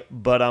is like,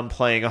 but I'm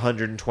playing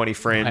 120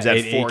 frames Right,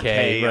 at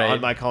 4K right. on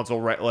my console.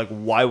 Right? Like,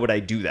 why would I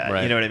do that?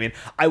 Right. You know what I mean?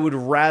 I would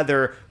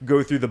rather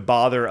go through the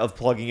bother of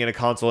plugging in a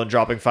console and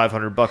dropping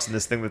 $500 in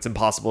this thing that's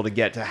impossible to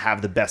get, to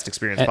have the best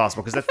experience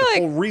possible, because that's the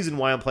feel whole reason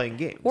why I'm playing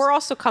games. we're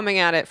also coming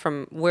at it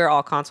from we're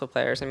all console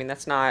players. I mean,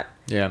 that's not.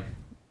 Yeah.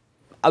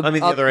 I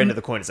mean, the other end of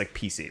the coin is like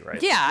PC, right?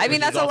 Yeah, I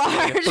mean that's a also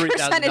like large a $3,000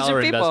 percentage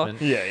of people.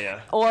 investment. Yeah.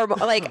 Or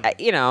like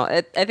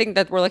I think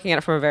that we're looking at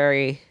it from a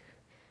very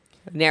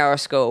narrow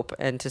scope,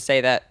 and to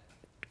say that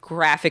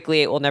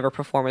graphically it will never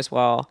perform as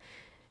well,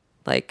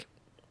 like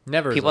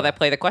Never. people that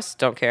play the Quest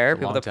don't care,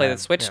 people long that play the time.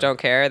 Switch Yeah. don't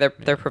care. They're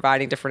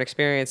providing different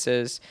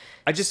experiences.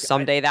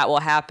 Someday that will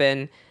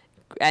happen,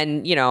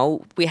 and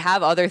we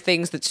have other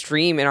things that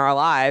stream in our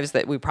lives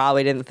that we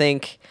probably didn't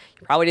think.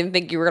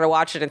 You were going to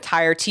watch an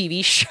entire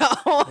TV show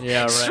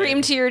Yeah, right.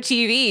 stream to your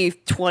TV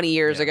 20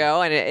 years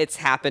ago, and it's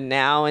happened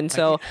now. And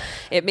so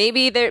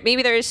maybe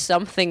there is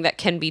something that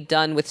can be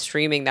done with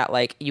streaming that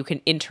like you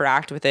can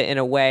interact with it in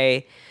a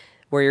way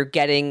where you're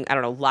getting, I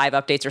don't know, live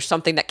updates or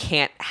something that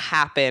can't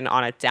happen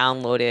on a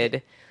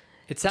downloaded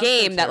It sounds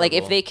game. so That like if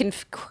terrible. they can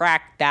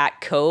crack that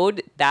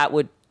code, that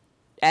would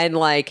and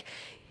like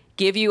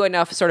give you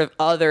enough sort of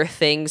other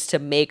things to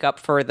make up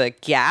for the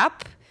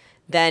gap,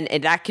 then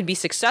and that can be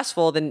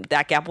successful, then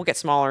that gap will get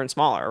smaller and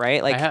smaller,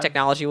 right? Like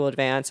technology will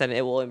advance and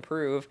it will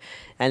improve,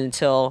 and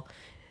until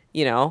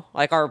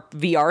like our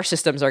VR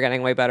systems are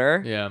getting way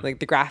better. Yeah. Like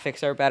the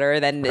graphics are better.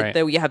 Then Right.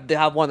 you have to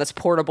have one that's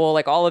portable.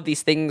 Like all of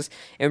these things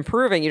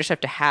improving. You just have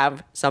to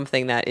have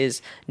something that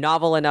is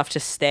novel enough to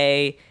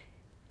stay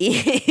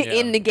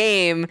in the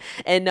game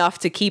enough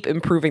to keep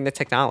improving the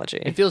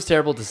technology. It feels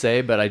terrible to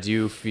say, but I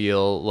do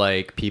feel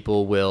like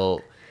people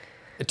will,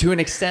 to an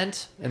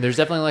extent, and there's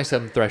definitely like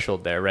some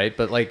threshold there, right?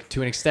 But like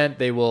to an extent,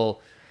 they will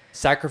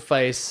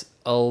sacrifice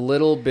a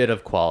little bit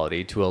of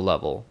quality to a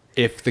level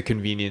if the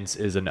convenience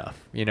is enough.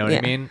 You know what I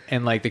Yeah. mean?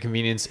 And like the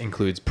convenience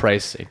includes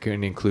price,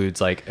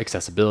 includes like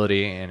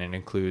accessibility, and it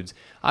includes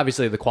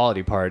obviously the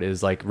quality part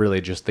is like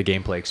really just the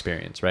gameplay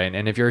experience, right?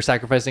 And if you're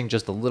sacrificing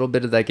just a little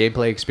bit of that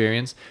gameplay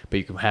experience, but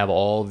you can have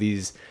all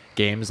these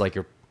games like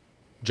you're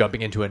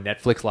jumping into a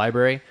Netflix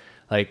library,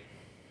 like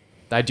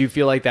I do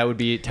feel like that would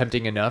be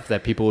tempting enough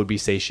that people would be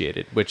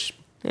satiated, which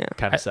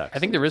kind of sucks. I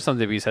think there is something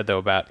to be said though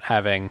about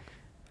having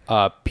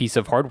a piece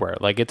of hardware.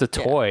 Like it's a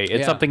toy. It's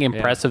Yeah. something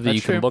impressive that That's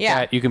you can true. look Yeah.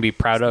 at. You can be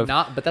proud of.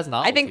 but that's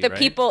not. I think the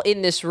people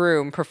in this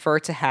room prefer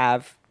to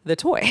have the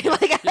toy.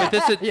 Like, But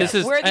this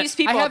is where are these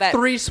people I have that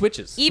 3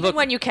 Switches. even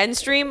when you can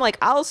stream, like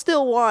I'll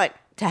still want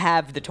to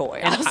have the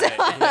toy.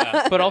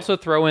 But also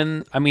throw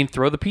the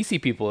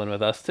PC people in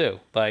with us too.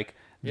 Like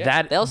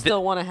that, They'll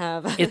still want to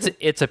have.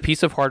 it's a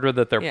piece of hardware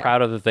that they're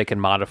proud of that they can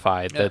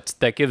modify.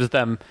 That gives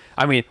them.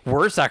 I mean,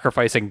 we're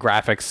sacrificing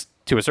graphics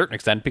to a certain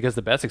extent because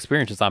the best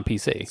experience is on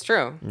PC. It's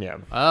true. Yeah.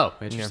 Oh,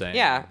 interesting.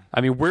 Yeah. I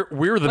mean,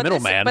 we're the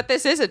middleman. But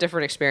this is a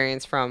different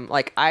experience from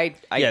like I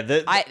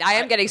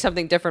am getting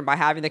something different by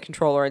having the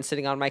controller and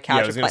sitting on my couch.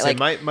 Yeah, I was going to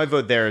say, my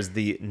vote there is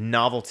the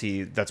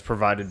novelty that's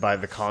provided by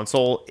the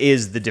console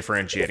is the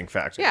differentiating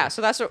factor. Yeah,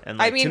 so that's what And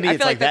like, I mean. to me, I it's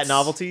feel like that that's,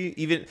 novelty.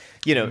 Even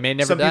may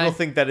never some die. people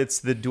think that it's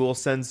the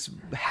DualSense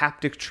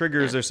haptic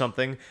triggers or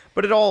something,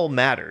 but it all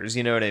matters.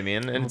 You know what I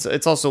mean? And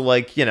it's also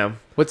like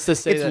What's to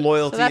say it's that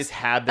loyalty, So that's, it's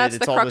habit, that's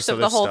it's the all crux this of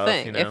other the whole stuff.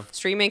 thing. If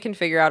streaming can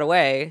figure out a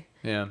way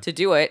to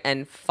do it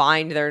and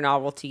find their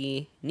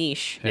novelty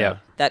niche,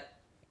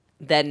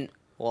 then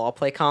we'll all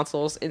play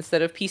consoles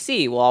instead of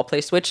PC. We'll all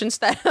play Switch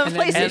instead of and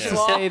PlayStation. that's to We'll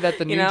all- say that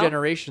the new you know?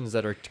 generations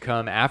that are to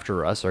come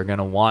after us are going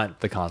to want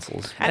the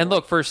consoles. And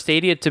look, for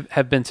Stadia to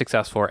have been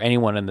successful, or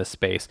anyone in this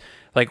space,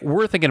 like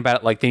we're thinking about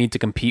it like they need to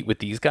compete with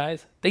these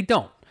guys. They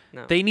don't.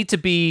 No. They need to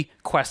be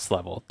Quest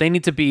level. They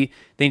need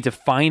to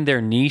find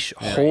their niche,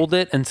 hold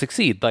it, and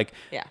succeed. Like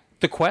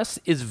the Quest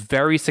is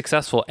very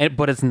successful,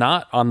 but it's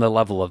not on the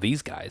level of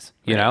these guys.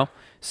 You know,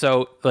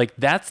 so like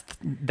that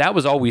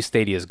was always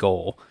Stadia's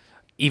goal.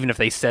 Even if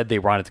they said they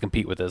wanted to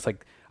compete with this,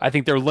 like I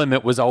think their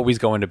limit was always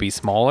going to be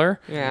smaller.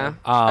 Yeah,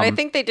 but I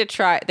think they did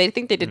try. They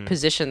think they did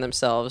position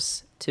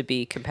themselves to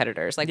be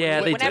competitors. Like Yeah,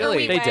 they whenever did.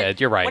 we They went,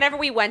 did. You're right. Whenever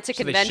we went to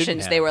So they conventions,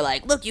 shouldn't they have. were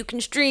like, "Look, you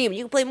can stream.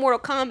 You can play Mortal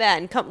Kombat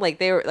and come." Like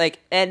they were like,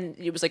 and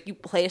it was like you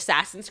play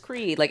Assassin's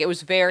Creed. Like it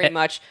was very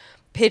much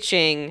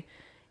pitching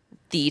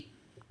the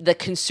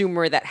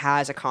consumer that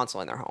has a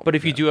console in their home. But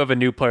if you do have a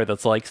new player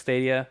that's like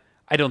Stadia,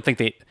 I don't think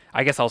they.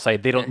 I guess I'll say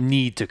they don't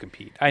need to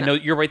compete. I know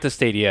you're right. The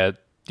Stadia.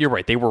 You're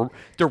right. They were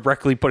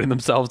directly putting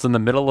themselves in the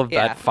middle of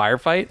that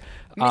firefight.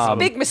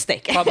 Big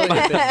mistake. Probably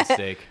a big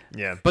mistake.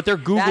 Yeah. But they're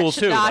that Google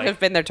should too. not like- have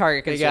been their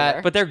target consumer.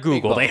 got- but they're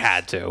Google. They balls.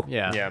 had to.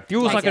 Yeah. Yeah.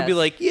 Google's I not going to be guess.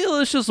 like, yeah,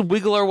 let's just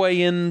wiggle our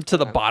way into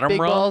the bottom Big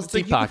rung. balls, It's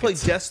like deep you can play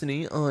pockets.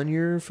 Destiny on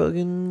your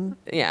fucking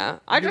Yeah,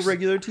 I your just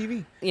regular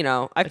TV.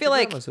 I feel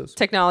like promise this.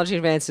 technology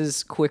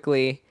advances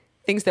quickly.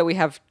 Things that we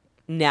have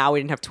now we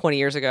didn't have 20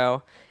 years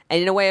ago,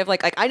 and in a way of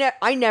like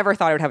I never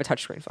thought I would have a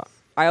touchscreen phone.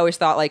 I always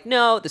thought like,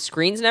 no, the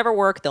screens never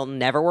work. They'll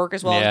never work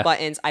as well Yeah. as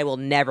buttons. I will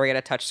never get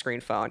a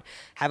touchscreen phone.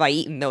 Have I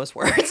eaten those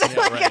words?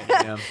 Right,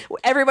 yeah.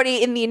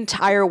 Everybody in the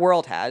entire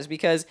world has,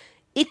 because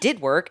it did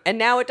work, and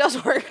now it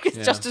does work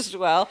just as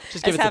well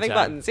Just give as it some having time.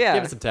 buttons. Yeah.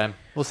 Give it some time.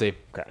 We'll see.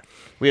 Okay.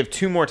 We have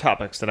two more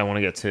topics that I want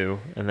to get to,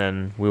 and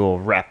then we will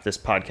wrap this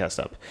podcast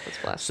up.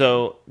 blast.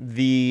 So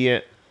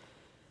the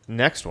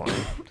next one,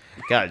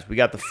 guys, we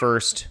got the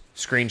first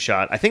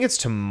screenshot. I think it's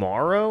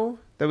tomorrow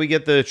that we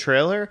get the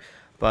trailer,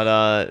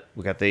 but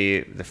we got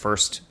the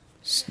first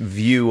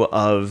view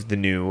of the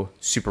new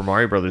Super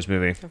Mario Brothers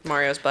movie.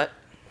 Mario's butt.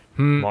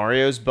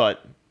 Mario's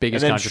butt.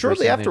 Biggest and then controversy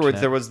shortly on the afterwards,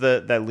 internet. there was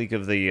that leak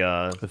of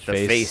the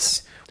face.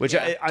 face, which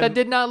Yeah. I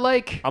did not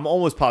like. I'm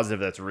almost positive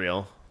that's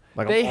real.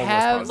 Like, They I'm almost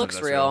have- positive Looks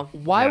that's real.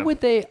 Why Yeah.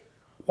 would they?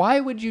 Why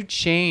would you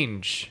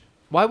change?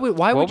 Why would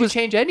you was-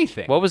 change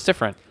anything? What was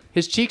different?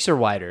 His cheeks are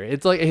wider.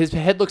 It's like his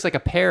head looks like a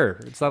pear.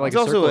 It's not like It's a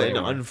also circle an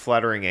anymore.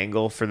 unflattering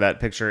angle for that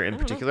picture in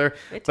particular.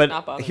 It did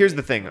not But bother here's me.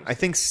 the thing: I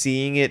think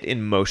seeing it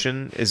in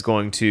motion is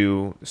going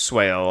to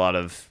sway a lot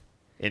of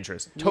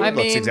interest. Toad I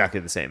looks mean- exactly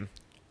the same.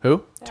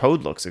 Who?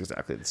 Toad looks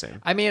exactly the same.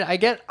 I mean, I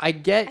get you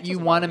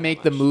doesn't want bother to me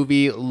make the much.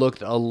 movie look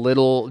a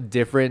little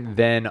different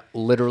than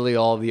literally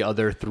all the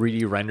other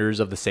 3D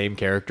renders of the same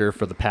character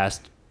for the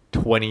past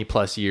 20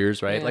 plus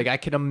years, right? Yeah. Like I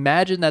can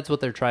imagine that's what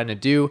they're trying to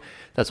do.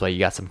 That's why you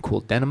got some cool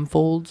denim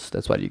folds.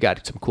 That's why you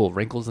got some cool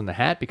wrinkles in the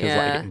hat because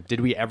Yeah. like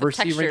did we ever see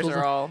Textures wrinkles?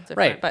 are all different,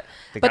 right. but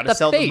They but got to the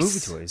sell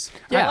face. the movie toys.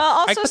 Yeah. Well,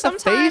 also but the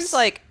sometimes face-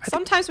 like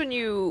sometimes when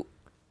you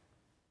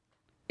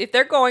if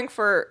they're clearly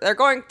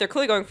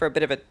going for a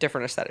bit of a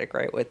different aesthetic,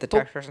 right? With the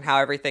textures and how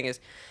everything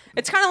is.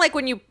 It's kind of like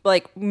when you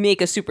like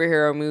make a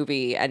superhero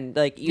movie and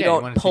like you Yeah, you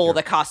don't wanna see pull your-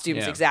 the costumes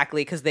yeah.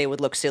 exactly because they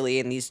would look silly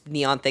in these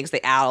neon things.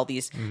 They add all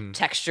these Mm-hmm.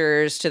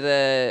 textures to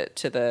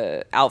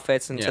the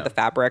outfits and to Yeah. the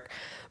fabric,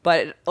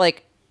 but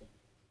like.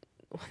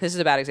 This is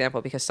a bad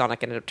example because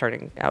Sonic ended up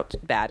turning out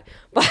bad.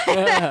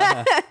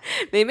 But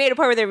they made a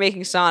point where they were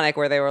making Sonic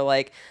where they were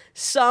like,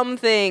 some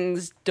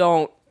things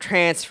don't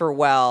transfer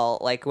well,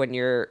 like when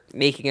you're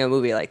making a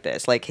movie like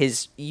this. Like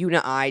his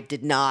Una eye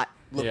did not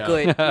look Yeah.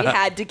 good. We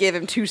had to give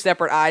him two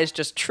separate eyes.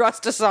 Just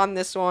trust us on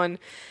this one.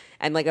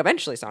 And like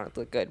eventually Sonic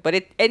looked good.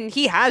 But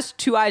he has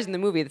two eyes in the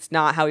movie. That's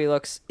not how he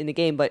looks in the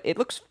game, but it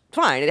looks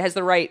fine. It has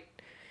the right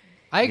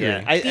I agree.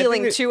 Yeah, I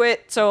feeling think that- to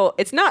it. So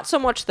it's not so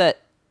much that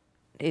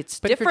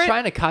it's but different. if you're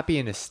trying to copy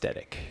an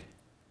aesthetic,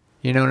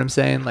 you know what I'm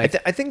saying? Like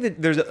I think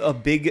that there's a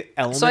big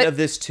element So of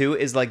this too.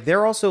 Is like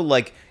they're also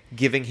like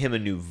giving him a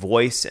new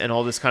voice and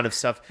all this kind of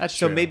stuff. That's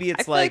so true. maybe I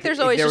it's feel like like there's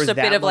if always there just was a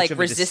bit that of much like a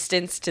dis-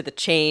 resistance to the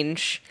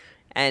change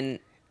and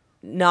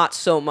not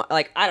so much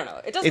like I don't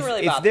know. It doesn't If-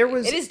 really if bother there me.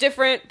 was- It is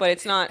different, but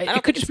it's not I don't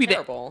It could think just it's be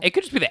terrible. it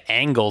could just be the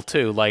angle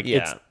too. Like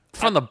Yeah.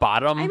 from the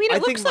bottom. I mean, I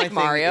it think looks my like thing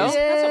Mario. is-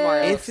 That's what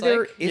Mario looks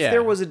like. If Yeah,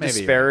 there was a maybe.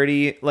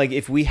 disparity, like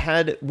if we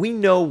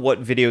know what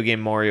video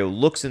game Mario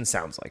looks and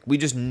sounds like. We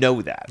just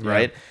know that,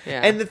 right?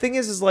 Yeah. And the thing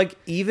is like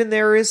even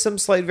there is some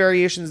slight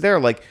variations there.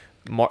 Like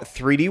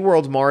 3D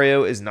World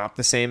Mario is not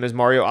the same as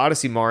Mario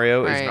Odyssey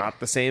Mario. Is Right. not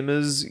the same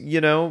as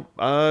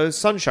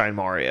Sunshine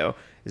Mario.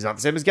 Is not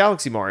the same as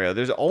Galaxy Mario.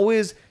 There's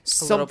always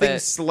something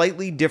bit.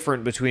 slightly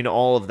different between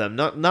all of them.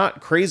 Not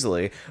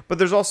crazily, but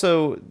there's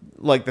also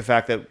like the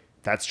fact that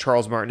that's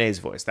Charles Martinet's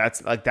voice.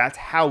 That's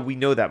how we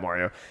know that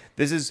Mario.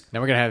 This is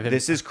Now we're gonna have him.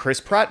 This is Chris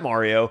Pratt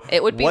Mario.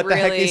 It would be what the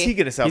heck really- is he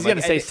gonna sound He's like?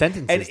 gonna say And-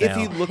 sentences And if now.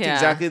 he looked Yeah.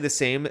 exactly the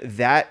same,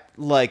 that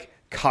like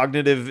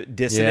cognitive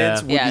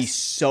dissonance Yeah. would be Yes.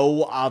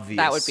 so obvious.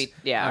 That would be,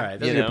 yeah. All right,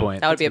 that's You a good know,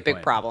 point. that would That's be a good big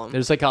point. problem.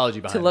 There's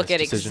psychology behind To look this at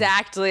decision.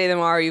 exactly the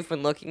Mario you've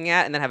been looking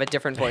at and then have a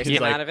different voice come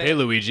Like, out of it. hey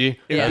Luigi,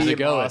 It'd how's be it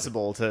going?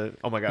 impossible to.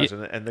 Oh my gosh!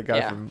 And the guy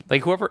Yeah. from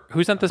Like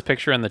who sent this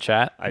picture in the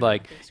chat? I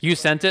Like you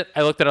sent it.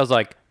 I looked at it. I was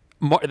like,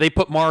 they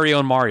put Mario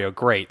and Mario.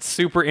 Great,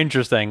 super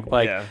interesting.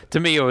 Like Yeah. to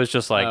me, it was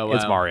just like Oh,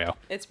 it's wow. Mario.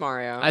 It's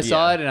Mario. I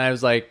saw Yeah. it and I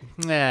was like,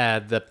 nah,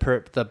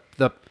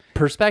 the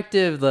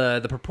perspective,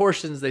 the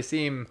proportions, they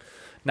seem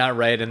not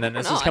right. And then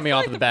this No, is I coming feel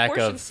off like of the back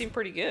proportions of seem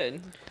pretty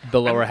good. the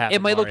lower half. It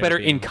of might look Mario better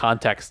being- in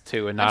context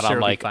too, and I'm not sure on it'll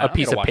be like fine. a I'm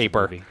piece gonna of watch the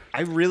paper. movie.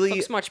 I really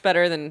Looks much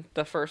better than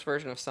the first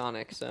version of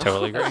Sonic. So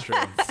Totally agree.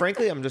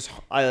 frankly,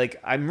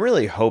 I'm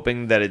really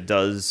hoping that it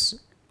does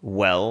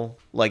well.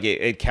 Like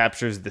it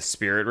captures the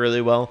spirit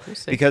really well.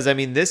 see. Because I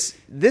mean, this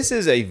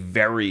is a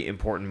very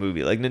important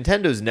movie. Like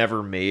Nintendo's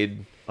never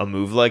made a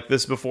move like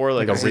this before.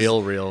 Like Like a this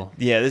is- real.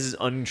 Yeah, this is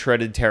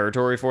untreaded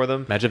territory for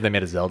them. Imagine if they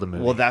made a Zelda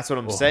movie. Well, that's what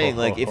I'm saying.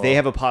 Like, if they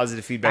have a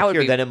positive That feedback would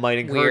here, be then it might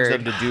encourage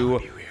weird. them to do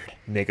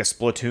make a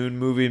Splatoon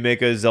movie,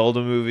 make a Zelda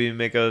movie,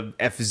 make a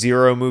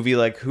F-Zero movie.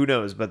 Like, who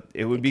knows? But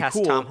it would be cast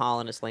cool. Tom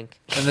Holland as Link.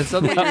 And then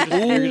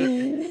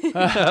suddenly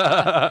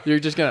you're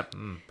just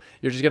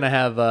gonna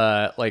have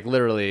like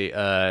literally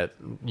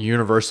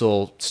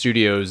Universal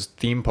Studios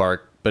theme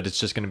park, but it's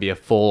just gonna be a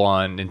full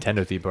on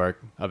Nintendo theme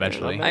park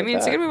eventually. I mean,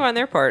 it's gonna be on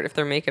their part if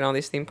they're making all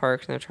these theme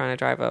parks and they're trying to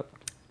drive up.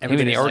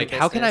 Everybody's they already- like,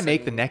 how can I business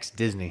make the and- next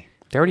Disney?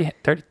 They already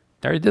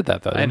did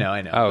that though. I know.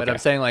 Oh, But okay. I'm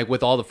saying like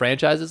with all the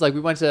franchises, like we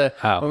went to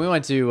Oh. when we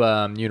went to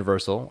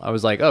Universal, I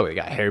was like, oh, we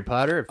got Harry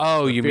Potter.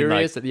 Oh, you mean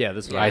like- Furious. Yeah,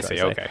 this is what I was see,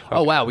 trying to say. okay, Oh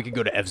okay. wow, we could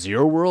go to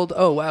F-Zero World.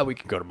 Oh wow, we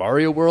could go to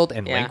Mario World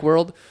and Yeah. Link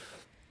World,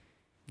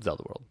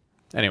 Zelda World.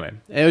 Anyway,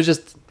 it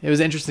was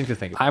interesting to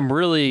think about.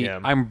 Yeah.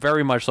 I'm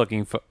very much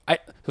looking for.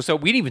 So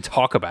we didn't even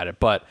talk about it,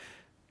 but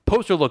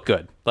poster looked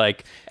good.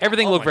 Like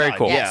everything Oh looked my very God,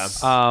 cool.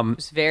 Yes. yeah. It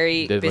was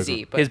very Did look busy,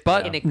 good. but His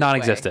butt in a good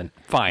non-existent.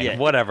 Fine, Yeah,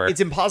 whatever. It's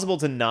impossible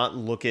to not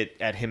look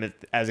at him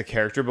as a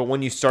character, but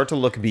when you start to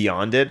look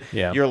beyond it,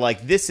 Yeah. you're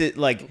like, this is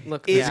like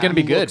Look, it it's gonna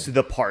be good. looks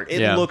the part. It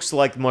Yeah. looks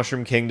like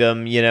Mushroom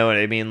Kingdom. You know what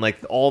I mean? Like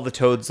all the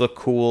toads look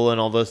cool and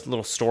all those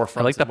little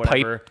storefronts. I like the and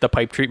whatever.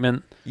 pipe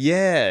treatment.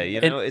 Yeah,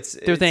 you know, And it's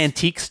there's an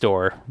antique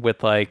store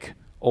with like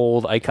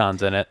old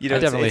icons in it. You know, I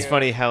it's, definitely- it's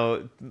funny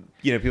how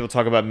people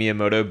talk about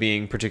Miyamoto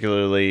being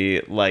particularly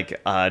like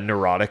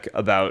neurotic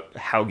about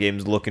how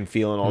games look and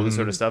feel and all this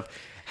sort Mm-hmm. of stuff.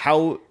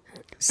 How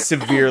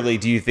severely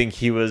do you think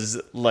he was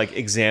like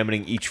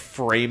examining each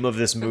frame of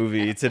this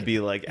movie to be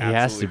like has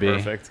absolutely to be.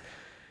 perfect?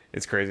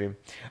 It's crazy.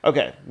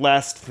 Okay,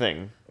 last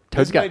thing.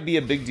 Toad's This got- might be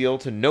a big deal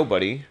to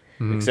nobody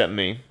except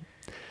me.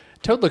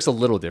 Toad looks a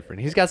little different.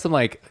 He's got some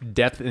like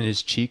depth in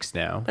his cheeks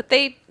now. But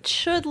they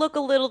should look a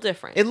little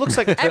different. It looks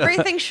like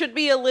Everything should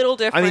be a little I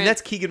different. mean,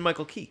 that's Keegan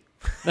Michael Key.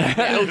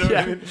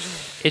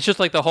 It's just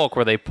like the Hulk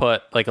where they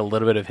put like a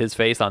little bit of his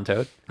face on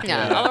Toad.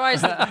 yeah.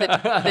 Otherwise,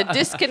 the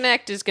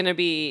disconnect is going to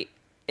be.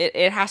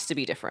 It has to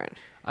be different.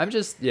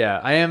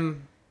 I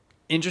am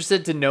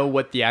interested to know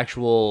what the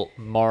actual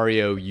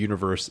Mario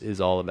universe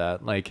is all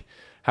about. Like,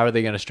 how are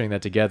they going to string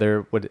that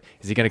together? What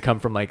is he going to come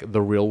from, like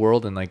the real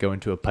world and like go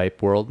into a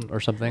pipe world or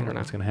something? Or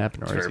what's going to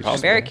happen? Or is very he possible.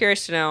 just- Very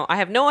curious to know. I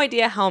have no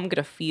idea how I'm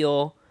going to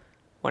feel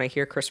when I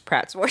hear Chris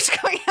Pratt's voice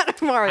coming out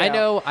of Mario. I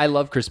know I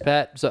love Chris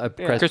Pratt. So,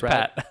 Chris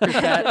Pratt. Chris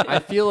Pratt. I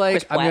feel like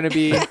Chris I'm going to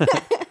be.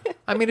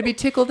 I'm going to be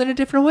tickled in a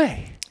different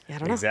way. I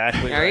don't know.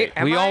 Exactly. All right. Right.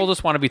 Am We I? all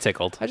just want to be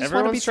tickled. I just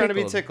want Everyone's trying to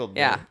be tickled. tickled.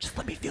 Yeah. Just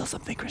let me feel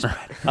something, Chris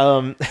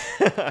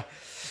Pratt.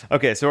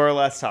 Okay, so our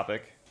last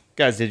topic,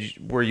 guys.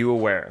 Were you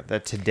aware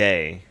that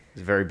today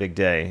is a very big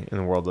day in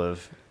the world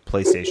of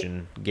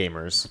PlayStation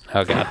gamers?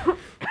 Oh god.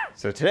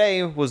 So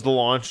today was the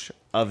launch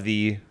of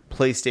the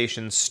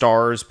PlayStation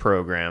Stars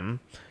program.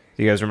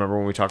 Do you guys remember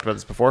when we talked about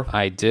this before?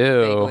 I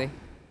do. Vaguely.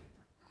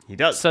 He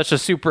does. Such a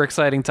super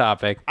exciting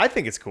topic. I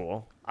think it's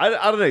cool. I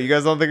don't know. You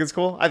guys don't think it's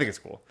cool? I think it's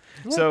cool.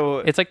 So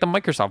It's like the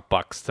Microsoft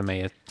bucks to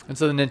me. And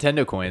so the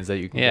Nintendo coins that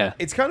you can Yeah. get.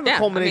 it's kind of a Yeah, I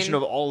culmination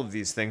mean- of all of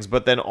these things,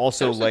 but then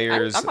also There's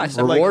layers. I'm not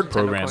like- Reward Nintendo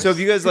program. coins. So have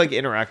you guys like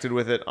interacted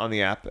with it on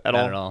the app at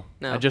all? Not at all.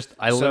 No.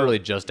 I So- literally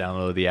just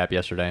downloaded the app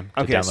yesterday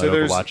to Okay, download so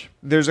Overwatch.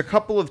 there's a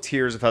couple of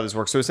tiers of how this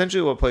works. So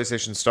essentially, what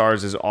PlayStation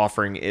Stars is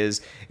offering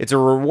is it's a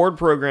reward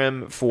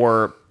program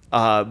for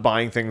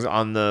buying things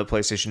on the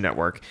PlayStation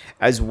Network,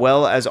 as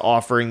well as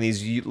offering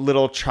these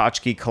little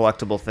tchotchke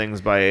collectible things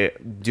by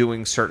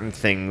doing certain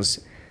things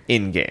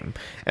in game,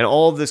 and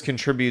all of this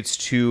contributes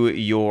to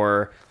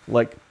your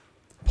like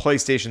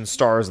PlayStation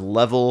Stars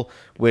level,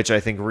 which I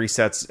think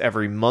resets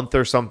every month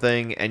or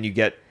something, and you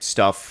get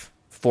stuff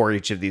for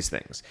each of these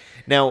things.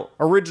 Now,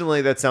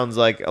 originally that sounds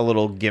like a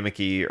little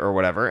gimmicky or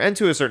whatever, and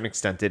to a certain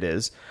extent it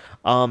is.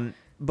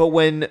 But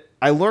when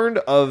I learned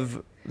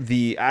of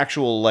the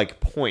actual like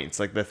points,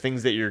 like the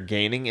things that you're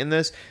gaining in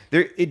this,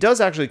 it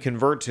does actually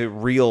convert to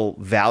real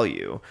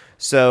value.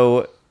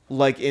 So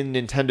like in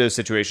Nintendo's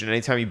situation,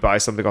 anytime you buy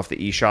something off the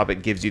eShop,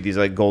 it gives you these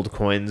like gold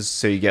coins,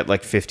 so you get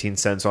like 15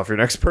 cents off your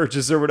next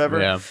purchase or whatever.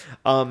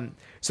 Yeah.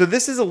 So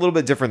this is a little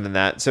bit different than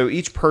that. So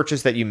each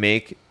purchase that you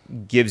make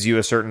gives you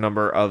a certain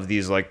number of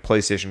these like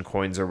PlayStation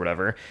coins or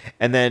whatever.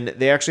 And then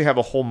they actually have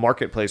a whole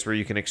marketplace where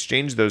you can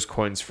exchange those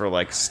coins for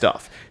like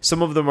stuff.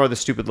 Some of them are the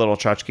stupid little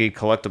tchotchke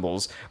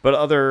collectibles, but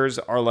others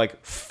are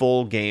like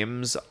full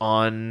games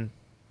on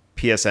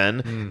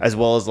PSN, as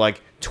well as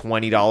like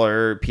 $20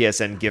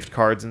 PSN gift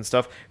cards and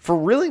stuff for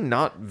really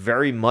not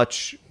very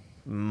much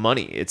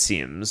money, it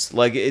seems.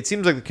 Like it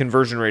seems like the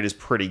conversion rate is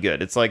pretty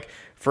good. It's like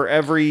for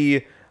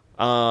every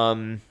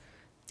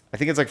I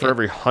think it's like for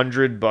every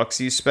 $100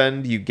 you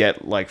spend, you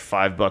get like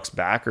 $5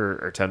 back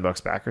or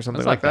 $10 back or something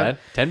That's like not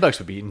that. bad. $10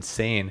 would be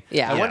insane.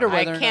 Yeah, I wonder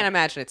whether I can't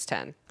imagine it's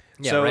 10.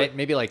 Yeah, So- right.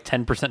 Maybe like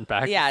 10%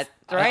 back. Yeah,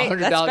 right. $100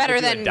 That's better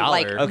would be than $1.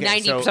 like Okay,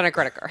 90% of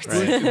credit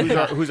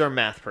cards. Who's our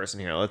math person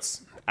here?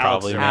 Let's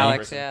Probably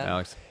Alex. me.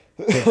 Alex,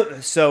 Person. yeah.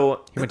 Alex.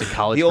 So He went to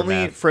college the for only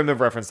math. frame of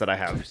reference that I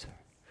have, He's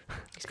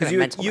good because at you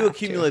mental math, too.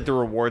 accumulate the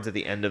rewards at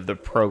the end of the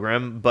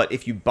program, but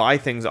if you buy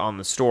things on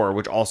the store,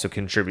 which also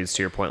contributes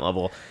to your point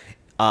level,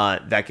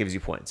 that gives you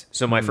points.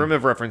 So my frame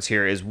of reference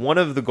here is one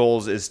of the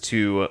goals is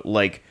to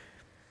like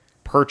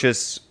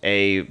purchase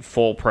a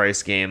full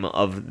price game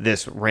of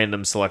this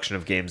random selection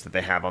of games that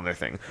they have on their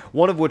thing.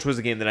 One of which was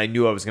a game that I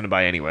knew I was going to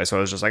buy anyway, so I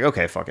was just like,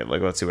 okay, fuck it,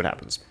 like let's see what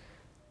happens.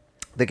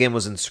 The game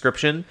was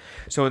Inscription.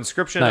 So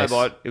Inscription, Nice. I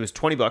bought, it was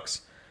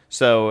 $20.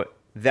 So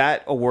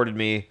that awarded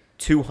me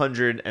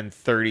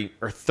 230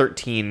 or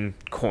 13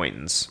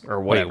 coins or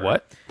whatever. Wait,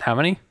 what? How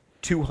many?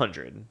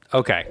 200.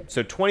 Okay.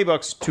 So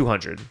 $20,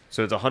 200.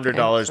 So it's $100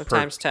 Okay, so per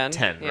times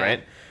 10, yeah.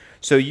 right?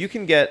 So you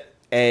can get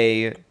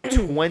a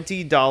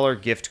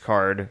 $20 gift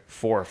card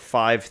for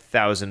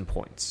 5,000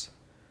 points.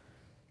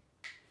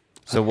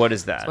 So what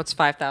is that? What's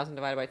 5,000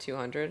 divided by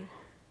 200?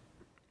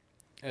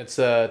 It's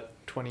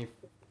 25.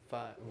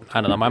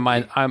 I don't know. My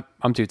mind.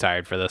 I'm too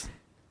tired for this.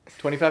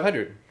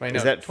 2,500 right now.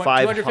 Is that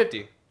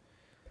 250?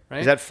 Right.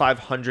 Is that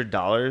 $500?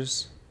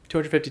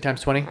 250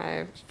 times 20?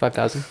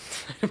 5,000.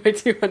 By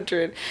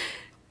 200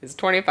 is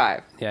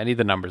 25. Yeah, I need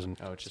the numbers.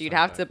 Oh, it's just So you'd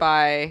have to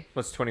buy.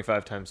 What's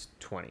 25 times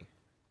 20?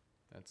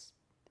 That's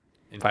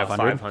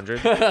 500. 500?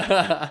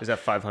 Is that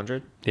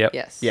 500? Yep.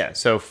 Yes. Yeah,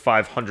 so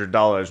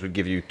 $500 would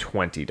give you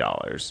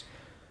 $20.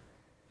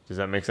 Does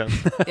that make sense?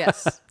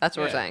 Yes. That's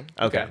what we're Yeah. saying.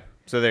 Okay.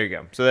 So there you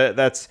go. So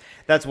that's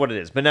what it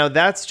is. But now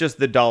that's just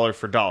the dollar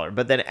for dollar.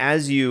 But then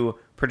as you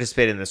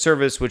participate in the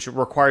service, which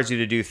requires you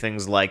to do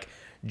things like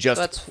just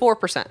So that's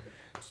 4%.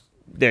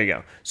 there you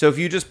go. So if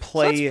you just So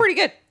play that's pretty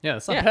good. Yeah,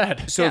 that's not Yeah.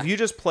 bad. so if yeah. you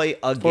just play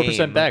a 4%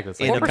 game back. That's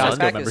like in a a 4% month,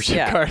 back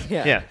membership is, card.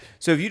 yeah.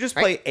 So if you just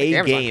play Right? a The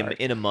Amazon game card.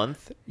 in a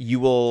month,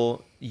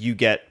 you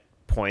get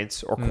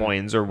points or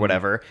coins or Mm-hmm.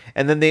 whatever.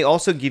 And then they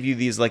also give you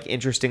these like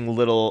interesting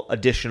little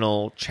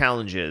additional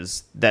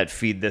challenges that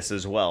feed this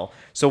as well.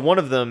 So one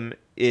of them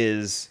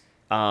is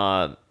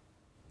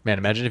Man,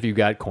 imagine if you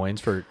got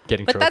coins for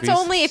getting But trophies. that's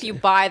only if you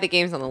buy the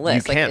games on the you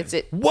list. can. Like,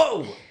 it's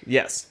Whoa!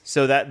 Yes.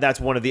 So that's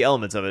one of the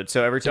elements of it.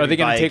 So every time are they you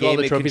gonna buy take a all game,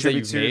 the it trophies that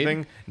contributes you've to your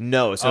made? thing.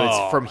 No. So it's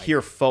Oh from my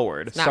here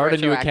forward. Not Start a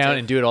new retroactive. account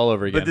and do it all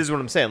over again. But this is what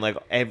I'm saying. Like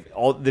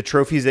all the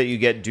trophies that you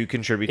get do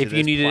contribute to If this.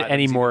 you needed Platinum's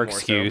any even more so.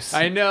 excuse.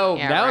 I know.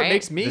 Yeah, now right? it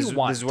makes me This is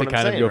want what to I'm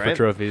kind of saying, go for right?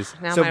 trophies.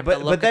 Now I'm So, gonna have to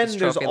but look then at this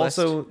there's trophy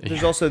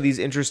list. also these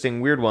interesting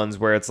weird ones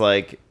where it's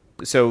like,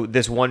 so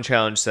this one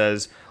challenge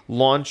says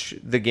launch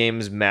the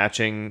games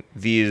matching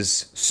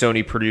these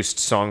Sony produced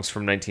songs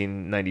from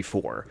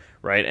 1994,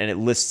 right? And it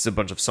lists a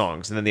bunch of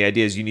songs, and then the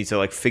idea is you need to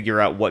like figure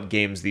out what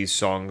games these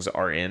songs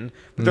are in.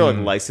 But they're like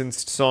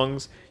licensed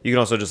songs. You can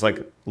also just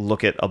like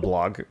look at a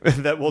blog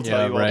that will tell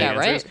Yeah, you all right. the Yeah,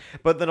 answers. right.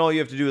 But then all you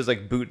have to do is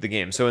like boot the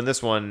game. So in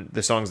this one,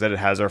 the songs that it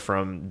has are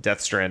from Death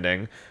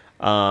Stranding,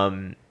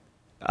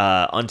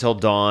 Until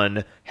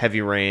Dawn,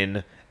 Heavy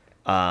Rain,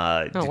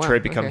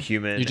 Detroit Become okay.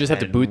 Human. You just have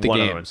to and boot the one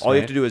other games, one. All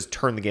you have right? to do is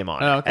turn the game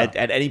on Oh, okay.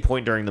 at any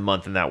point during the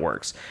month, and that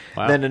works.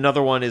 Wow. Then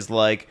another one is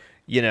like,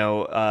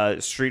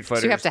 Street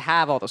Fighter. So you have to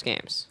have all those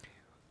games.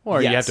 Or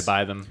you have Yes. to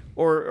buy them.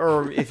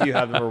 or if you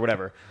have them or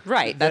whatever.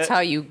 Right. That's That- how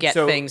you get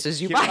so things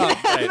is you here- buy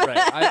them. Right.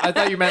 I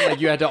thought you meant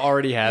like you had to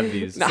already have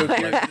these. No. So, So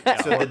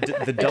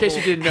the in double, case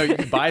you didn't know, you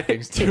can buy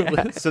things too.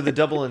 so the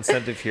double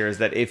incentive here is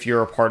that if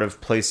you're a part of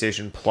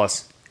PlayStation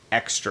Plus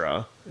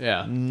Extra,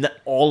 Yeah.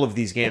 all of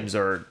these games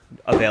are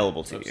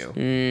available to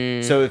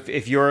you. So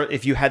if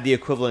you had the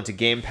equivalent to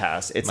Game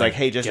Pass, it's My like,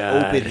 hey, just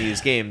God. open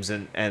these games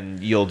and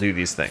you'll do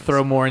these things.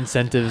 Throw more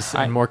incentives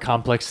and more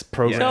complex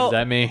programs So-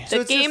 at me. So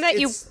The it's game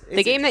just-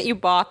 the game that you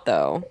bought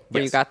though,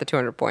 where you Yes. got the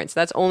 200 points,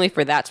 that's only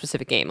for that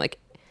specific game. Like,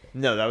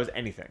 No, that was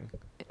anything.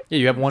 Yeah,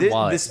 you have one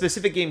wallet. This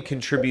specific game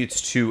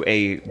contributes to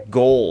a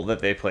goal that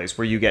they place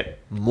where you get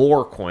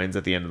more coins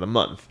at the end of the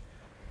month.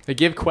 They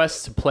give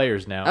quests to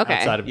players now Okay.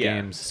 outside of Yeah.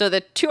 games. So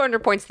the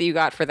 200 points that you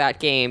got for that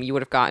game, you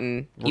would have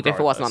gotten even if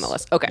it wasn't on the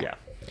list. Okay. Yeah.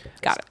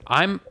 Got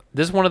it.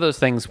 This is one of those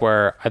things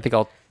where I think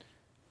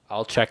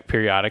I'll check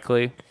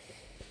periodically,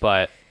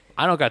 but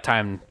I don't got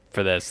time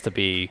for this to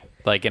be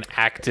like an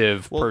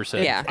active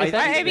person. Yeah. I think-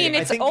 I mean, I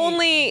it's think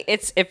only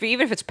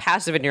even if it's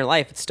passive in your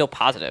life, it's still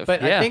positive.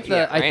 But Yeah. I think Yeah,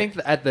 that I think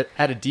that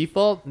at a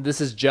default, this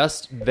is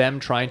just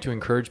them trying to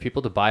encourage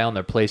people to buy on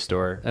their Play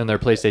Store and their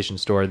PlayStation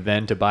Store,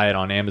 than to buy it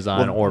on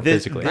Amazon or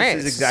this, physically. This Right,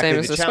 is it's exactly same the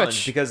as the challenge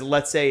Switch. because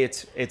let's say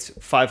it's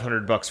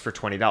 $500 for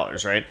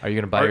 $20, right? Are you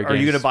gonna buy your Are you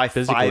games going to buy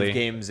physically? 5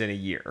 games in a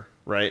year,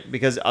 right?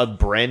 Because a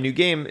brand new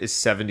game is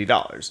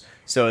 $70.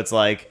 So it's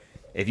like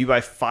if you buy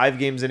 5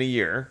 games in a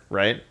year,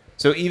 right?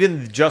 So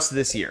even just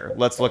this year,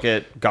 let's look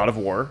at God of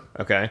War,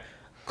 okay,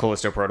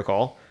 Callisto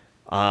Protocol,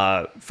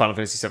 Final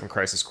Fantasy VII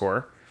Crisis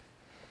Core.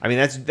 I mean,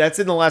 that's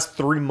in the last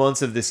 3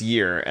 months of this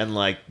year, and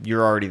like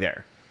you're already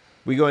there.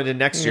 We go into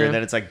next year, and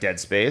then it's like Dead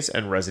Space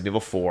and Resident Evil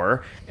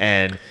 4,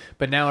 and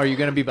But now, are you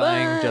going to be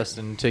buying,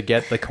 Justin, to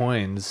get the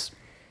coins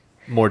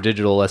more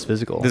digital, less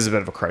physical? this is a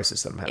bit of a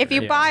crisis that I'm having. if you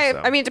right buy,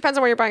 now, so. I mean, it depends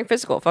on where you're buying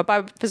physical. If I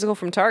buy physical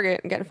from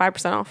Target, I'm getting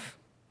 5% off.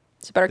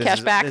 It's a better This cash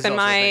is- back this is than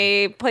also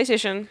a my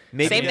PlayStation.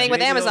 Maybe- Same thing with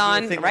maybe they'll do a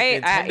Amazon, thing like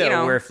right?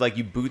 Nintendo, where if like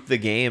you boot the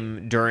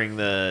game during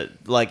the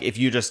like if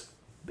you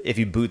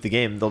boot the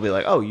game, they'll be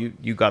like, oh,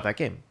 you got that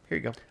game. Here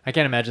you go. I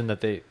can't imagine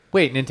that they...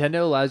 Wait, Nintendo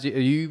allows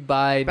you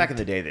buy... Back in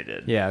the day, they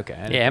did. Yeah, okay.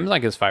 I Yeah,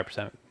 Amazon gives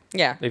 5%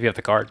 yeah. if you have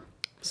the card.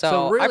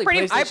 So, really,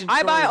 I PlayStation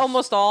buy stores-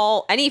 almost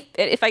all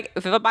if I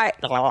buy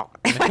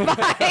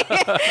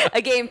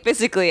a game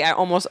physically, I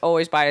almost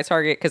always buy it at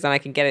Target because then I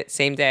can get it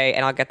same day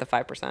and I'll get the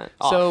 5%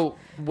 off. So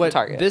what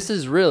Target. this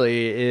is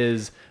really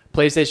is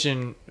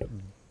PlayStation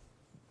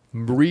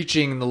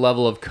reaching the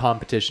level of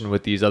competition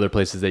with these other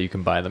places that you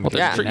can buy them. because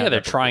Yeah. you can Yeah, have they're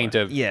that trying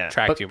before. to Yeah.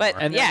 attract you But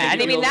more. And then yeah, they and I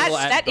give you mean a little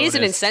that added is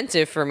an bonus.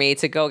 incentive for me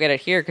to go get it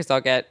here because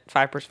I'll get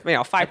 5%,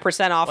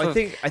 5% off Well, I of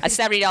think- a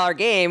 $70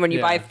 game when you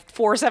Yeah. buy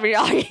 4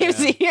 $70 games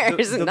a year.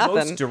 Isn't The nothing.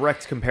 most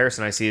direct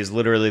comparison I see is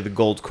literally the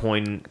gold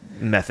coin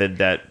method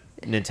that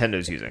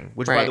Nintendo's using.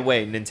 Which, by Right. the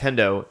way,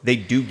 Nintendo, they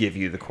do give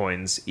you the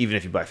coins even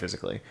if you buy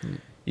physically.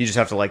 You just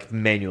have to like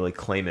manually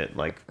claim it.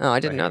 Like, Oh, I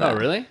didn't know that. Oh,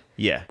 really?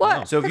 yeah.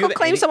 What? So if you People have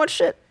claim any, so much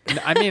shit.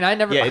 I mean, I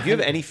never... yeah, if you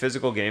have any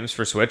physical games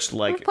for Switch,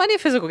 like Plenty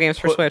of physical games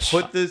for Switch.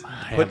 put this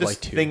have, this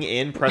like, 2. thing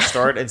in, press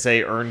start, and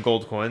say earn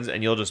gold coins,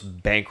 and you'll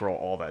just bankroll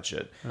all that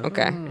shit.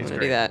 Okay, I'm gonna do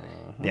great. that.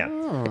 Yeah,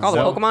 All the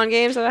So- Pokemon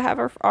games that I have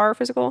are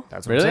physical.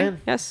 that's what Really? I'm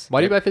saying. Yes.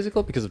 Why do you buy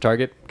physical? Because of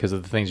Target? Because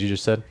of the things you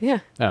just said? Yeah.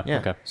 Oh, Yeah.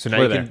 okay. So now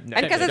We're you there. can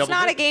And because it's double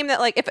not a dip. game that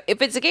like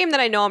if it's a game that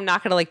I know I'm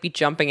not gonna like be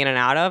jumping in and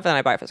out of, then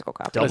I buy a physical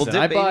copy. Double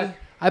Listen, dip, baby.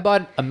 I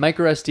bought a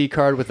micro SD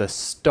card with a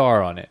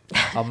star on it,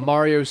 a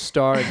Mario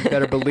star. And you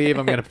better believe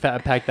I'm gonna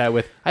pack that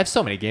with. I have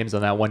so many games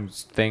on that one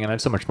thing, and I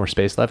have so much more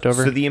space left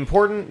over. So the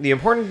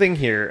important thing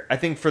here, I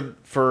think,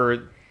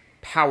 for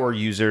power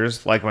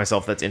users like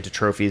myself that's into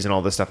trophies and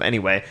all this stuff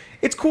anyway,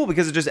 it's cool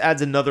because it just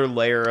adds another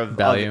layer of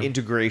Value.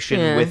 integration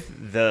Yeah.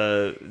 with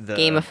the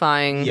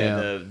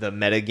Gamifying. the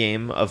meta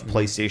game of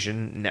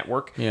PlayStation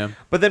Network. Yeah.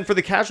 But then for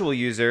the casual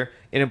user,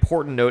 an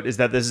important note is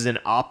that this is an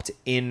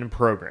opt-in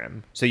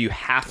program. So you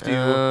have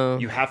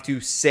to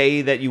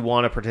say that you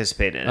want to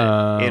participate in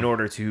it in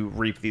order to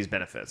reap these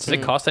benefits. Does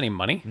it cost any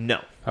money?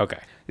 No. Okay.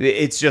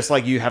 It's just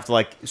like you have to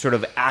like sort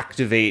of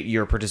activate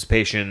your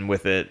participation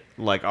with it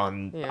like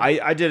on Yeah.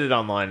 I did it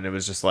online and it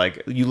was just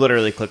like you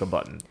literally click a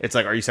button. It's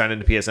like, are you signed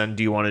into PSN?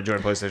 Do you want to join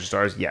PlayStation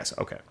Stars? Yes.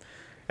 Okay.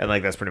 And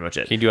like that's pretty much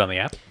it. Can you do it on the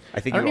app? I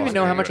think I don't you even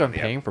also know how do much it on I'm the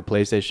app. paying for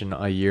PlayStation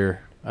a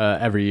year,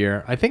 every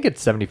year. I think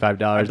it's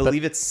 $75. I but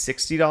believe it's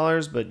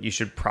 $60, but you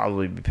should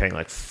probably be paying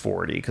like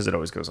 $40 because it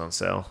always goes on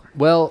sale.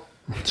 well,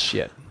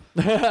 shit.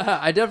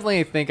 I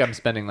definitely think I'm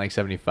spending like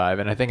 75,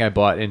 and I think I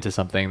bought into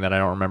something that I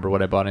don't remember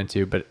what I bought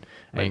into, but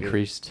I Maybe.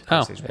 increased. Oh,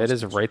 PlayStation it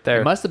is Plus. right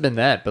there. It must have been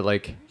that, but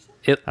like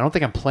It I don't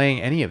think I'm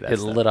playing any of that. it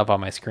stuff. lit up on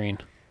my screen.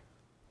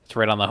 It's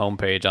right on the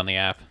homepage on the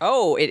app.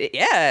 Oh,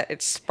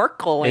 it's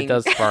sparkling. It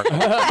does spark.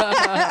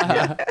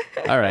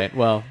 All right,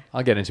 well,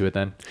 I'll get into it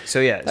then. So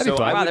yeah, That'd be so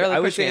fun. I Wow, would, they're really I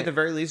would pushing say it. at the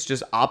very least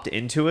just opt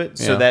into it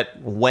so Yeah.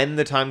 that when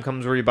the time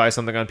comes where you buy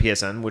something on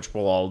PSN, which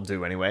we'll all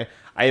do anyway,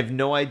 I have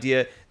no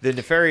idea. The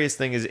nefarious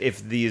thing is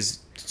if these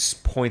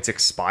points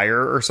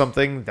expire or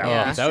something, that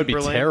Yeah. would be That would be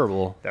super lame.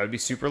 terrible. That would be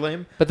super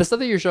lame. But the stuff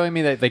that you're showing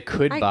me that they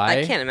could buy,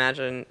 I can't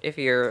imagine if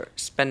you're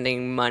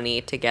spending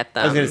money to get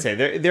them. I was gonna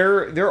say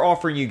they're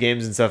offering you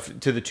games and stuff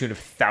to the tune of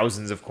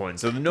thousands of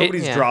coins, so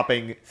nobody's Yeah.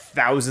 dropping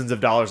thousands of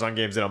dollars on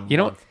games in a You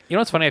know, month. you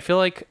know what's funny? I feel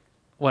like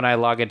when I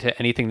log into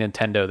anything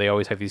Nintendo, they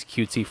always have these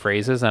cutesy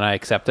phrases, and I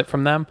accept it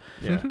from them.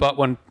 Yeah. But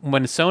when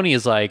Sony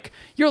is like,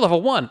 "You're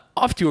level 1,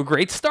 off to a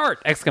great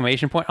start!"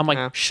 Exclamation point! I'm like,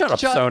 Yeah. "Shut up,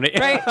 Shut- Sony!"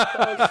 Right?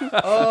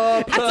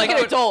 That's like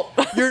an adult.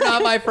 you're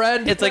not my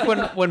friend. It's like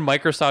when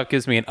Microsoft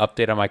gives me an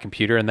update on my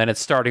computer, and then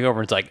it's starting over.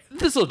 And it's like,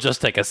 "This will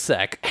just take a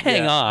sec.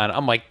 Hang Yeah. on."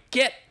 I'm like,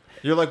 "Get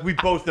You're like, we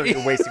both know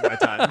you're wasting my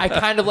time. I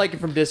kind of like it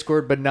from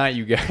Discord, but not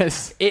you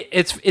guys.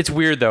 It's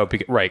weird though,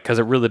 right? Because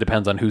it really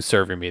depends on who's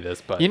serving me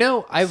this. But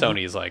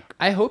Sony's like,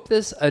 I hope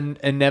this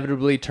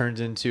inevitably turns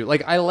into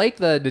like I like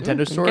the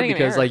Nintendo store getting an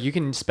because error. like you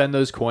can spend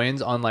those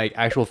coins on like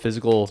actual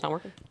physical not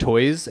working.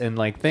 toys and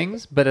like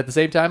things, but at the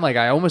same time, like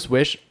I almost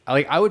wish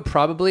like I would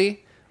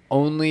probably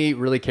only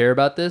really care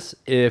about this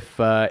if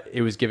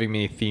it was giving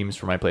me themes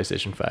for my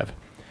PlayStation 5.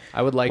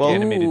 I would like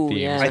animated Ooh,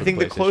 themes. yeah. for I think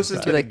the PlayStation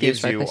closest 5. that like it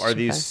gives games you by are PlayStation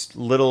these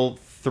little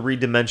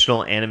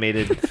 3-dimensional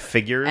animated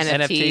figures.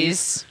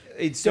 NFTs.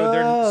 So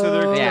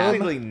they're Yeah.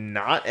 technically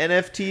not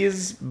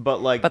NFTs,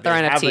 but like But they're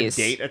they have a NFTs.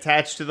 date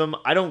attached to them.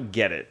 I don't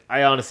get it.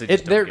 I honestly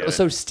just don't get it.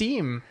 So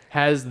Steam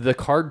has the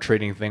card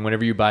trading thing.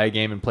 Whenever you buy a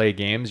game and play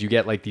games, you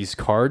get like these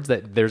cards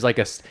that there's like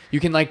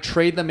you can like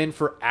trade them in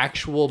for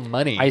actual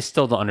money. I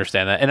still don't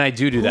understand that, and I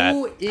do that.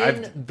 Who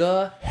in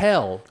the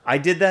hell I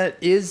did that.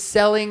 is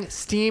selling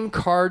Steam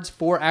cards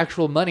for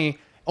actual money?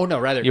 Oh no,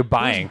 rather You're who's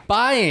buying.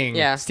 buying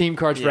Yeah. Steam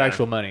cards for Yeah.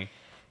 actual money.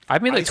 I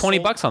made like I 20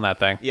 sold- bucks on that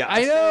thing. Yeah,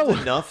 I sold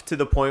know. enough to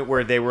the point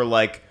where they were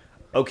like,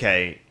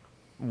 okay,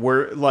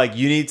 we're like,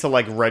 you need to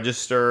like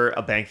register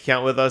a bank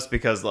account with us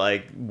because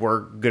like we're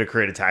gonna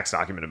create a tax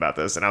document about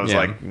this. And I was Yeah.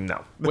 like,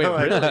 no. Wait,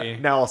 really?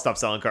 Now I'll stop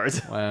selling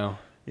cards. Wow,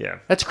 Yeah,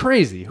 that's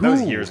crazy. that was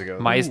Who? years ago.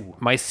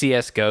 My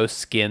CS:GO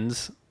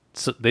skins,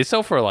 they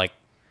sell for like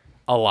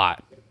a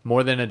lot.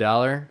 More than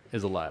 $1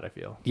 is a lot. I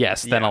feel.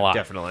 Yes, Yeah, then a lot.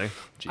 definitely.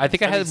 I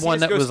think I had mean, one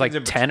that CS:GO was like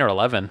skins in 10 or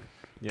 11.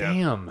 Yeah.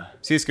 Damn.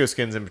 CS:GO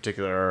skins in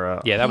particular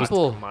are Yeah, that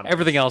People- was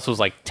everything else was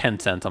like 10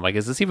 cents. I'm like,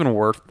 is this even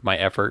worth my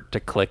effort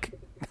to click?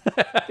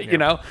 You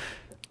know,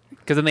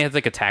 because then they had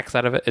like a tax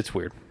out of it. It's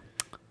weird.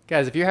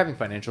 Guys, if you're having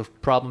financial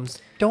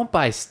problems, don't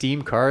buy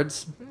Steam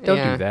cards. Don't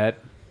Yeah. do that.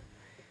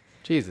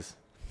 Jesus.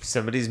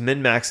 Somebody's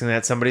min-maxing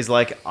that. Somebody's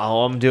like,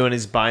 all I'm doing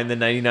is buying the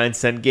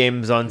 99-cent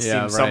games on Steam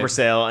Yeah, Summer right.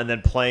 Sale and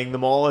then playing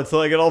them all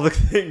until I get all the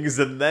things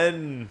and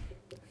then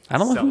I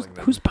don't know selling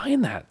them. who's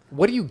buying that.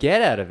 What do you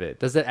get out of it?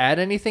 Does it add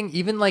anything?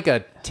 Even like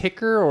a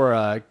ticker or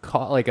a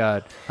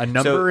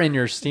number in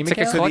your Steam it's like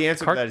a account? So Collect the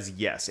answer card- to that is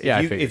yes. Yeah, I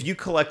If you, figured. if you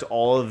collect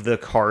all of the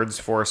cards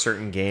for a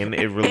certain game,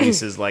 it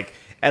releases like,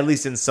 at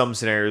least in some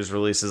scenarios,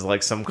 releases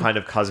like some kind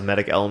of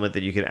cosmetic element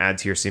that you can add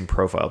to your Steam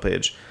profile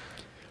page.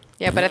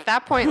 Yeah, but at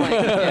that point,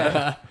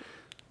 like,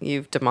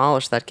 you've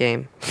demolished that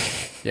game.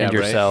 Yeah, And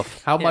right?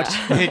 yourself. How much?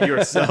 And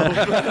yourself.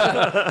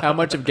 How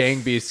much of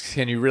Gang Beasts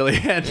can you really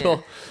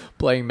handle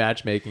playing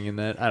matchmaking in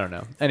that? I don't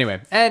know.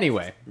 Anyway.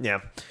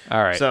 Yeah.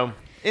 All right. So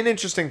an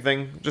interesting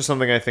thing, just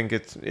something I think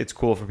it's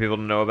cool for people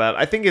to know about.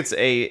 I think it's an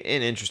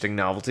interesting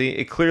novelty.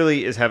 It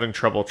clearly is having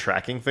trouble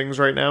tracking things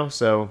right now,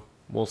 so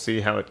we'll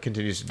see how it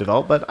continues to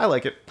develop. But I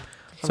like it.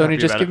 I'm Sony, happy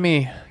just about give it.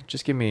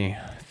 me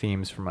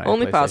themes for my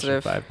Only PlayStation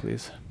positive. 5,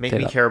 please. Make Take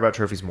me up. care about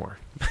trophies more.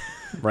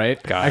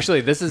 Right? God.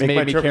 Actually, this has Make my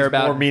made me trophies care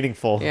about. more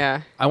meaningful.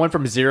 Yeah. I went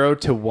from 0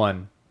 to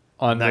 1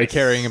 on the Nice.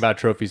 caring about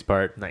trophies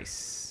part.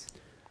 Nice.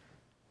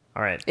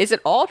 All right. Is it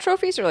all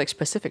trophies or like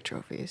specific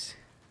trophies?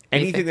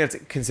 Anything that's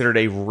considered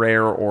a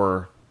rare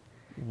or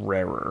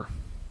rarer.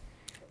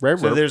 Rare.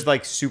 So there's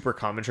like super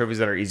common trophies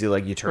that are easy,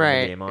 like you turn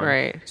Right, the game on.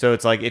 right. So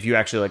it's like if you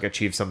actually like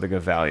achieve something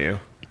of value,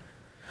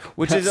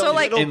 which is So a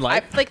like, little, in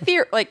life?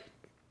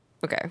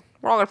 okay,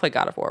 we're all gonna play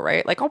God of War,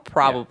 right? Like, I'll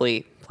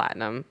probably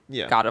platinum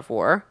Yeah. God of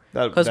War.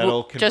 that'll 'Cause that'll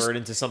we'll convert just-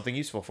 into something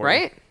useful for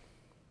right?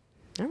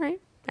 All right.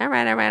 All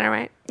right.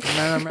 you.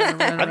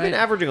 I've been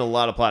averaging a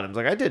lot of platinums.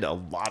 Like I did a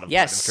lot of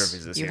Yes, platinum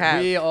trophies this you year.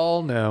 have. We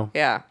all know.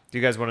 Yeah. Do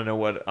you guys want to know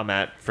what I'm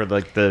at for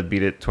like the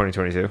Beat It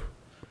 2022?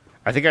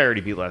 I think I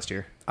already beat last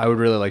year. I would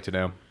really like to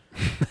know.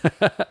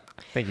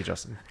 Thank you,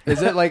 Justin.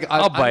 Is it like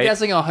I'll I'm bite.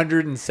 guessing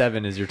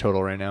 107 is your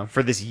total right now?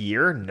 For this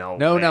year? No.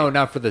 No, way. no,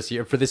 not for this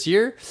year. For this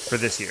year, For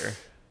this year.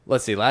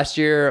 let's see. Last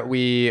year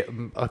we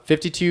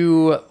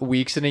 52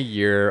 weeks in a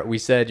year. We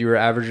said you were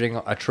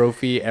averaging a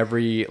trophy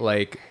every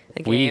like.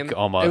 The game. Week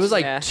almost. It was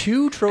like Yeah.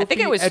 2 trophies. I think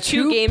it was 2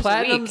 two games a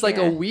platinums week, like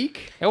yeah. a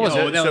week. It was-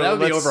 no, So that would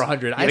be let's- over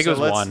 100. I think it was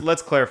let's, one.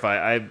 Let's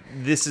clarify.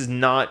 This is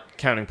not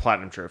counting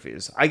platinum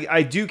trophies.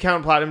 I do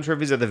count platinum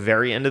trophies at the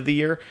very end of the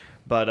year,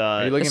 but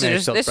Are you looking This at an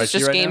is just, Excel this is spreadsheet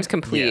just right games now?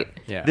 complete.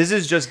 Yeah. This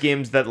is just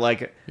games that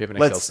like You have an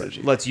Excel let's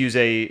spreadsheet. let's use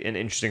an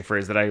interesting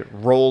phrase that I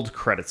rolled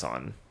credits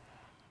on.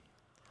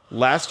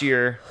 Last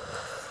year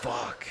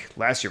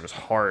was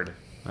hard.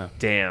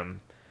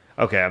 Damn.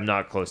 Okay, I'm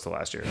not close to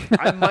last year.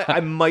 I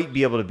might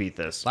be able to beat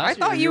this. Last I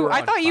thought year you. were I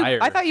on thought you. fire.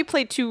 I thought you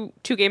played two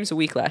games a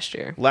week last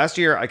year. Last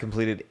year I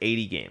completed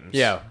 80 games.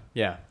 Yeah.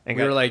 And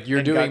We were got- like, you're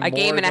and doing got- A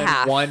game more and a than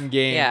half. one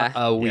game Yeah.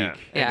 a week. Yeah,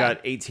 Yeah. and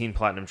got 18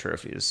 platinum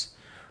trophies.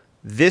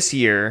 This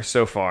year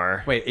so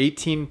far, Wait,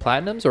 18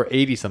 platinums or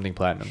 80 something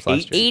platinums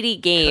last year? 80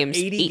 games.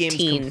 80 games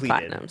 18 completed.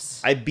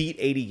 platinums. I beat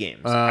 80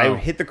 games. Oh. I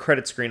hit the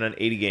credit screen on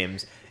 80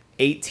 games,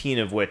 18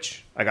 of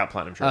which I got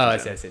platinum Oh, I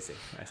trophies.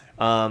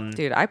 see.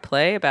 Dude, I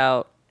play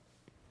about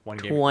One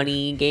game.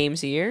 20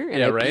 games a year, and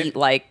Yeah, I right? beat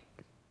like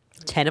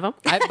 10 of them.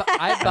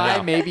 I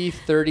buy maybe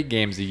 30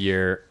 games a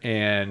year,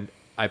 and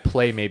I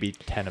play maybe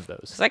 10 of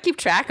those. So I keep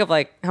track of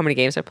like how many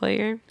games I play a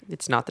year.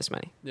 It's not this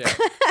many. Yeah.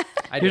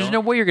 I There's don't. no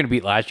way you're going to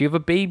beat last year. You have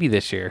a baby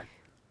this year.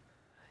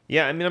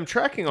 Yeah, I mean, I'm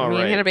tracking all I mean,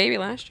 right. you had a baby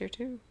last year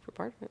too for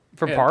part of it.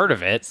 For part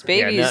of it.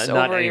 Baby's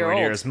not over a year anywhere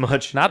near old. as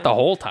much. Not the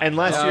whole time. And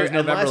last No, it year, was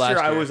November last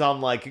I year. was on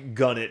like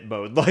gun it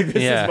mode. Like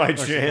this Yeah. is my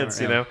For chance,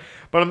 sure, you yeah. know.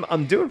 But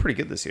I'm doing pretty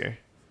good this year.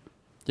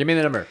 Give me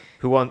the number.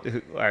 All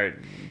right.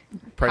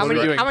 How many,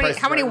 Right- how many, Price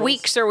is how many Right rules?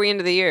 weeks are we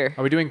into the year?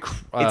 Are we doing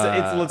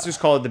Let's just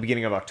call it the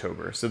beginning of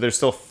October. So there's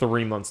still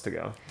 3 months to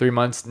go. 3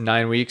 months,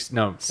 9 weeks?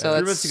 No. So 3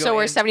 it's months to go so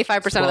we're and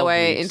 75% of the 12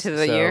 way weeks, into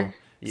the so year.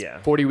 Yeah.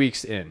 40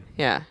 weeks in.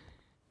 Yeah.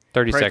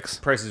 36.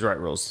 Price is Right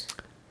rules.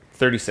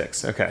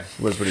 36. Okay.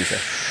 Liz, what do you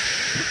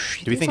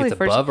say? Do we think only it's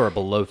first- above or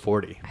below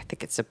 40? I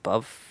think it's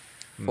above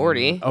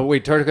 40. Oh,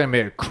 wait. Target's going to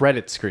make a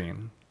credit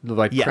screen.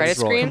 Like Yes. Credit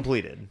roll. screen?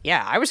 Completed.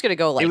 Yeah, I was gonna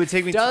go like. It would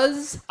take me.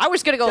 I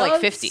was gonna go like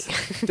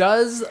 50.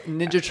 Does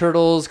Ninja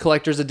Turtles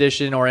Collector's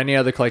Edition or any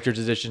other Collector's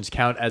Editions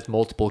count as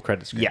multiple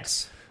credit screens?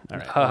 Yes. All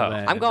right. Oh.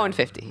 I'm going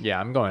 50. Yeah,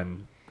 I'm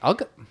going. I'll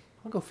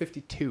go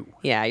 52.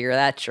 Yeah, you're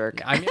that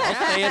jerk. I mean, I'll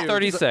Stay at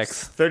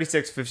 36.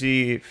 36,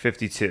 50,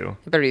 52.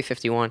 It better be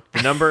 51.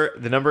 The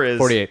number is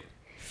 48.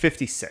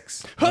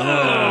 56.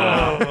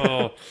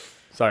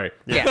 Sorry.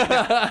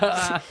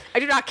 Yeah. I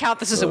do not count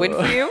this as a win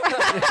for you.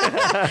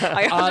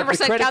 I 100%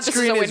 The credit count this as a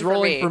screen win is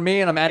rolling for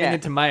me, and I'm adding Yeah.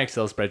 it to my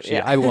Excel spreadsheet.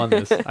 Yeah. I won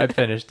this. I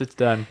finished. It's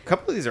done. A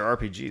couple of these are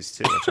RPGs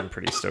too, which I'm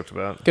pretty stoked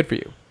about. Good for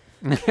you.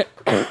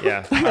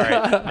 Yeah. All right.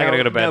 I gotta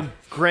go to bed.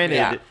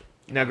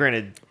 Now,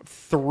 granted,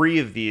 3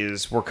 of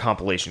these were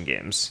compilation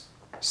games,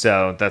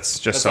 so that's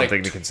just That's like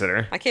something to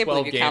consider. I can't 12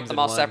 believe you count games them in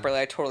all one. separately.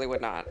 I totally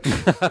would not.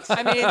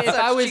 I mean,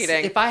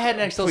 if I had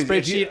an Excel Please,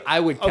 if you- spreadsheet, I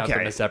would count Okay.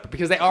 them as separate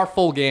because they are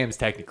full games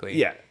technically.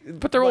 Yeah,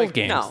 But they're old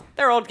games. No,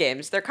 they're old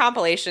games. They're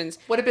compilations.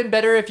 Would have been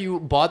better if you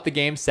bought the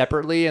games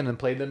separately and then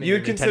played them in you'd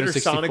your consider Nintendo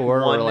 64 Sonic or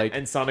 1 like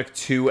and Sonic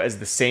 2 as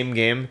the same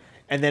game,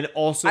 and then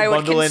also I would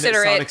bundle in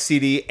consider Sonic it-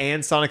 CD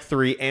and Sonic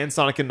 3 and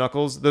Sonic and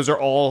Knuckles. Those are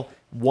all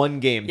one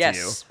game to you.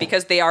 Yes,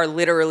 because they are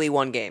literally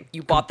one game.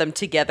 You bought them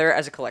together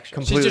as a collection.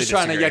 she's completely just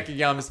trying to disagree. yuck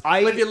your yums.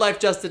 I- Live your life,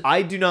 Justin.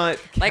 I do not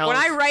count. Like when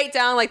I write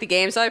down like the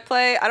games I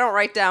play, I don't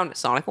write down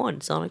Sonic 1,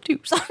 Sonic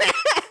 2, Sonic.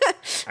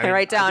 I mean,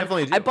 write down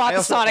definitely do. I bought the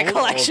also Sonic own all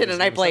of collection these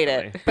and I games played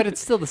separately. it. But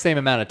it's still the same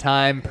amount of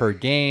time per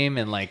game,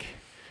 and like,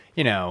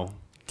 you know,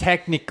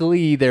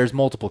 technically there's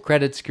multiple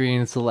credit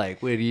screens. So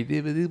like, what do you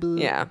do?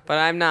 Yeah, but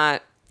I'm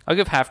not I'll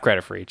give half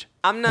credit for each.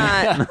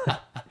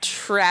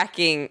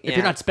 tracking. If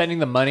you're not spending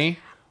the money,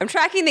 I'm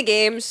tracking the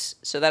games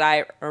so that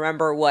I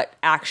remember what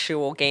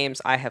actual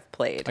games I have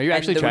played. Are you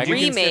actually and the tracking? Would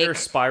you remake? consider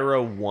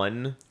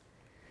Spyro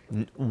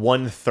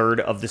 1/3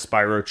 of the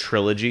Spyro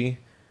trilogy?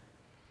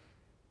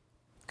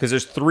 Because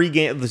there's 3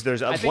 games.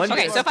 There's think one. so.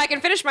 Okay, so if I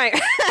can finish my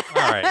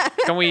All right.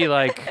 Can we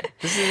like?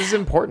 This is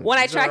important. when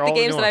I These are track the all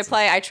games that I nuances.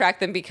 play, I track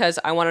them because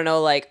I want to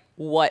know like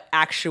what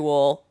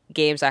actual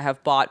games I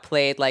have bought,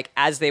 played, like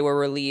as they were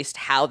released,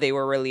 how they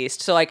were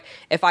released. So like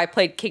if I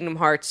played Kingdom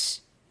Hearts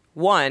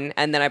 1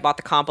 and then I bought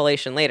the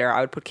compilation later,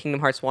 I would put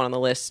Kingdom Hearts 1 on the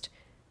list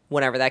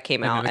whenever that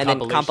came out, and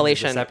then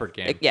compilation is a separate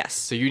game. Yes.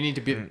 So you need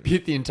to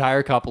beat the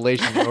entire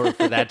compilation in order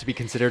for that to be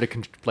considered a a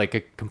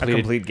completed.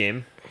 complete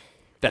game.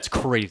 That's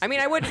crazy. I mean,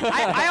 I would.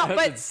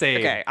 But insane.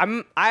 okay,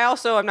 I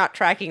also am not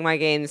tracking my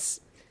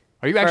games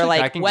Are you for actually like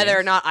tracking whether or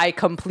games? not I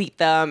complete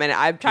them, and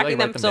I'm tracking write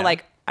them them so down?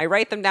 like I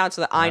write them down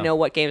so that I know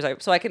what games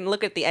so I can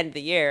look at the end of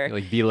the year. You,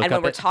 like, VLOOKUP and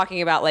when we're it?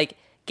 talking about like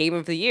game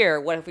of the year,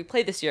 what have we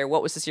played this year?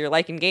 What was this year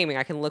like in gaming?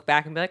 I can look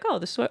back and be like, oh,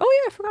 this is what,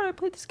 oh yeah, I forgot I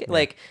played this game.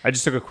 Like I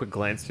just took a quick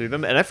glance through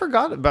them, and I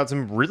forgot about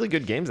some really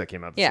good games that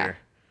came out this Yeah. year.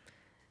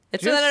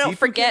 it's Do so you that I know don't Sifu came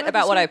forget out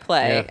about this what year? I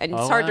play, Yeah. and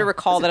it's Oh, hard to wow.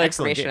 recall That's that an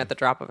excellent information game. at the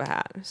drop of a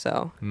hat.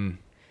 So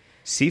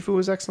Sifu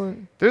was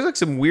excellent. There's like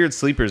some weird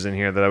sleepers in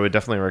here that I would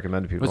definitely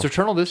recommend to people. Was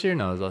Returnal this year?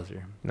 No, it was last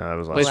year. No, that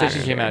was last Last PlayStation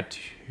year. came year. out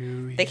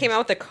 2 they came out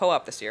with the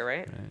co-op this year,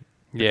 right?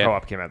 Yeah.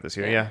 Co-op came out this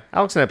year. Yeah.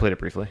 Alex and I played it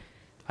briefly.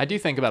 I do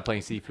think about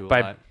playing Sifu a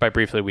By lot.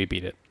 briefly, we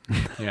beat it.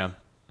 Yeah.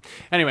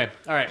 Anyway,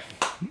 all right.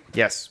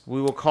 Yes,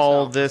 we will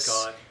call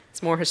this.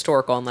 It's more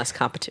historical and less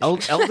competition.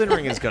 Elden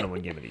Ring is going to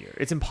win Game of the Year.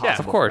 It's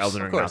impossible. of course, for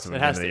Elden of Ring Of not course, to it win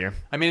Game has of the to. Year.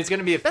 I mean, it's going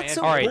to be a That's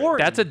so All right. boring.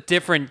 That's a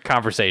different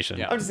conversation.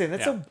 Yeah. I'm just saying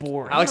that's Yeah. so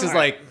boring. Alex is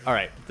like, all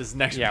right, this is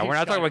next. Yeah, week's we're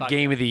not talking about podcast.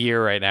 game of the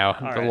year right now.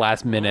 The right.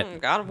 last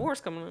minute. God of War's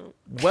coming out.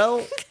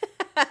 Well,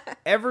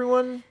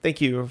 everyone,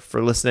 thank you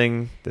for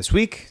listening this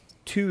week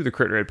to the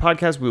Crit Rate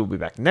podcast. We will be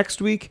back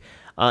next week.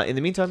 In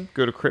the meantime,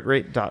 go to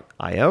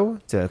critrate.io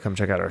to come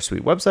check out our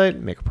sweet website,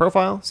 make a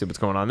profile, see what's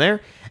going on there.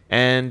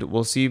 And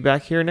we'll see you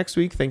back here next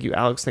week. Thank you,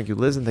 Alex. Thank you,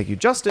 Liz. And thank you,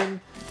 Justin.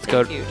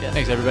 Thank you, Jeff.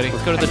 Thanks, everybody.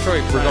 Let's go to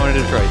Detroit. We're going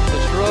to Detroit.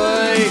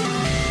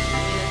 Detroit.